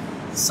know what?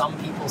 Some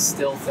people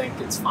still think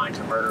it's fine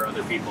to murder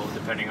other people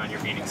depending on your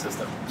meaning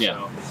system.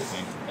 Yeah. So,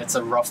 it's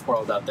a rough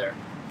world out there.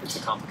 It's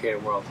a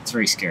complicated world. It's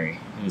very scary.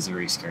 It is a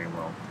very scary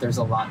world. There's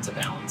a lot to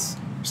balance.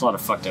 There's a lot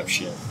of fucked up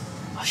shit.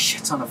 A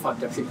shit ton of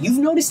fucked up shit. You've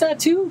noticed that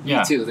too? Yeah.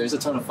 Me too. There's a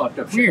ton of fucked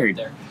up shit Weird. out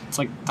there. It's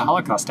like the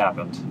Holocaust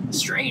happened.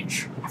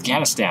 Strange.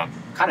 Afghanistan.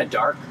 Kind of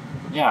dark.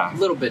 Yeah. A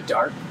little bit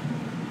dark.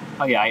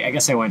 Oh yeah, I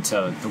guess I went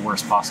to the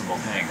worst possible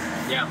thing.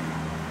 Yeah.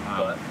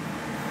 But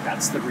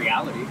that's the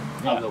reality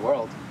of the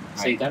world.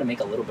 So you got to make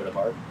a little bit of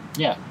art.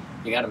 Yeah.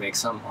 You got to make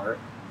some art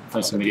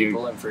Play for some the video,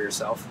 people and for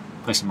yourself.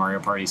 play some Mario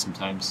Party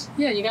sometimes.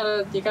 Yeah, you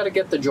gotta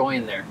get the joy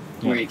in there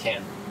where you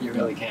can. You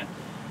really can.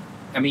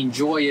 I mean,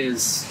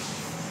 joy's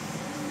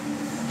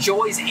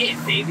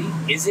it, baby.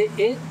 Is it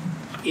it?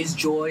 Is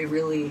joy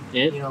really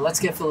it? Let's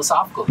get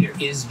philosophical here.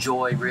 Is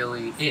joy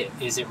really it?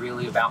 Is it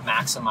really about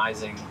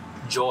maximizing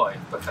joy?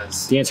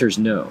 Because The answer is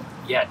no.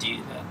 yeah,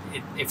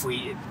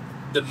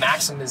 the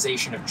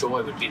maximization of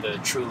joy would be the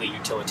truly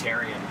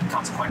utilitarian,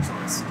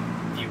 consequentialist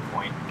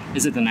viewpoint.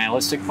 Is it the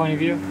nihilistic point of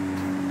view?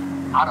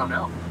 I don't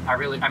know.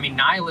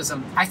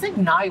 Nihilism, I think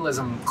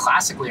nihilism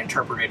classically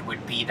interpreted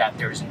would be that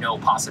there's no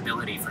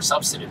possibility for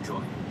substantive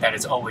joy, that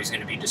it's always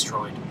going to be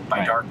destroyed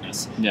by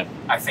darkness. Yeah.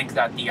 I think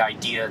that the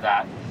idea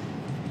that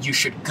you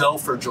should go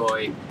for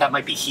joy, that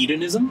might be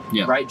hedonism,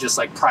 right? Just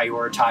like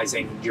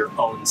prioritizing your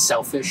own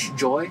selfish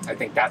joy. I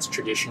think that's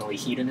traditionally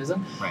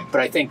hedonism. Right.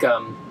 But I think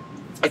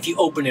if you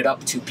open it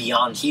up to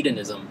beyond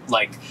hedonism,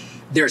 like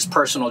there's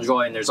personal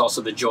joy and there's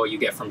also the joy you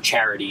get from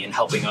charity and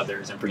helping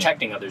others and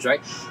protecting others, right?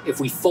 If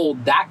we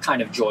fold that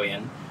kind of joy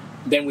in,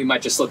 then we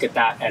might just look at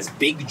that as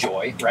big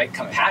joy, right?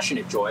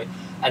 Compassionate joy.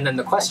 And then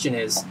the question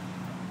is,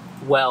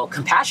 well,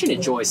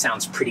 compassionate joy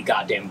sounds pretty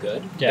goddamn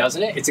good,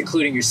 doesn't it? It's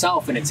including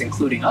yourself and it's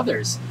including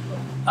others.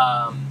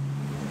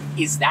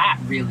 Is that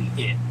really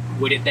it?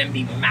 Would it then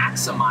be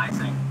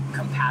maximizing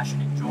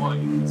compassionate joy,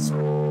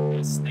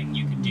 this thing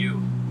you can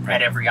do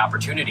at every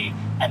opportunity?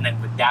 And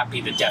then would that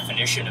be the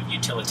definition of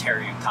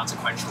utilitarian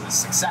consequentialist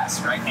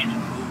success, right? Any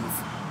move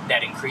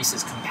that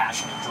increases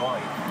compassionate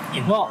joy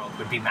in the world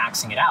would be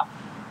maxing it out.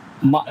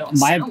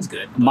 Sounds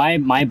good.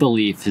 My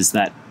belief is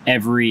that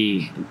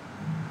every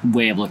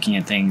way of looking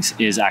at things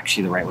is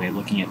actually the right way of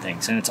looking at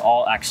things, and it's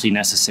all actually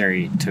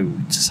necessary to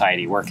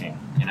society working.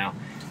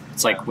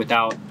 It's like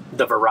without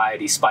the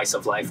variety, spice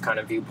of life kind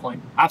of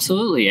viewpoint.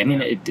 Absolutely. I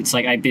mean, it's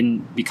like I've been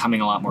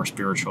becoming a lot more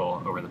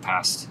spiritual over the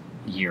past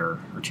year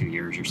or 2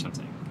 years or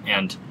something,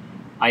 and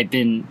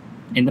in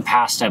the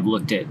past I've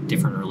looked at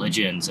different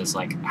religions as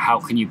like,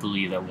 how can you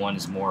believe that one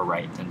is more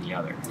right than the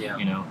other?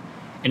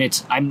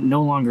 And I'm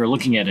no longer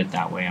looking at it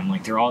that way. I'm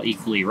like, they're all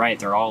equally right.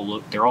 They're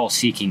all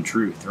seeking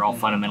truth. They're all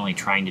fundamentally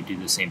trying to do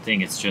the same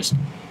thing. It's just,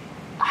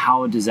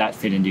 how does that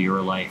fit into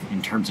your life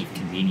in terms of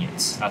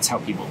convenience? That's how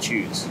people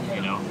choose.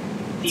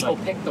 People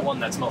pick the one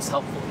that's most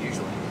helpful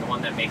usually, the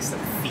one that makes them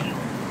feel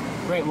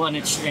right. Well, and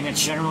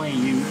it's generally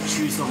you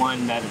choose the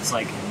one that it's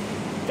like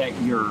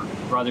that your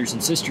brothers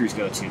and sisters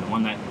go to, the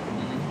one that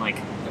like.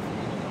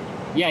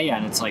 Yeah,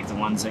 and it's like the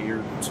ones that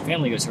your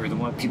family goes to, or the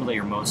people that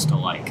you're most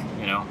alike,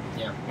 Yeah.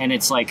 And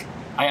it's like,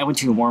 I went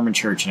to a Mormon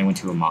church and I went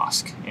to a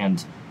mosque,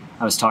 and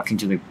I was talking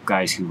to the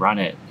guys who run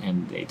it,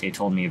 and they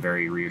told me a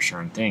very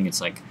reassuring thing.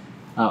 It's like,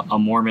 a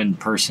Mormon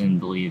person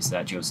believes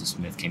that Joseph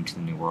Smith came to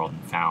the New World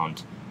and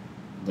found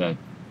the,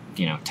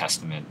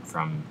 Testament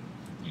from,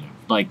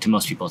 like to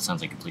most people it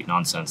sounds like complete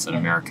nonsense that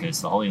America is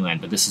the Holy Land,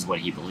 but this is what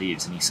he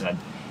believes. And he said,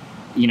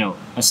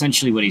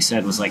 essentially what he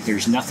said was like,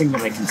 there's nothing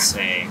that I can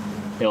say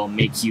that'll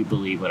make you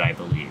believe what I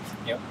believe.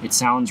 Yep. It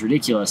sounds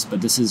ridiculous, but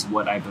this is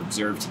what I've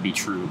observed to be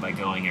true by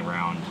going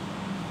around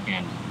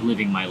and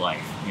living my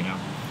life,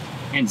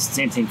 And it's the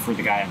same thing for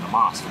the guy in the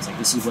mosque. It's like,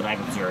 this is what I've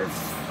observed.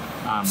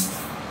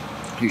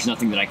 There's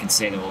nothing that I can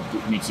say that will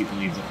make you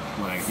believe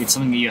that it's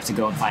something that you have to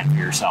go and find for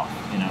yourself,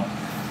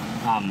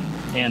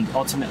 And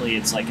ultimately,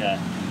 it's like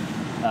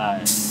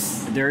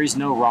there is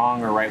no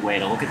wrong or right way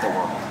to look at the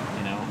world,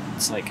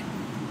 It's like...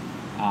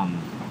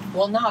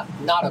 well, not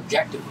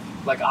objectively.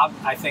 Like,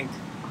 I think...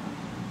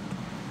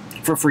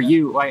 For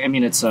you, I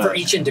mean, it's... for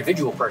each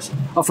individual person.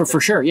 Oh, for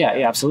sure,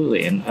 yeah,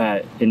 absolutely. And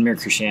in Mere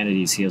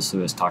Christianity, C.S.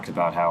 Lewis talked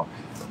about how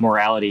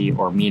morality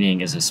or meaning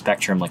is a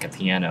spectrum like a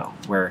piano,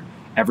 where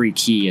every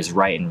key is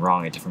right and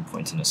wrong at different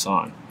points in a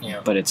song.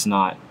 Yeah. But it's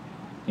not,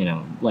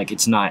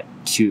 it's not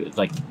two...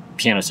 Like,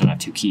 pianos don't have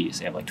 2 keys.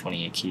 They have,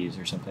 28 keys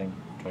or something.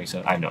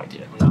 27. I have no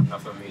idea. I'm not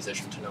enough of a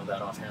musician to know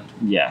that offhand.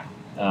 Yeah.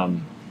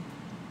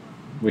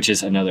 Which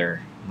is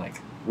another,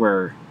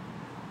 we're...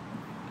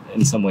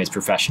 in some ways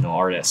professional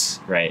artists,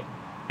 right?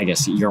 I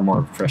guess you're more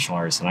of a professional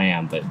artist than I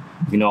am, but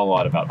we know a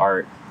lot about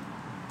art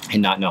and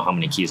not know how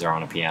many keys are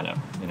on a piano,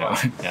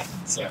 Yeah.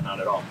 So not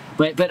at all.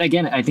 But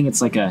again, I think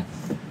it's like a,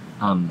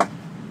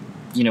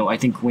 I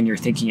think when you're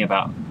thinking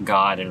about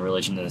God and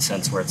religion in the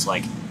sense where it's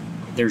like,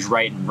 there's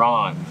right and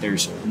wrong,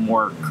 there's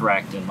more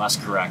correct and less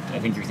correct, I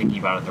think you're thinking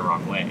about it the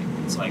wrong way.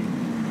 It's like,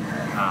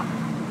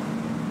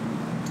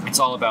 it's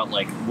all about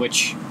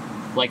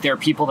there are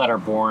people that are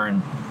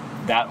born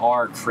that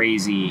are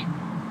crazy,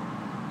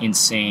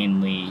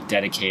 insanely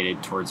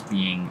dedicated towards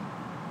being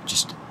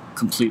just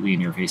completely in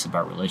your face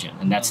about religion,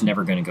 and that's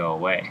never going to go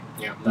away.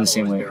 Yeah, in the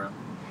same way.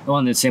 Well,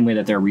 in the same way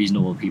that there are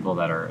reasonable people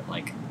that are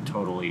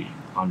totally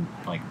on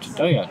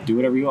do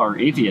whatever you are,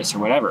 atheists or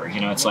whatever.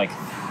 It's like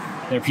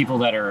there are people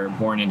that are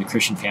born into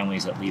Christian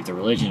families that leave the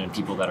religion, and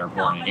people that are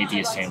born in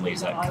atheist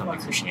families that come to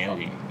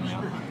Christianity.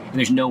 And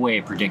there's no way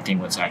of predicting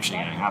what's actually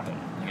going to happen.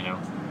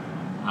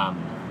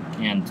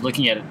 And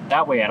looking at it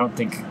that way, I don't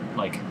think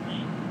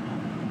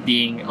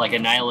being a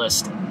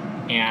nihilist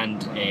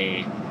and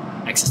a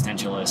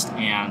existentialist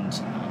and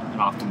an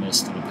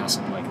optimist and a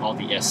pessimist, like all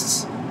the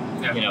ists,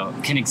 Yeah. you know,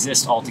 can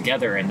exist all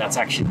together, and that's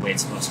actually the way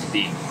it's supposed to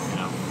be, you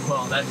know.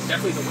 Well, that's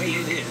definitely the way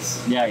it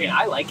is. Yeah, I mean, yeah.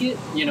 I like it.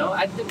 You know,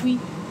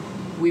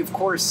 we of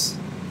course,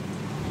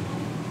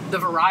 the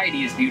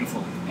variety is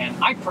beautiful,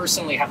 and I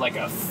personally have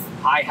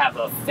I have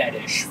a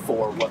fetish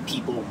for what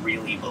people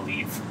really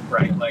believe,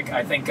 right? Like,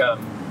 I think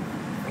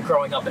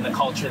growing up in the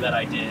culture that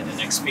I did and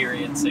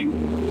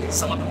experiencing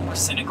some of the more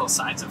cynical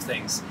sides of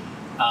things,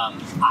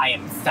 I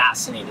am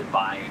fascinated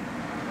by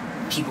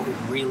people who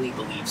really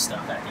believe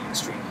stuff at the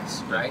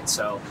extremes, right?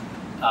 So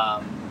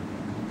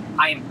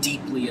I am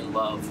deeply in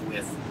love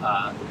with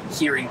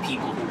hearing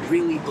people who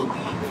really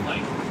believe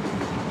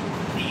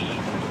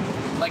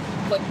like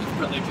with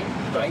religion,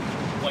 right?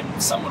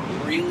 When someone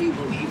really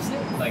believes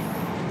it, like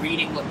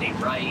reading what they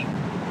write,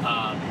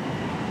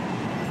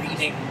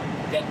 reading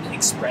them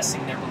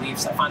expressing their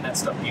beliefs, I find that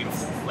stuff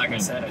beautiful. Like I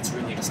said, it's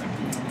really just like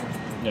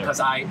because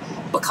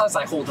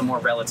I hold a more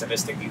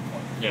relativistic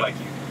viewpoint, like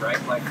you,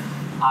 right? Like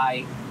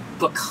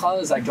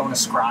because I don't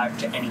ascribe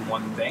to any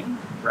one thing,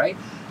 right?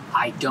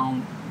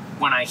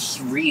 When I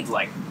read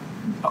like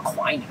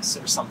Aquinas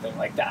or something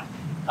like that,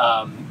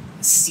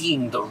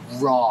 seeing the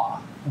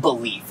raw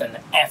belief and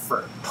the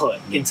effort put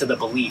into the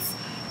belief,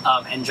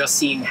 and just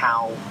seeing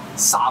how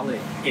solid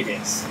it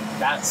is,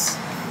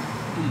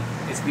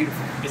 it's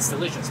beautiful, it's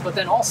delicious. But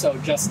then also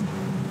just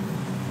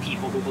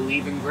people who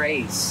believe in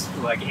grace,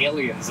 like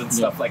aliens and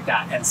stuff like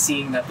that, and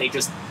seeing that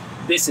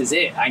this is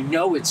it, I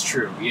know it's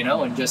true, you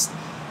know, and just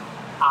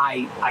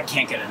I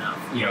can't get enough,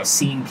 you know,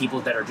 seeing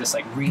people that are just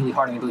like really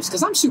hard on their beliefs,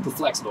 because I'm super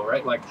flexible,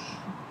 right? Like,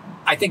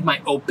 I think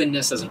my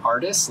openness as an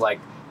artist, like,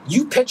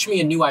 you pitch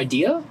me a new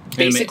idea,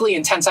 basically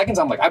in 10 seconds,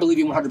 I'm like, I believe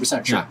you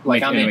 100% sure.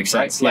 Like, I'm in, right?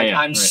 Sense. Like,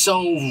 I'm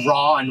so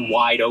raw and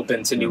wide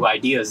open to new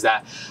ideas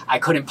that I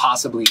couldn't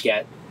possibly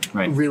get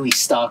really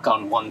stuck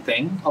on one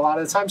thing a lot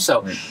of the time.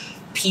 So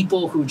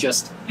people who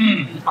just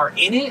are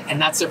in it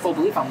and that's their full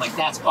belief, I'm like,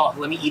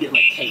 let me eat it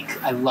like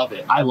cake. I love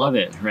it. I love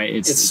it, right?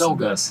 It's so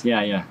good.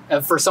 Yeah, yeah.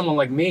 And for someone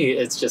like me,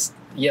 it's just,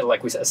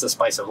 like we said, it's the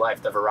spice of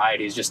life. The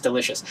variety is just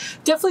delicious.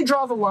 Definitely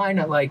draw the line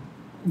at, like,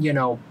 you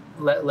know,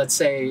 let's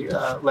say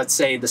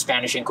the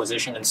Spanish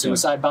Inquisition and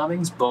suicide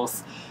bombings,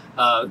 both,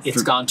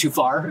 it's gone too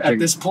far at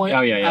this point. Oh,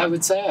 yeah. I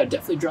would say I'd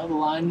definitely draw the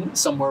line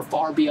somewhere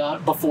far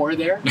before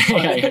there.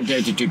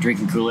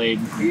 Drinking Kool-Aid.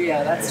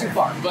 Yeah, that's too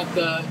far. But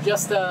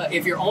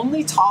if you're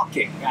only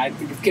talking, I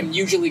can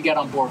usually get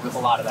on board with a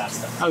lot of that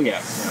stuff. Oh,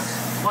 yeah.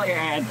 Well,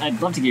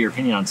 I'd love to get your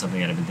opinion on something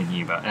that I've been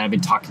thinking about, and I've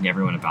been talking to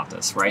everyone about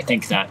this, where I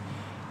think that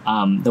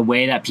the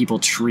way that people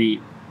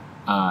treat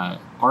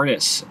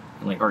artists,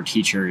 like art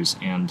teachers,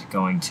 and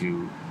going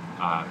to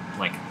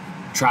like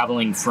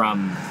traveling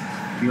from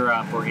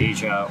Europe or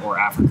Asia or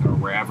Africa or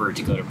wherever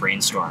to go to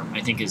brainstorm, I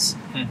think is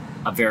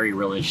a very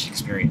religious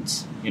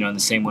experience. You know, in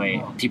the same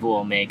way people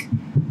will make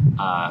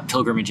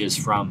pilgrimages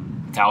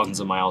from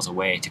thousands of miles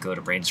away to go to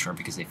brainstorm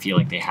because they feel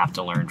like they have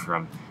to learn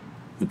from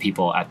the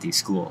people at these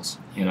schools.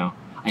 You know,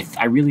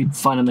 I really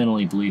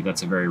fundamentally believe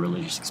that's a very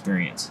religious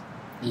experience.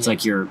 It's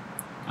like you're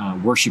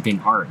worshiping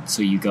art,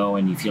 so you go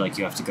and you feel like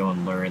you have to go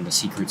and learn the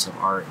secrets of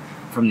art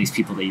from these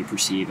people that you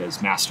perceive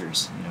as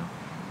masters, you know.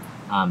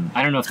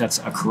 I don't know if that's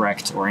a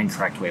correct or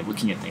incorrect way of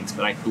looking at things,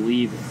 but I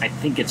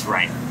think it's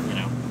right, you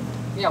know.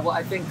 Yeah, well,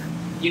 I think,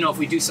 you know, if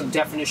we do some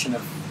definition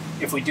of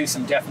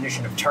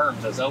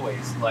terms, as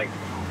always, like,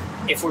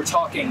 if we're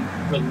talking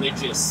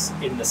religious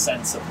in the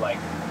sense of like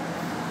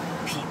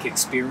peak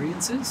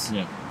experiences,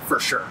 for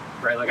sure,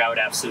 right? Like, I would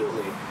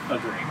absolutely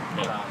agree.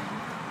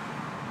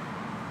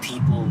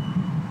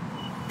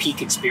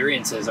 Peak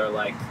experiences are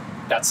like,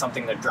 that's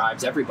something that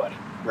drives everybody,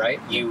 right?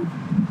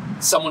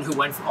 Someone who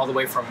went all the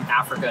way from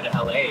Africa to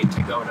LA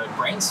to go to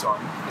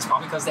brainstorm is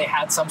probably because they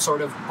had some sort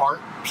of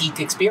art peak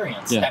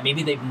experience that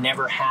maybe they've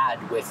never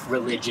had with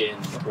religion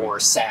or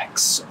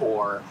sex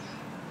or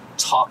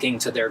talking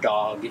to their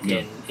dog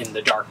in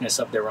the darkness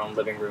of their own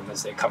living room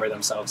as they cover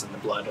themselves in the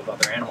blood of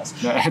other animals.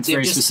 That's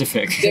very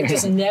specific. They've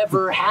just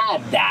never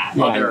had that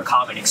other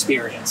common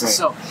experience. Right.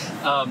 So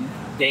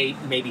they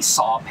maybe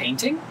saw a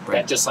painting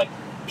that just like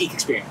peak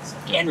experience,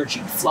 energy,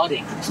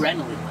 flooding,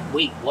 adrenaline, like,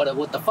 wait,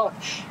 what the fuck?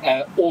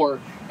 Or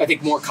I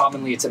think more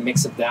commonly it's a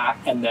mix of that,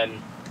 and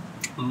then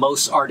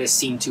most artists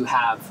seem to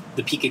have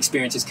the peak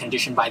experiences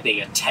conditioned by they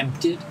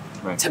attempted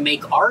to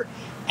make art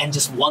and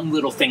just one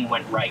little thing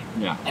went right.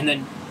 Yeah. And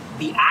then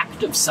the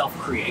act of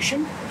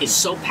self-creation is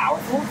so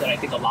powerful that I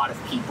think a lot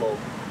of people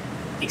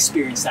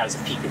experience that as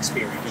a peak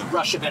experience.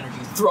 Rush of energy,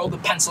 throw the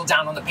pencil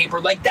down on the paper,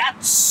 like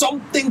that's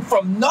something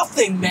from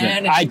nothing,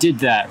 man. I did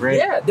that, right?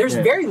 Yeah, there's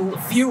very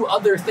few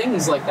other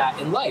things like that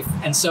in life.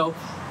 And so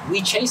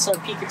we chase our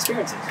peak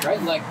experiences,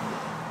 right? Like,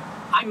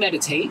 I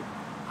meditate.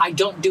 I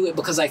don't do it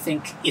because I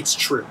think it's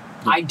true.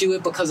 I do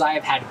it because I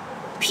have had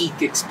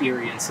peak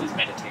experiences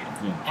meditating.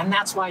 And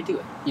that's why I do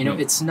it. You know,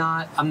 it's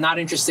not, I'm not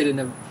interested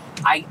in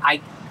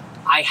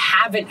I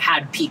haven't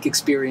had peak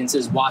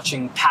experiences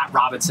watching Pat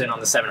Robertson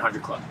on the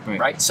 700 Club,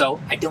 right? So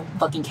I don't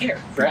fucking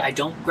care, right? I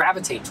don't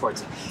gravitate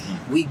towards it.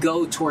 We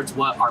go towards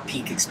what our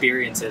peak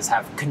experiences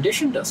have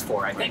conditioned us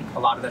for, I think, a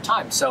lot of the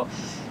time. So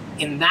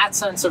in that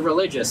sense of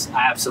religious,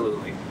 I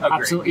absolutely agree.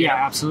 Absolutely,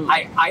 yeah,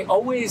 absolutely. I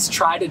always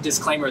try to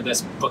disclaimer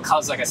this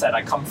because, like I said,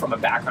 I come from a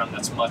background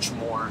that's much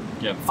more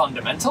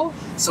fundamental.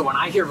 So when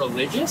I hear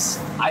religious,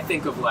 I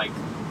think of like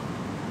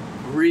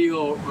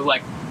real,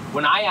 like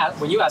when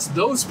you ask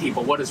those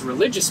people, what does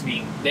religious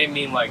mean? They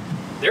mean like,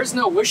 there's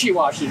no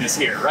wishy-washiness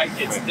here, right?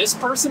 It's this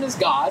person is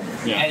God,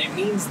 and it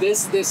means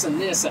this, this,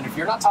 and this. And if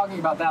you're not talking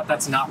about that,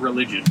 that's not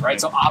religion, right?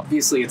 So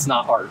obviously it's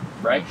not art,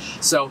 right?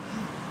 So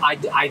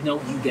I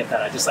know you get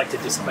that. I just like to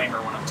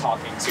disclaimer when I'm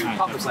talking to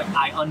public. Like,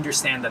 I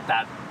understand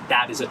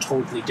that is a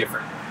totally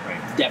different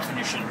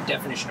definition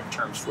of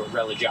terms for what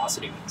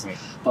religiosity means. Right.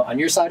 But on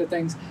your side of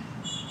things,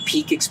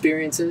 peak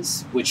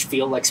experiences, which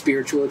feel like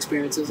spiritual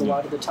experiences a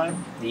lot of the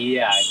time.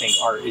 Yeah, I think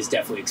art is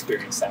definitely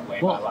experienced that way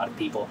by a lot of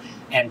people.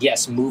 And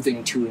yes,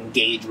 moving to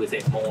engage with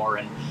it more,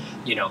 and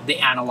you know, the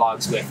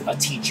analogs with a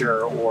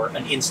teacher or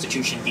an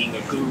institution being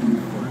a guru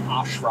or an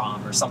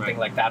ashram or something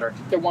like that, or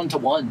they're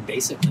one-to-one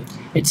basically.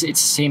 It's the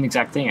same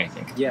exact thing, I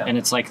think. Yeah. And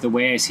it's like the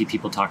way I see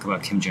people talk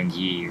about Kim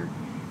Jong-gi or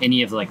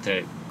any of like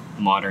the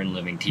modern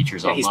living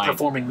teachers online. He's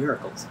performing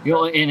miracles. You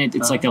know, and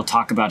it's like they'll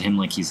talk about him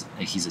like he's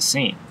a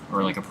saint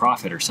or like a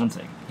prophet or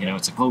something. You know,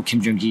 it's like, oh,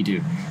 Kim Jong-gi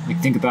do.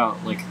 Like, think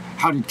about like,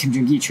 how did Kim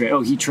Jong-gi train?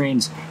 Oh, he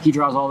trains, he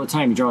draws all the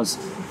time. He draws,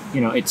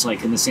 you know, it's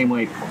like in the same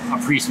way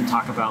a priest would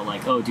talk about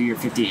like, oh, do your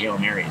 50 Hail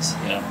Marys.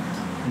 You know,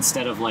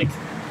 instead of like,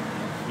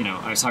 you know,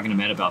 I was talking to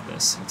Matt about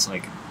this. It's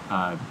like,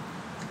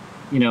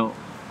 you know,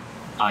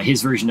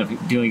 his version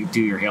of do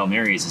your Hail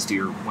Marys is do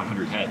your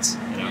 100 heads.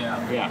 You know?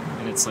 Yeah.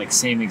 And it's like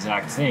same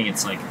exact thing.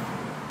 It's like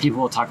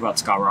people will talk about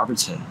Scott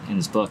Robertson in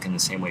his book in the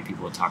same way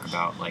people will talk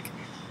about like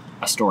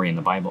a story in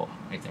the Bible,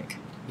 I think,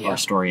 or a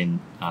story in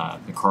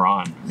the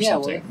Quran or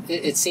something. Well,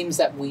 it seems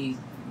that we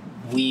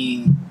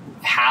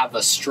have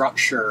a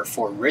structure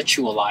for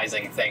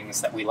ritualizing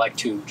things that we like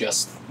to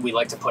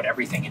put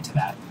everything into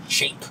that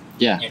shape.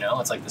 Yeah. You know,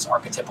 it's like this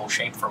archetypal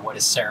shape for what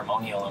is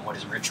ceremonial and what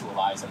is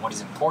ritualized and what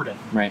is important.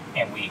 Right.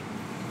 And we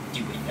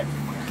do it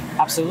everywhere.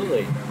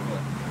 Absolutely.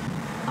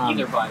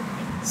 Either by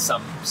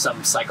some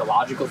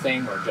psychological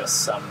thing or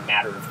just some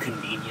matter of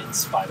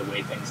convenience by the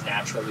way things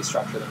naturally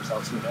structure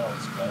themselves, who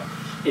knows? But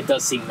it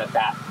does seem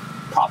that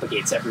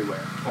propagates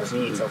everywhere.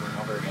 Repeats over and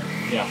over again.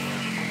 Yeah.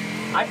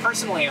 I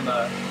personally am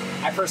a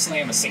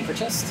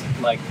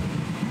syncretist. Like,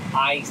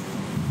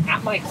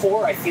 at my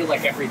core, I feel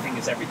like everything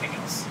is everything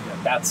else.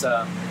 That's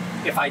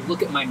if I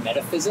look at my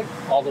metaphysic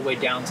all the way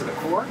down to the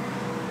core,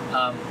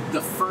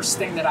 the first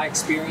thing that I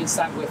experienced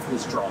that with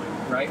was drawing.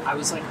 Right? I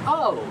was like,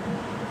 oh.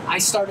 I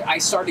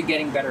started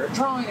getting better at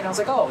drawing, and I was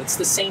like, oh, it's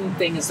the same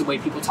thing as the way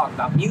people talk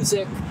about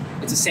music.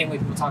 It's the same way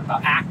people talk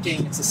about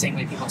acting. It's the same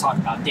way people talk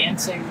about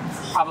dancing.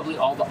 Probably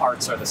all the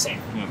arts are the same,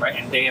 right?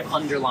 And they have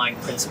underlying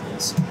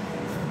principles.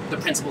 The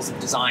principles of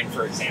design,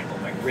 for example,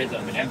 like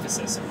rhythm and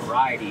emphasis and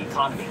variety,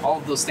 economy, all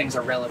of those things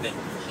are relevant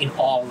in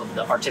all of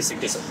the artistic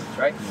disciplines,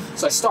 right?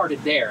 So I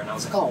started there, and I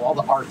was like, oh, all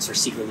the arts are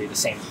secretly the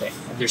same thing.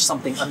 And there's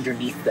something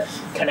underneath them,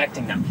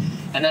 connecting them.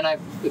 And then I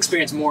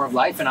experienced more of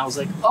life, and I was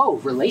like, oh,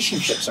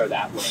 relationships are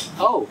that way.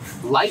 Oh,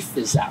 life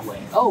is that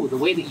way. Oh, the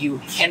way that you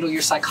handle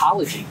your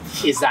psychology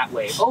is that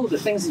way. Oh, the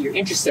things that you're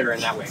interested in are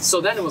in that way.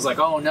 So then it was like,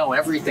 oh no,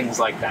 everything's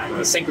like that.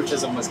 The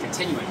syncretism was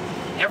continuing.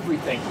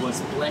 Everything was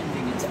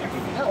blending into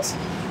everything else.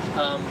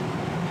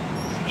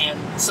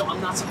 And so I'm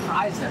not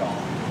surprised at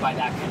all by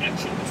that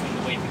connection between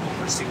the way people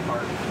pursue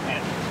art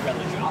and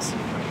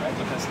religiosity, right?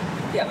 Because,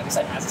 yeah, like I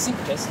said, as a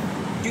syncretist,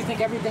 do you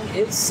think everything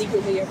is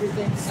secretly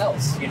everything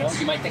else? You know,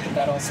 you might think of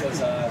that also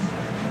as a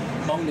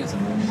monism,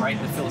 right?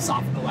 The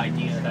philosophical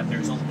idea that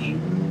there's only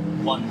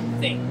one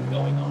thing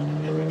going on.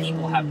 And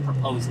people have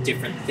proposed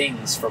different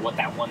things for what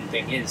that one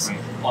thing is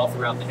all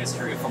throughout the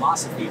history of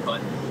philosophy. But,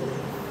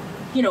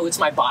 you know, it's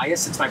my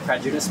bias, it's my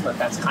prejudice, but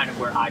that's kind of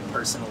where I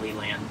personally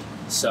land.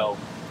 So,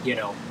 you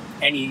know,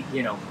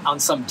 on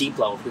some deep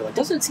level, if you're like,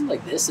 doesn't it seem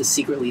like this is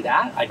secretly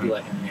that? I'd be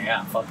like,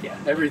 yeah, fuck yeah.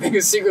 Everything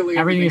is secretly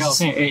everything is else.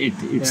 The same.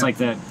 It's like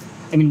that.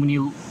 I mean, when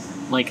you,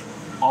 like,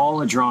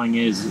 all a drawing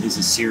is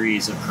a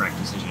series of correct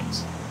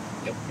decisions.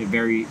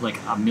 Yep. Like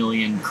a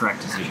million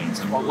correct decisions.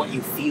 Or what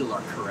you feel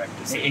are correct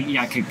decisions.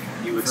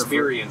 You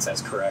experience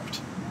as correct.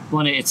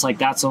 Well, it's like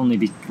that's only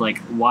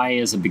why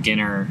is a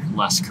beginner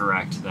less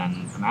correct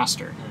than a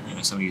master? Mm-hmm. You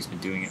know, somebody who's been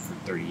doing it for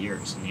 30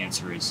 years, and the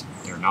answer is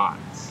they're not.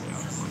 You know,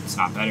 it's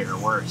not better or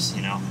worse.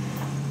 You know,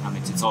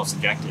 it's all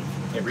subjective.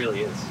 It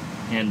really is.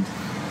 And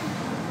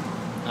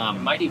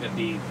it might even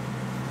be.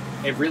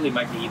 It really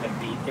might be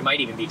it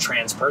might even be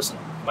transpersonal.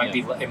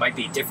 It might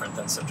be different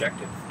than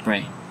subjective.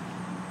 Right.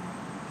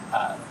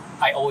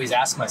 I always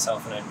ask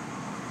myself, and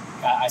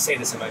I say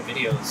this in my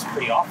videos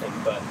pretty often,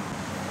 but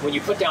when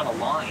you put down a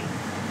line,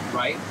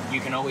 right, you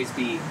can always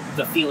be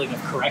the feeling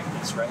of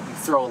correctness, right? You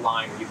throw a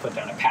line or you put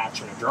down a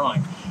patch in a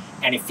drawing,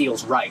 and it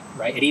feels right?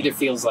 It either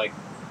feels like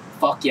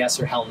fuck yes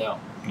or hell no,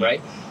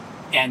 right?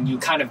 And you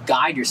kind of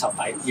guide yourself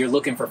by, you're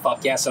looking for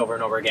fuck yes over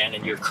and over again,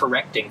 and you're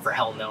correcting for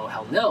hell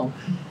no.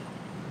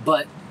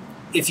 But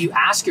if you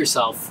ask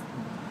yourself,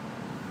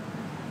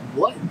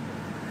 where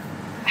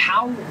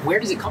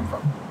does it come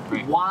from?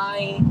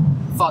 Right.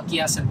 fuck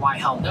yes and why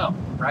hell no,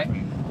 right?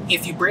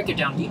 If you break it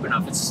down deep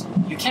enough,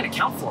 you can't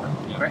account for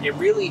it, right? It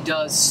really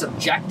does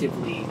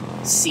subjectively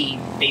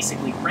seem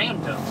basically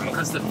random,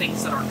 because the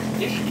things that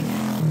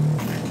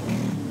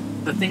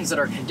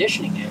are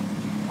conditioning it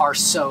are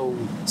so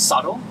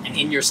subtle and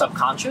in your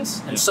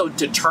subconscious and so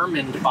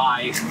determined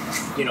by,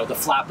 the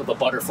flap of a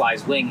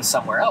butterfly's wings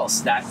somewhere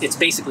else, that it's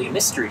basically a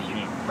mystery to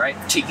you, right?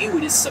 To you,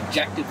 it is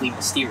subjectively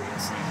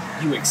mysterious.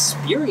 You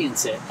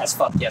experience it as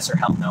fuck yes or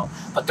hell no,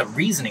 but the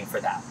reasoning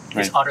for that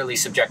is utterly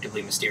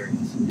subjectively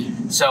mysterious.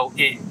 So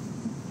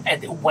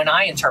and when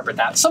I interpret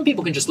that, some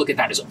people can just look at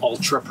that as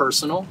ultra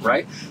personal,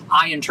 right?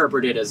 I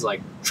interpret it as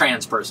like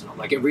transpersonal.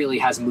 Like, it really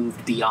has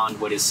moved beyond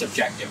what is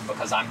subjective,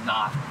 because I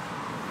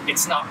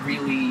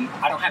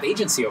don't have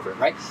agency over it,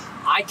 right?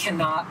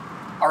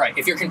 All right,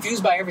 if you're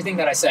confused by everything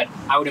that I said,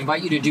 I would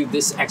invite you to do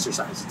this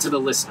exercise to the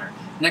listener.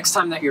 Next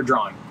time that you're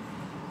drawing,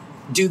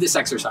 do this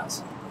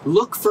exercise.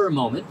 Look for a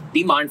moment,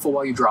 be mindful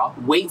while you draw,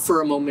 wait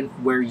for a moment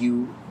where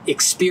you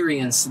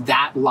experience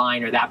that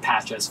line or that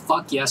patch as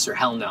fuck yes or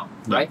hell no,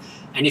 right?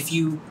 And if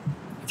you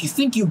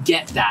think you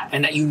get that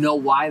and that you know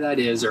why that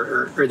is,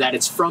 or that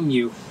it's from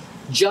you,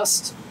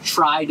 just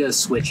try to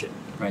switch it.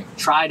 Right.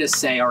 Try to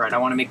say, all right, I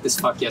want to make this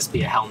fuck yes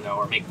be a hell no,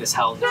 or make this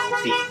hell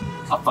no be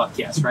a fuck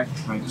yes, right?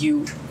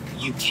 You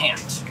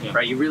can't,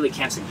 right? You really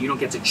can't. So you don't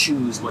get to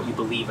choose what you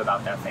believe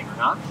about that thing or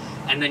not.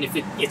 And then if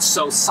it's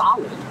so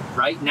solid,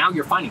 right? Now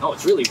you're finding,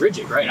 it's really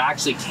rigid, right? I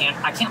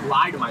can't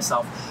lie to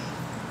myself.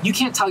 You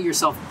can't tell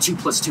yourself 2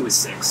 + 2 is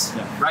 6,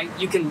 right?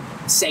 You can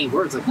say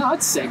words like, no,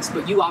 it's 6,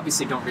 but you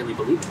obviously don't really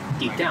believe it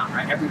deep down,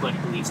 right? Everybody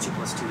believes 2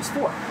 + 2 is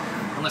 4.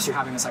 Unless you're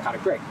having a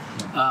psychotic break.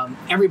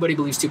 Everybody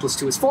believes 2 +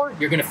 2 is 4.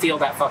 You're going to feel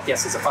that fuck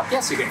yes is a fuck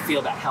yes. You're going to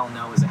feel that hell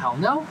no is a hell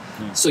no.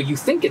 So you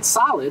think it's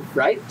solid,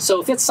 right?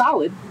 So if it's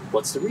solid,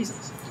 what's the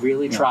reasons?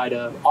 Really try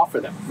to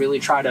offer them. Really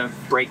try to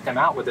break them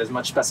out with as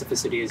much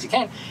specificity as you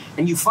can.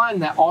 And you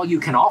find that all you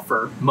can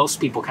offer, most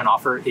people can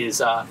offer,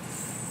 is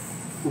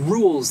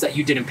rules that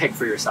you didn't pick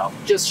for yourself.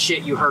 Just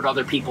shit you heard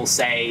other people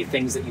say,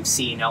 things that you've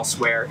seen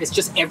elsewhere. It's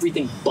just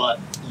everything but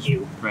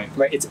you. Right?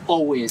 It's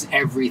always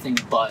everything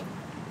but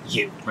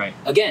you. Right.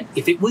 Again,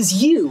 if it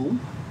was you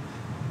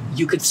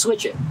could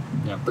switch it,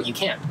 but you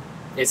can't.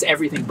 It's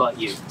everything but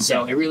you.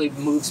 So it really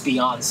moves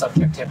beyond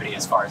subjectivity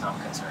as far as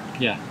I'm concerned.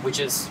 Yeah. Which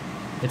is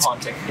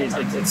haunting.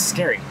 It's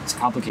scary. It's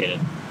complicated.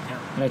 Yeah.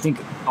 And I think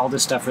all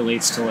this stuff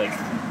relates to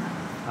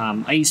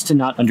I used to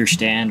not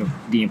understand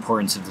the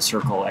importance of the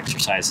circle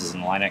exercises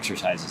and the line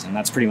exercises, and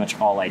that's pretty much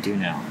all I do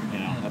now.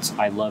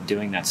 I love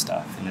doing that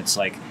stuff. And it's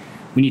like,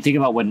 when you think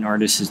about what an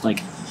artist is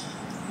like,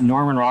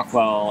 Norman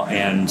Rockwell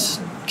and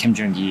Kim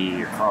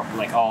Jong-gi, or Carl,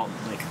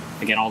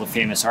 all the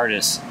famous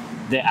artists,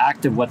 the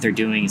act of what they're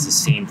doing is the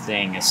same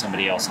thing as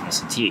somebody else in a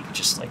setique,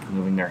 just like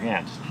moving their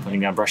hand, putting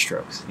down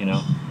brushstrokes.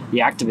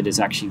 The act of it is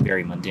actually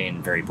very mundane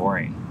and very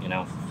boring.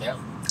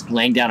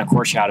 Laying down a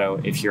core shadow,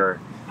 if you're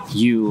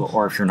you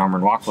or if you're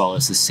Norman Rockwell,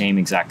 is the same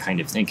exact kind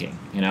of thinking.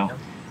 And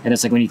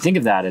it's like, when you think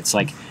of that, it's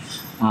like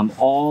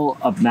all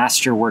a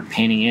masterwork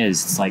painting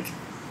is. It's like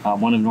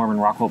one of Norman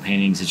Rockwell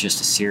paintings is just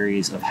a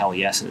series of hell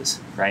yeses,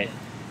 right?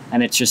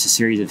 And it's just a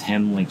series of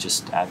him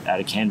just at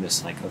a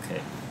canvas,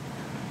 okay.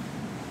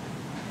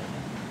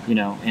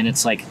 And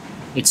it's like,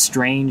 it's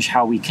strange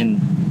how we can,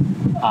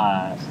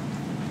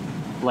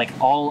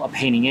 all a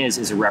painting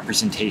is a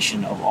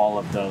representation of all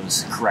of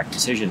those correct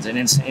decisions. And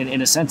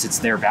in a sense, it's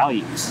their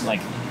values.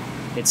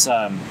 It's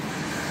a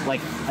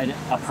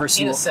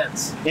personal...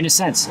 In a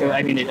sense.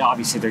 I mean,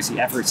 obviously there's the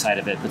effort side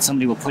of it, but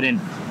somebody will put in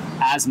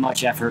as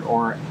much effort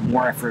or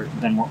more effort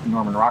than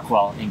Norman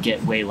Rockwell and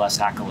get way less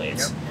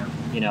accolades.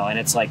 And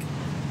it's like,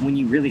 when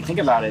you really think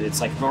about it,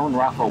 it's like Norman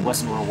Rockwell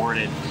wasn't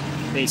rewarded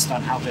based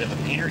on how good of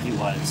a painter he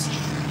was.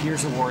 He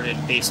was rewarded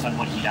based on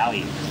what he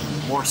valued,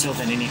 more so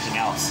than anything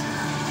else.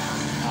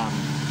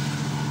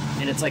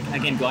 And it's like,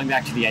 again, going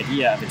back to the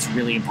idea of, it's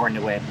really important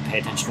to pay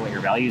attention to what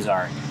your values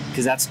are,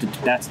 because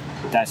that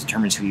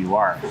determines who you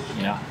are.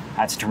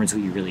 That determines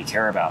what you really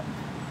care about.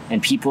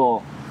 And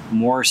people,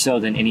 more so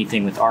than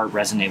anything with art,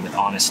 resonate with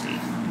honesty.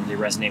 They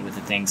resonate with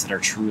the things that are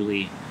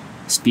truly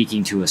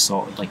speaking to a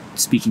soul,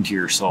 speaking to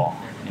your soul.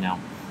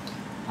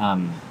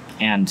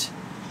 And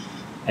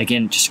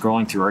again, just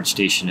scrolling through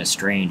ArtStation is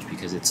strange,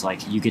 because it's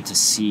like, you get to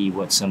see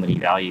what somebody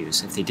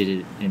values. If they did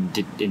it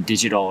in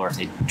digital, or if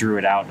they drew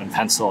it out in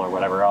pencil or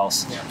whatever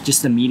else,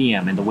 just the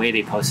medium and the way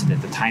they posted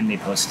it, the time they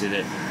posted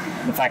it,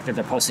 the fact that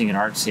they're posting an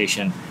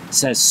ArtStation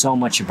says so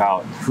much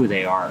about who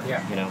they are.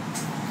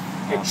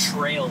 It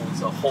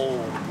trails a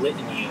whole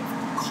litany of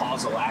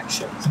causal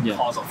actions and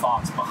causal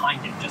thoughts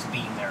behind it just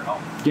being there at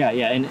all.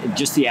 And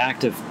just the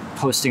act of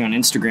posting on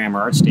Instagram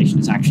or ArtStation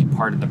is actually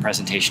part of the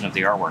presentation of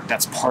the artwork.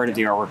 That's part of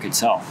the artwork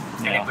itself.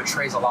 And it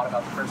betrays a lot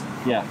about the person.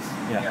 Yeah,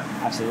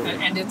 absolutely.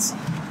 And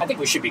I think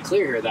we should be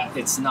clear here that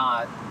it's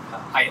not,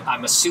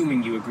 I'm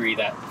assuming you agree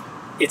that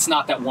it's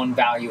not that one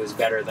value is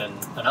better than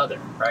another,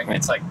 right?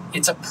 It's like,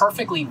 it's a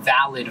perfectly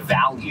valid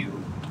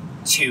value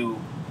to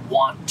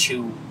want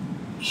to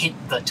hit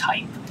the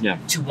type,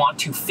 to want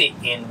to fit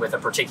in with a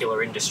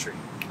particular industry,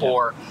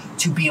 or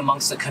to be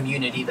amongst a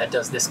community that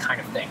does this kind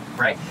of thing,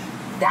 right?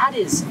 That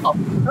is a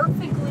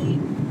perfectly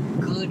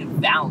good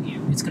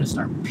value. It's going to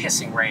start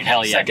pissing rain.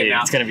 Hell yeah, dude.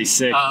 It's going to be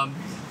sick.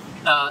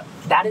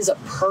 That is a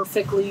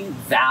perfectly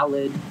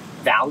valid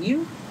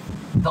value.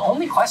 The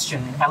only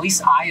question, at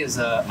least I as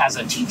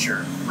a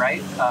teacher,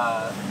 right,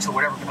 to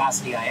whatever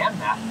capacity I am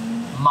at,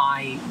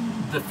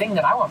 the thing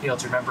that I want people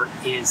to remember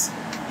is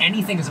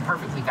anything is a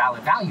perfectly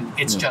valid value.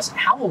 It's just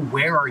how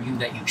aware are you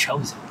that you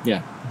chose it?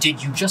 Yeah.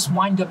 Did you just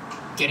wind up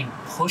getting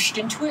pushed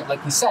into it?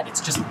 Like we said,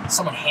 it's just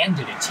someone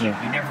handed it to you.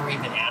 You never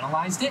even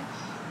analyzed it.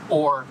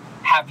 Or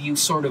have you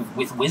sort of,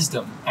 with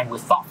wisdom and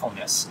with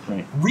thoughtfulness,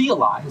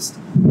 realized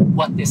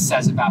what this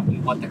says about you,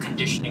 what the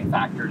conditioning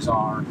factors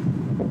are,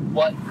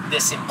 what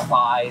this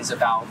implies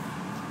about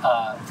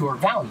your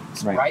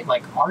values, right?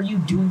 Like, are you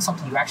doing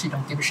something you actually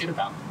don't give a shit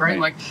about, right?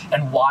 Like,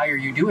 and why are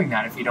you doing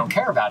that if you don't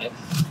care about it?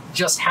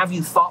 Just have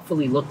you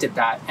thoughtfully looked at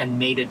that and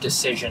made a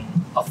decision,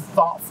 a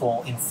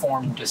thoughtful,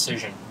 informed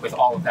decision with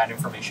all of that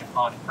information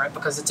on it, right?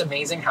 Because it's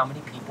amazing how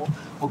many people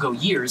will go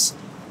years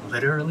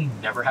literally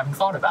never having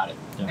thought about it.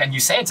 And you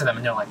say it to them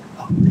and they're like,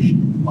 oh shit,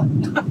 what?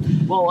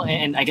 Well,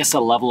 and I guess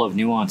the level of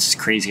nuance is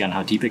crazy on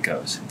how deep it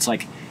goes. It's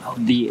like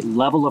the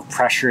level of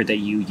pressure that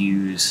you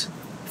use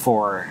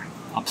for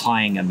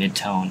applying a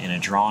midtone in a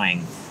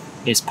drawing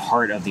is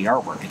part of the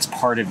artwork. It's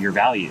part of your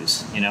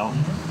values, you know?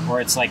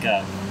 Or it's like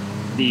just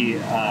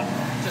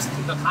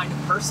the kind of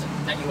person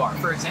that you are.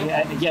 For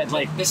example,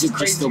 like this is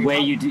just the way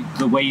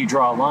you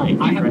draw a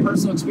line. I have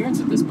personal experience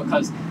with this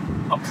because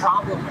a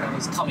problem when I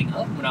was coming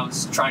up, when I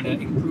was trying to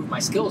improve my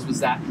skills, was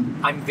that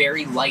I'm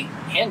very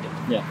light-handed.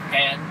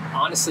 And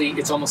honestly,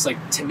 it's almost like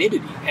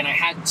timidity. And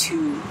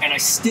I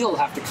still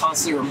have to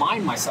constantly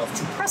remind myself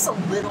to press a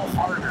little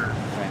harder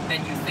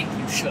than you think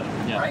you should,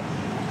 right?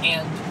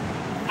 And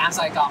as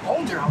I got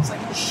older, I was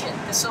like, shit,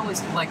 this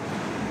always, like,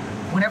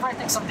 whenever I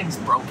think something's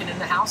broken in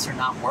the house or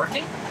not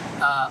working,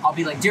 I'll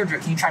be like, Deirdre,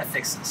 can you try to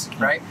fix this,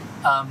 right?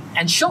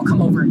 And she'll come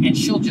over and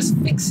she'll just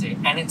fix it.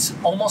 And it's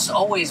almost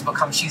always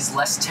become she's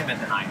less timid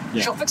than I am.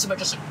 She'll fix it by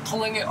just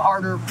pulling it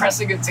harder,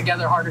 pressing it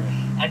together harder.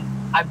 And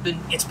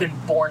it's been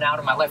borne out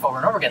in my life over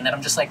and over again that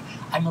I'm just like,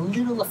 I'm a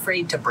little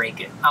afraid to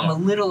break it. I'm a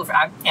little,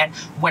 and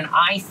when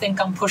I think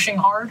I'm pushing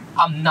hard,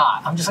 I'm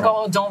not. I'm just like,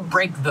 oh, don't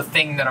break the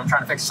thing that I'm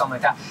trying to fix,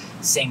 something like that.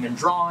 Same in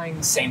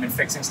drawing, same in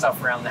fixing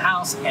stuff around the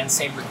house, and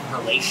same with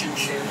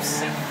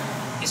relationships. And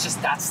it's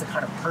just, that's the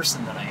kind of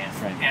person that I am.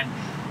 And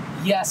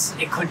yes,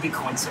 it could be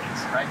coincidence,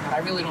 right? But I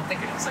really don't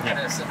think it is.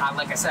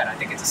 Like I said, I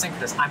think it's a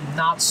synchronous. I'm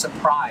not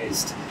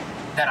surprised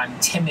that I'm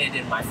timid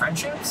in my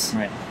friendships.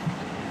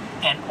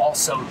 And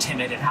also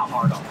timid in how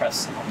hard I'll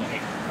press on the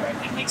paper, right?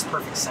 It makes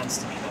perfect sense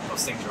to me that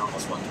those things are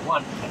almost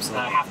one-to-one. And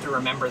I have to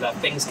remember that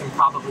things can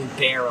probably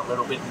bear a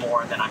little bit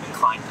more than I'm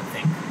inclined to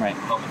think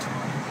moment to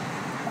moment.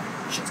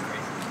 Shit's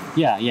crazy.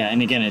 Yeah,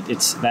 and again,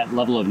 it's that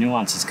level of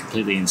nuance is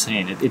completely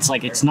insane. It's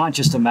like, it's not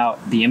just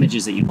about the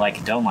images that you like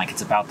and don't like,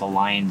 it's about the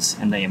lines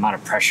and the amount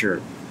of pressure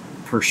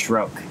per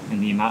stroke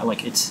and the amount,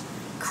 like, it's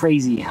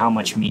crazy how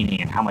much meaning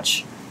and how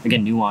much,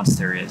 again, nuance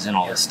there is in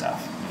all this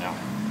stuff, you know?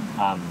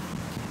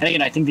 And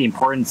again, I think I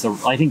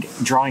think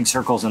drawing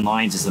circles and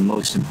lines is the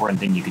most important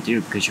thing you could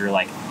do, because you're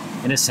like,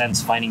 in a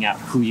sense, finding out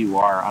who you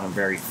are on a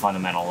very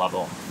fundamental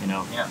level, you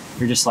know?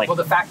 You're just like... Well,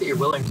 the fact that you're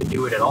willing to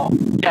do it at all,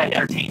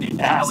 entertain it,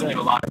 telling you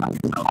a lot about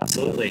yourself.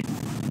 Absolutely.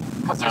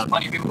 Because there's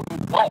plenty of people who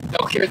won't.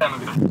 They'll hear them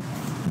and be like,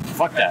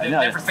 fuck that.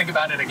 They'll never think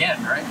about it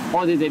again, right?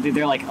 Well,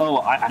 they're like, oh,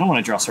 I don't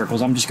want to draw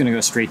circles. I'm just going to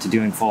go straight to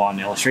doing full-on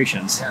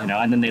illustrations, you know?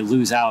 And then they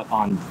lose out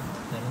on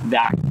the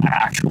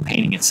actual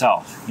painting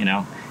itself, you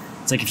know?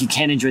 It's like, if you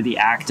can't enjoy the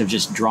act of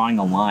just drawing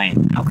a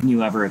line, how can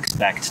you ever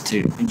expect to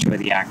enjoy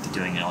the act of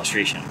doing an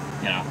illustration,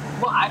 you know?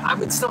 Well, I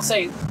would still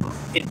say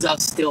it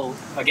does still,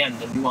 again,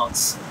 the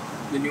nuance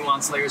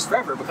layers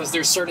forever, because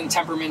there's certain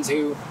temperaments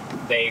who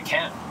they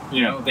can,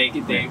 you know, they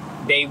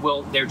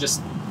will, they're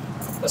just,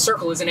 a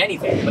circle isn't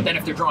anything, but then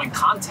if they're drawing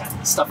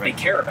content, stuff they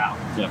care about,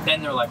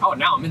 then they're like, oh,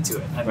 now I'm into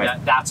it. And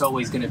that's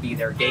always going to be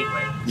their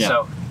gateway.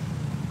 So,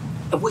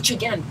 which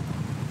again,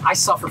 I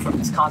suffer from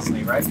this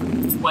constantly, right?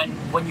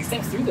 When you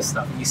think through this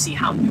stuff and you see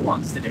how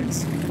nuanced it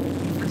is,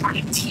 you're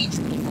trying to teach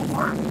people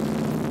art.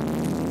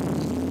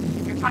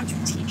 If you're trying to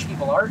teach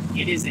people art,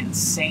 it is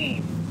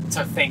insane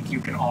to think you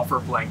can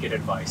offer blanket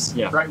advice,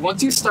 right?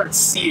 Once you start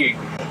seeing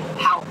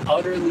how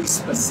utterly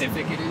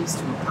specific it is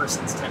to a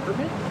person's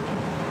temperament,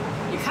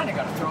 you kind of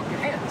got to throw up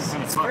your hands.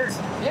 It's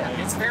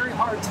very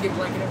hard to give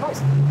blanket advice,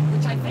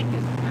 which I think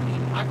is,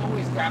 I've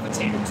always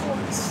gravitated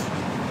towards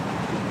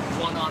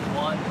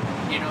one-on-one,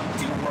 you know,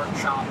 do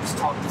workshops,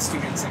 talk to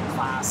students in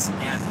class,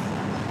 and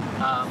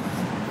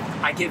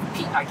I give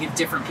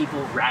different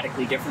people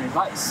radically different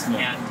advice,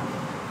 and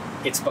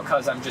it's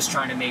because I'm just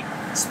trying to make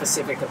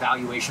specific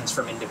evaluations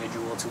from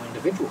individual to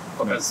individual,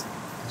 because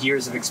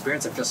years of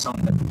experience have just shown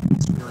that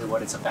it's really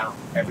what it's about.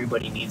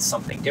 Everybody needs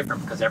something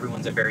different because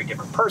everyone's a very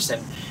different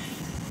person,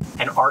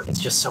 and art is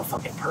just so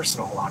fucking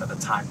personal a lot of the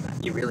time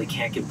that you really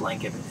can't give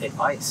blanket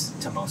advice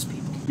to most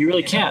people. You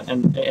really can't,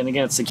 and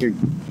again, it's like you're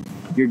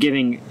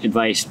giving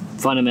advice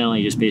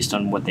fundamentally just based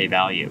on what they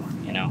value,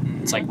 You know,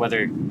 it's like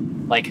whether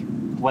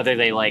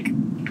they like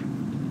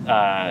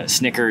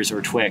Snickers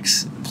or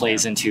Twix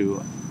plays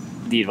into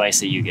the advice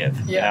that you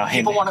give. Yeah, you know?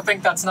 people want to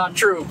think that's not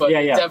true, but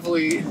it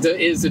definitely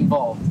is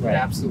involved. Right. It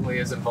absolutely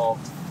is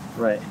involved.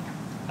 Right.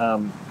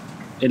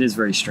 It is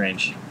very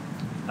strange.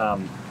 How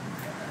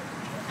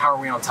are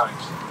we on time?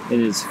 It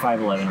is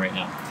 5:11 right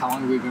now. How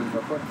long have we been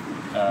recording?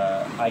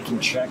 I can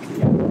check.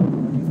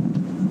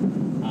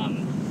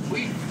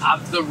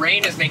 The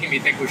rain is making me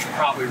think we should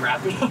probably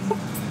wrap it up.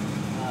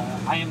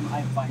 I'm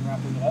fine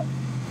wrapping it up.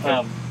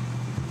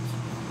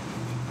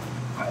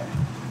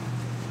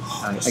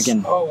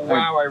 Again. Oh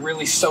wow! I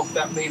really soaked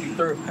that baby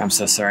through. I'm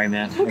so sorry,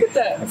 man. Look at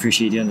that. I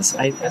appreciate you doing this.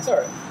 That's all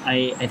right.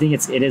 I think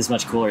it is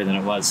much cooler than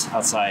it was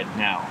outside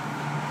now.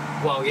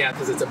 Well, yeah,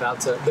 because it's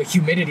about to. The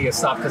humidity has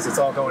stopped because it's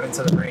all going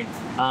into the rain.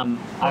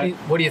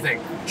 What do you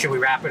think? Should we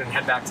wrap it and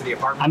head back to the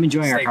apartment? I'm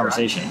enjoying our Stay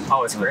conversation. Dry?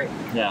 Oh, it's great.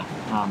 Yeah.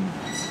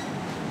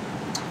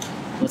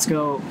 Let's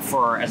go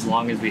for as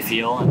long as we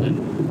feel, and then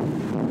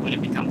when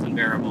it becomes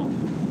unbearable,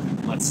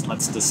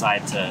 let's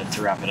decide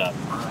to wrap it up.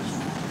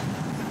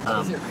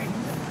 Is it raining?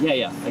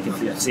 Yeah, I can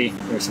feel it. See,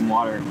 there's some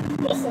water.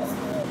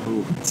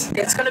 Ooh.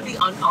 It's gonna be.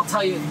 I'll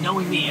tell you,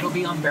 knowing me, it'll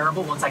be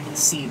unbearable once I can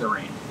see the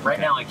rain. Right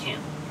now, I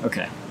can't.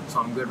 Okay. So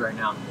I'm good right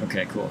now.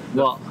 Okay, cool.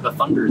 Well, the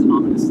thunder is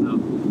ominous, though.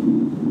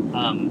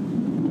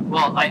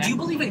 Well, do you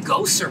believe in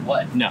ghosts or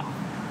what? No.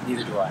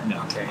 Neither do I.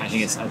 No. Okay. I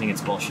think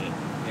it's bullshit.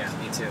 Yeah,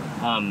 me too.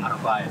 I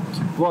don't buy it.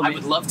 Well, I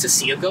would love to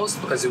see a ghost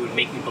because it would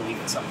make me believe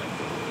in something.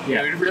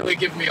 Yeah. It would really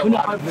give me a Well,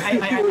 lot no, of...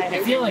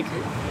 I feel like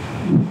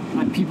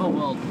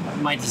people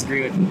might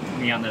disagree with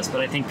me on this,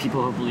 but I think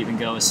people who believe in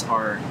ghosts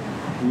are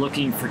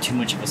looking for too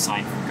much of a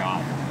sign from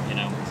God, you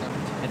know?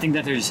 I think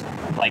that there's,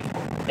 like,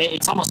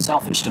 it's almost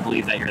selfish to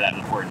believe that you're that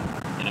important,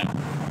 you know?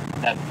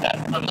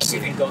 Unless you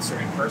think ghosts are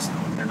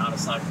impersonal, they're not a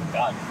sign from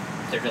God.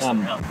 They're just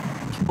around.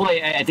 Well,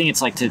 I think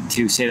it's like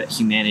to say that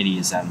humanity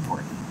is that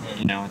important,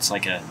 you know? It's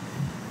like a,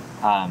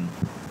 I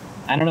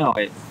don't know,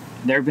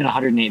 there have been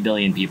 108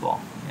 billion people,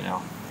 you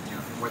know? Yeah.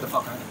 Where the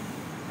fuck are they?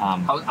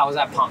 I was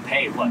at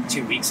Pompeii,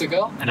 2 weeks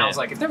ago? And I was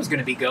like, if there was going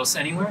to be ghosts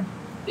anywhere,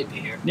 they'd be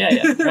here. Yeah.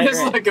 Right,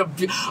 There's like a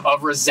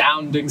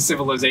resounding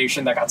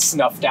civilization that got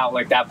snuffed out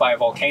like that by a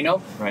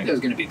volcano. Right. If there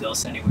was going to be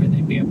ghosts anywhere,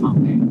 they'd be at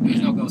Pompeii.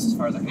 There's no ghosts as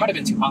far as it might have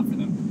been too hot for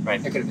them.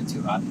 Right. It could have been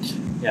too hot.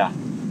 Yeah.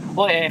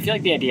 Well, I feel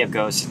like the idea of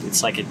ghosts,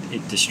 it's like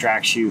it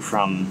distracts you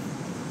from,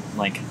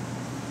 like,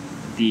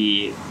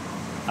 the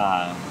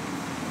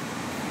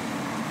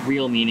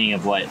real meaning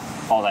of what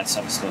all that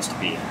stuff is supposed to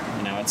be.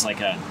 You know, it's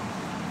like a...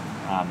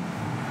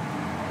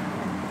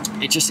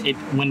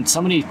 when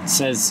somebody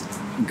says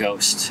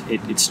ghost,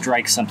 it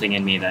strikes something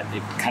in me that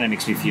it kind of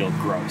makes me feel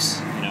gross,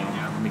 you know?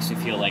 Yeah. It makes me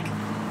feel like,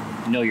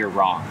 no, you're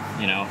wrong,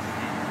 you know?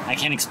 I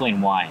can't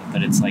explain why,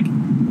 but it's like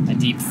a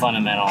deep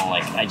fundamental,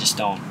 like, I just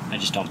don't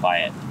buy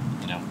it,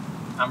 you know?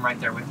 I'm right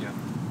there with you.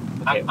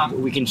 Okay,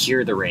 we can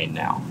hear the rain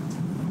now.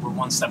 We're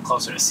one step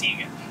closer to seeing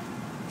it.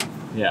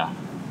 Yeah.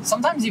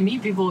 Sometimes you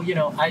meet people, you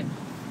know,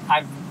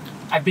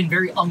 I've been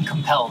very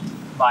uncompelled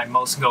by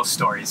most ghost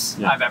stories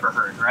I've ever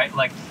heard, right?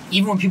 Like,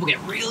 even when people get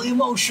really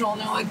emotional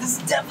and they're like, this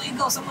is definitely a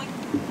ghost, I'm like,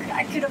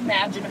 I could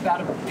imagine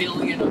about 1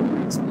 billion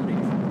other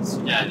explanations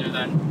other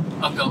than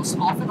a ghost.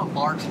 Often a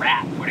large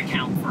rat would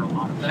account for a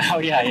lot of that. Oh,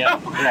 yeah.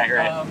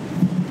 Right.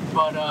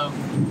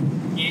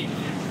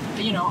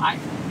 You know,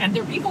 and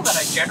there are people that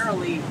I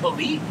generally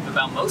believe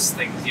about most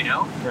things, you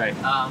know? Right.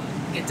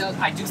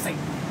 I do think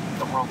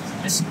the world is a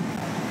mystery.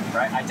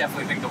 Right, I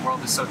definitely think the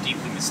world is so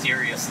deeply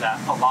mysterious that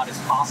a lot is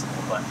possible,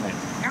 but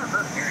I've never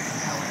heard of hearing it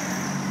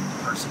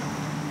personally.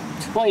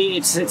 Well,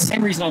 it's the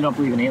same reason I don't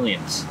believe in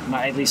aliens.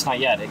 At least not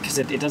yet, because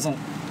it doesn't.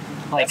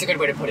 Like, that's a good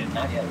way to put it.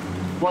 Not yet.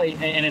 Well,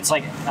 and it's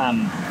like,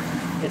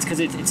 it's because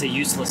it's a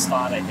useless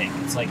thought. I think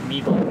it's like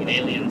me believing in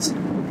aliens.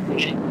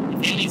 If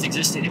aliens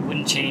existed, it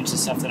wouldn't change the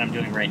stuff that I'm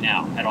doing right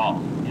now at all.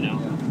 You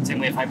know, same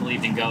way if I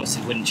believed in ghosts,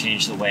 it wouldn't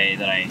change the way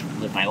that I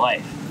live my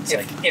life.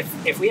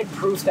 If we had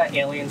proof that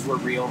aliens were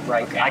real now...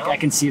 I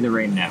can see the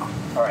rain now.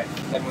 All right.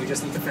 Then we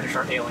just need to finish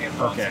our alien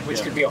puns,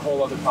 which could be a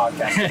whole other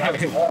podcast. I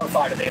was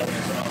horrified of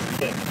aliens when I was a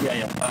kid.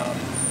 Yeah.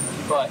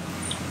 But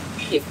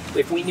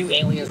if we knew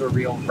aliens were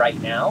real right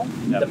now,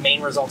 the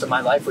main result of my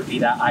life would be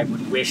that I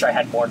would wish I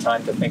had more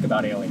time to think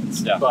about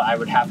aliens. Yeah. But I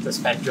would have to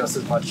spend just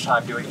as much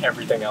time doing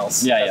everything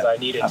else as I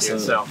needed to.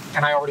 So,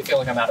 and I already feel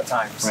like I'm out of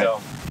time. Right.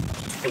 So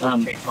it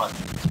would take fun.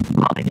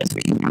 Well, I guess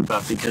we can wrap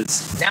up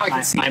because now I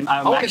can see.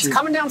 Actually, it's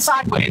coming down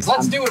sideways.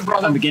 Let's do it,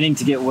 brother. I'm beginning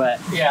to get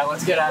wet. Yeah,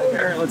 let's get out of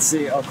here. Let's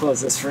see. I'll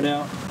close this for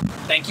now.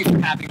 Thank you for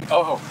having me.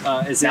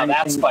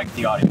 That spiked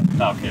the audio.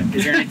 Oh, okay.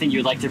 Is there anything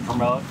you'd like to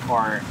promote,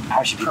 or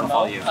how should people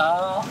follow you?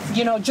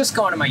 You know, just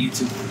go onto my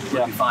YouTube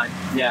would be fine.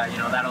 Yeah, you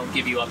know, that'll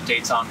give you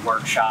updates on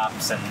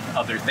workshops and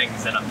other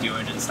things that I'm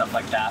doing and stuff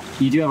like that.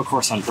 You do have a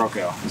course on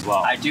Proco as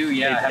well. I do,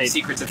 yeah. I have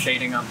Secrets of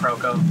Shading on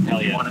Proco.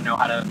 Hell yeah.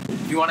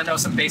 If you want to know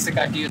some basic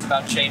ideas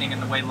about shading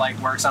and the way light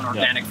works on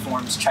organic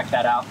forms, check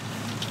that out.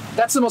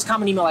 That's the most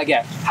common email I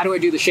get. How do I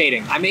do the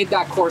shading? I made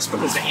that course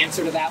because the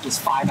answer to that was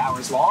 5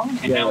 hours long,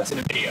 and now it's in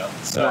a video.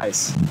 So,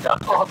 nice.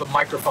 Oh, the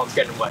microphone's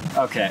getting wet.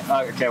 Okay.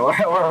 Okay.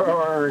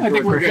 We're I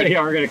think we're good.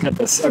 Yeah, we're gonna cut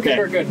this. Okay.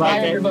 We're good. Bye,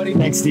 everybody.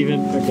 Thanks,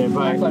 Stephen. Okay.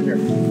 Bye. My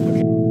pleasure.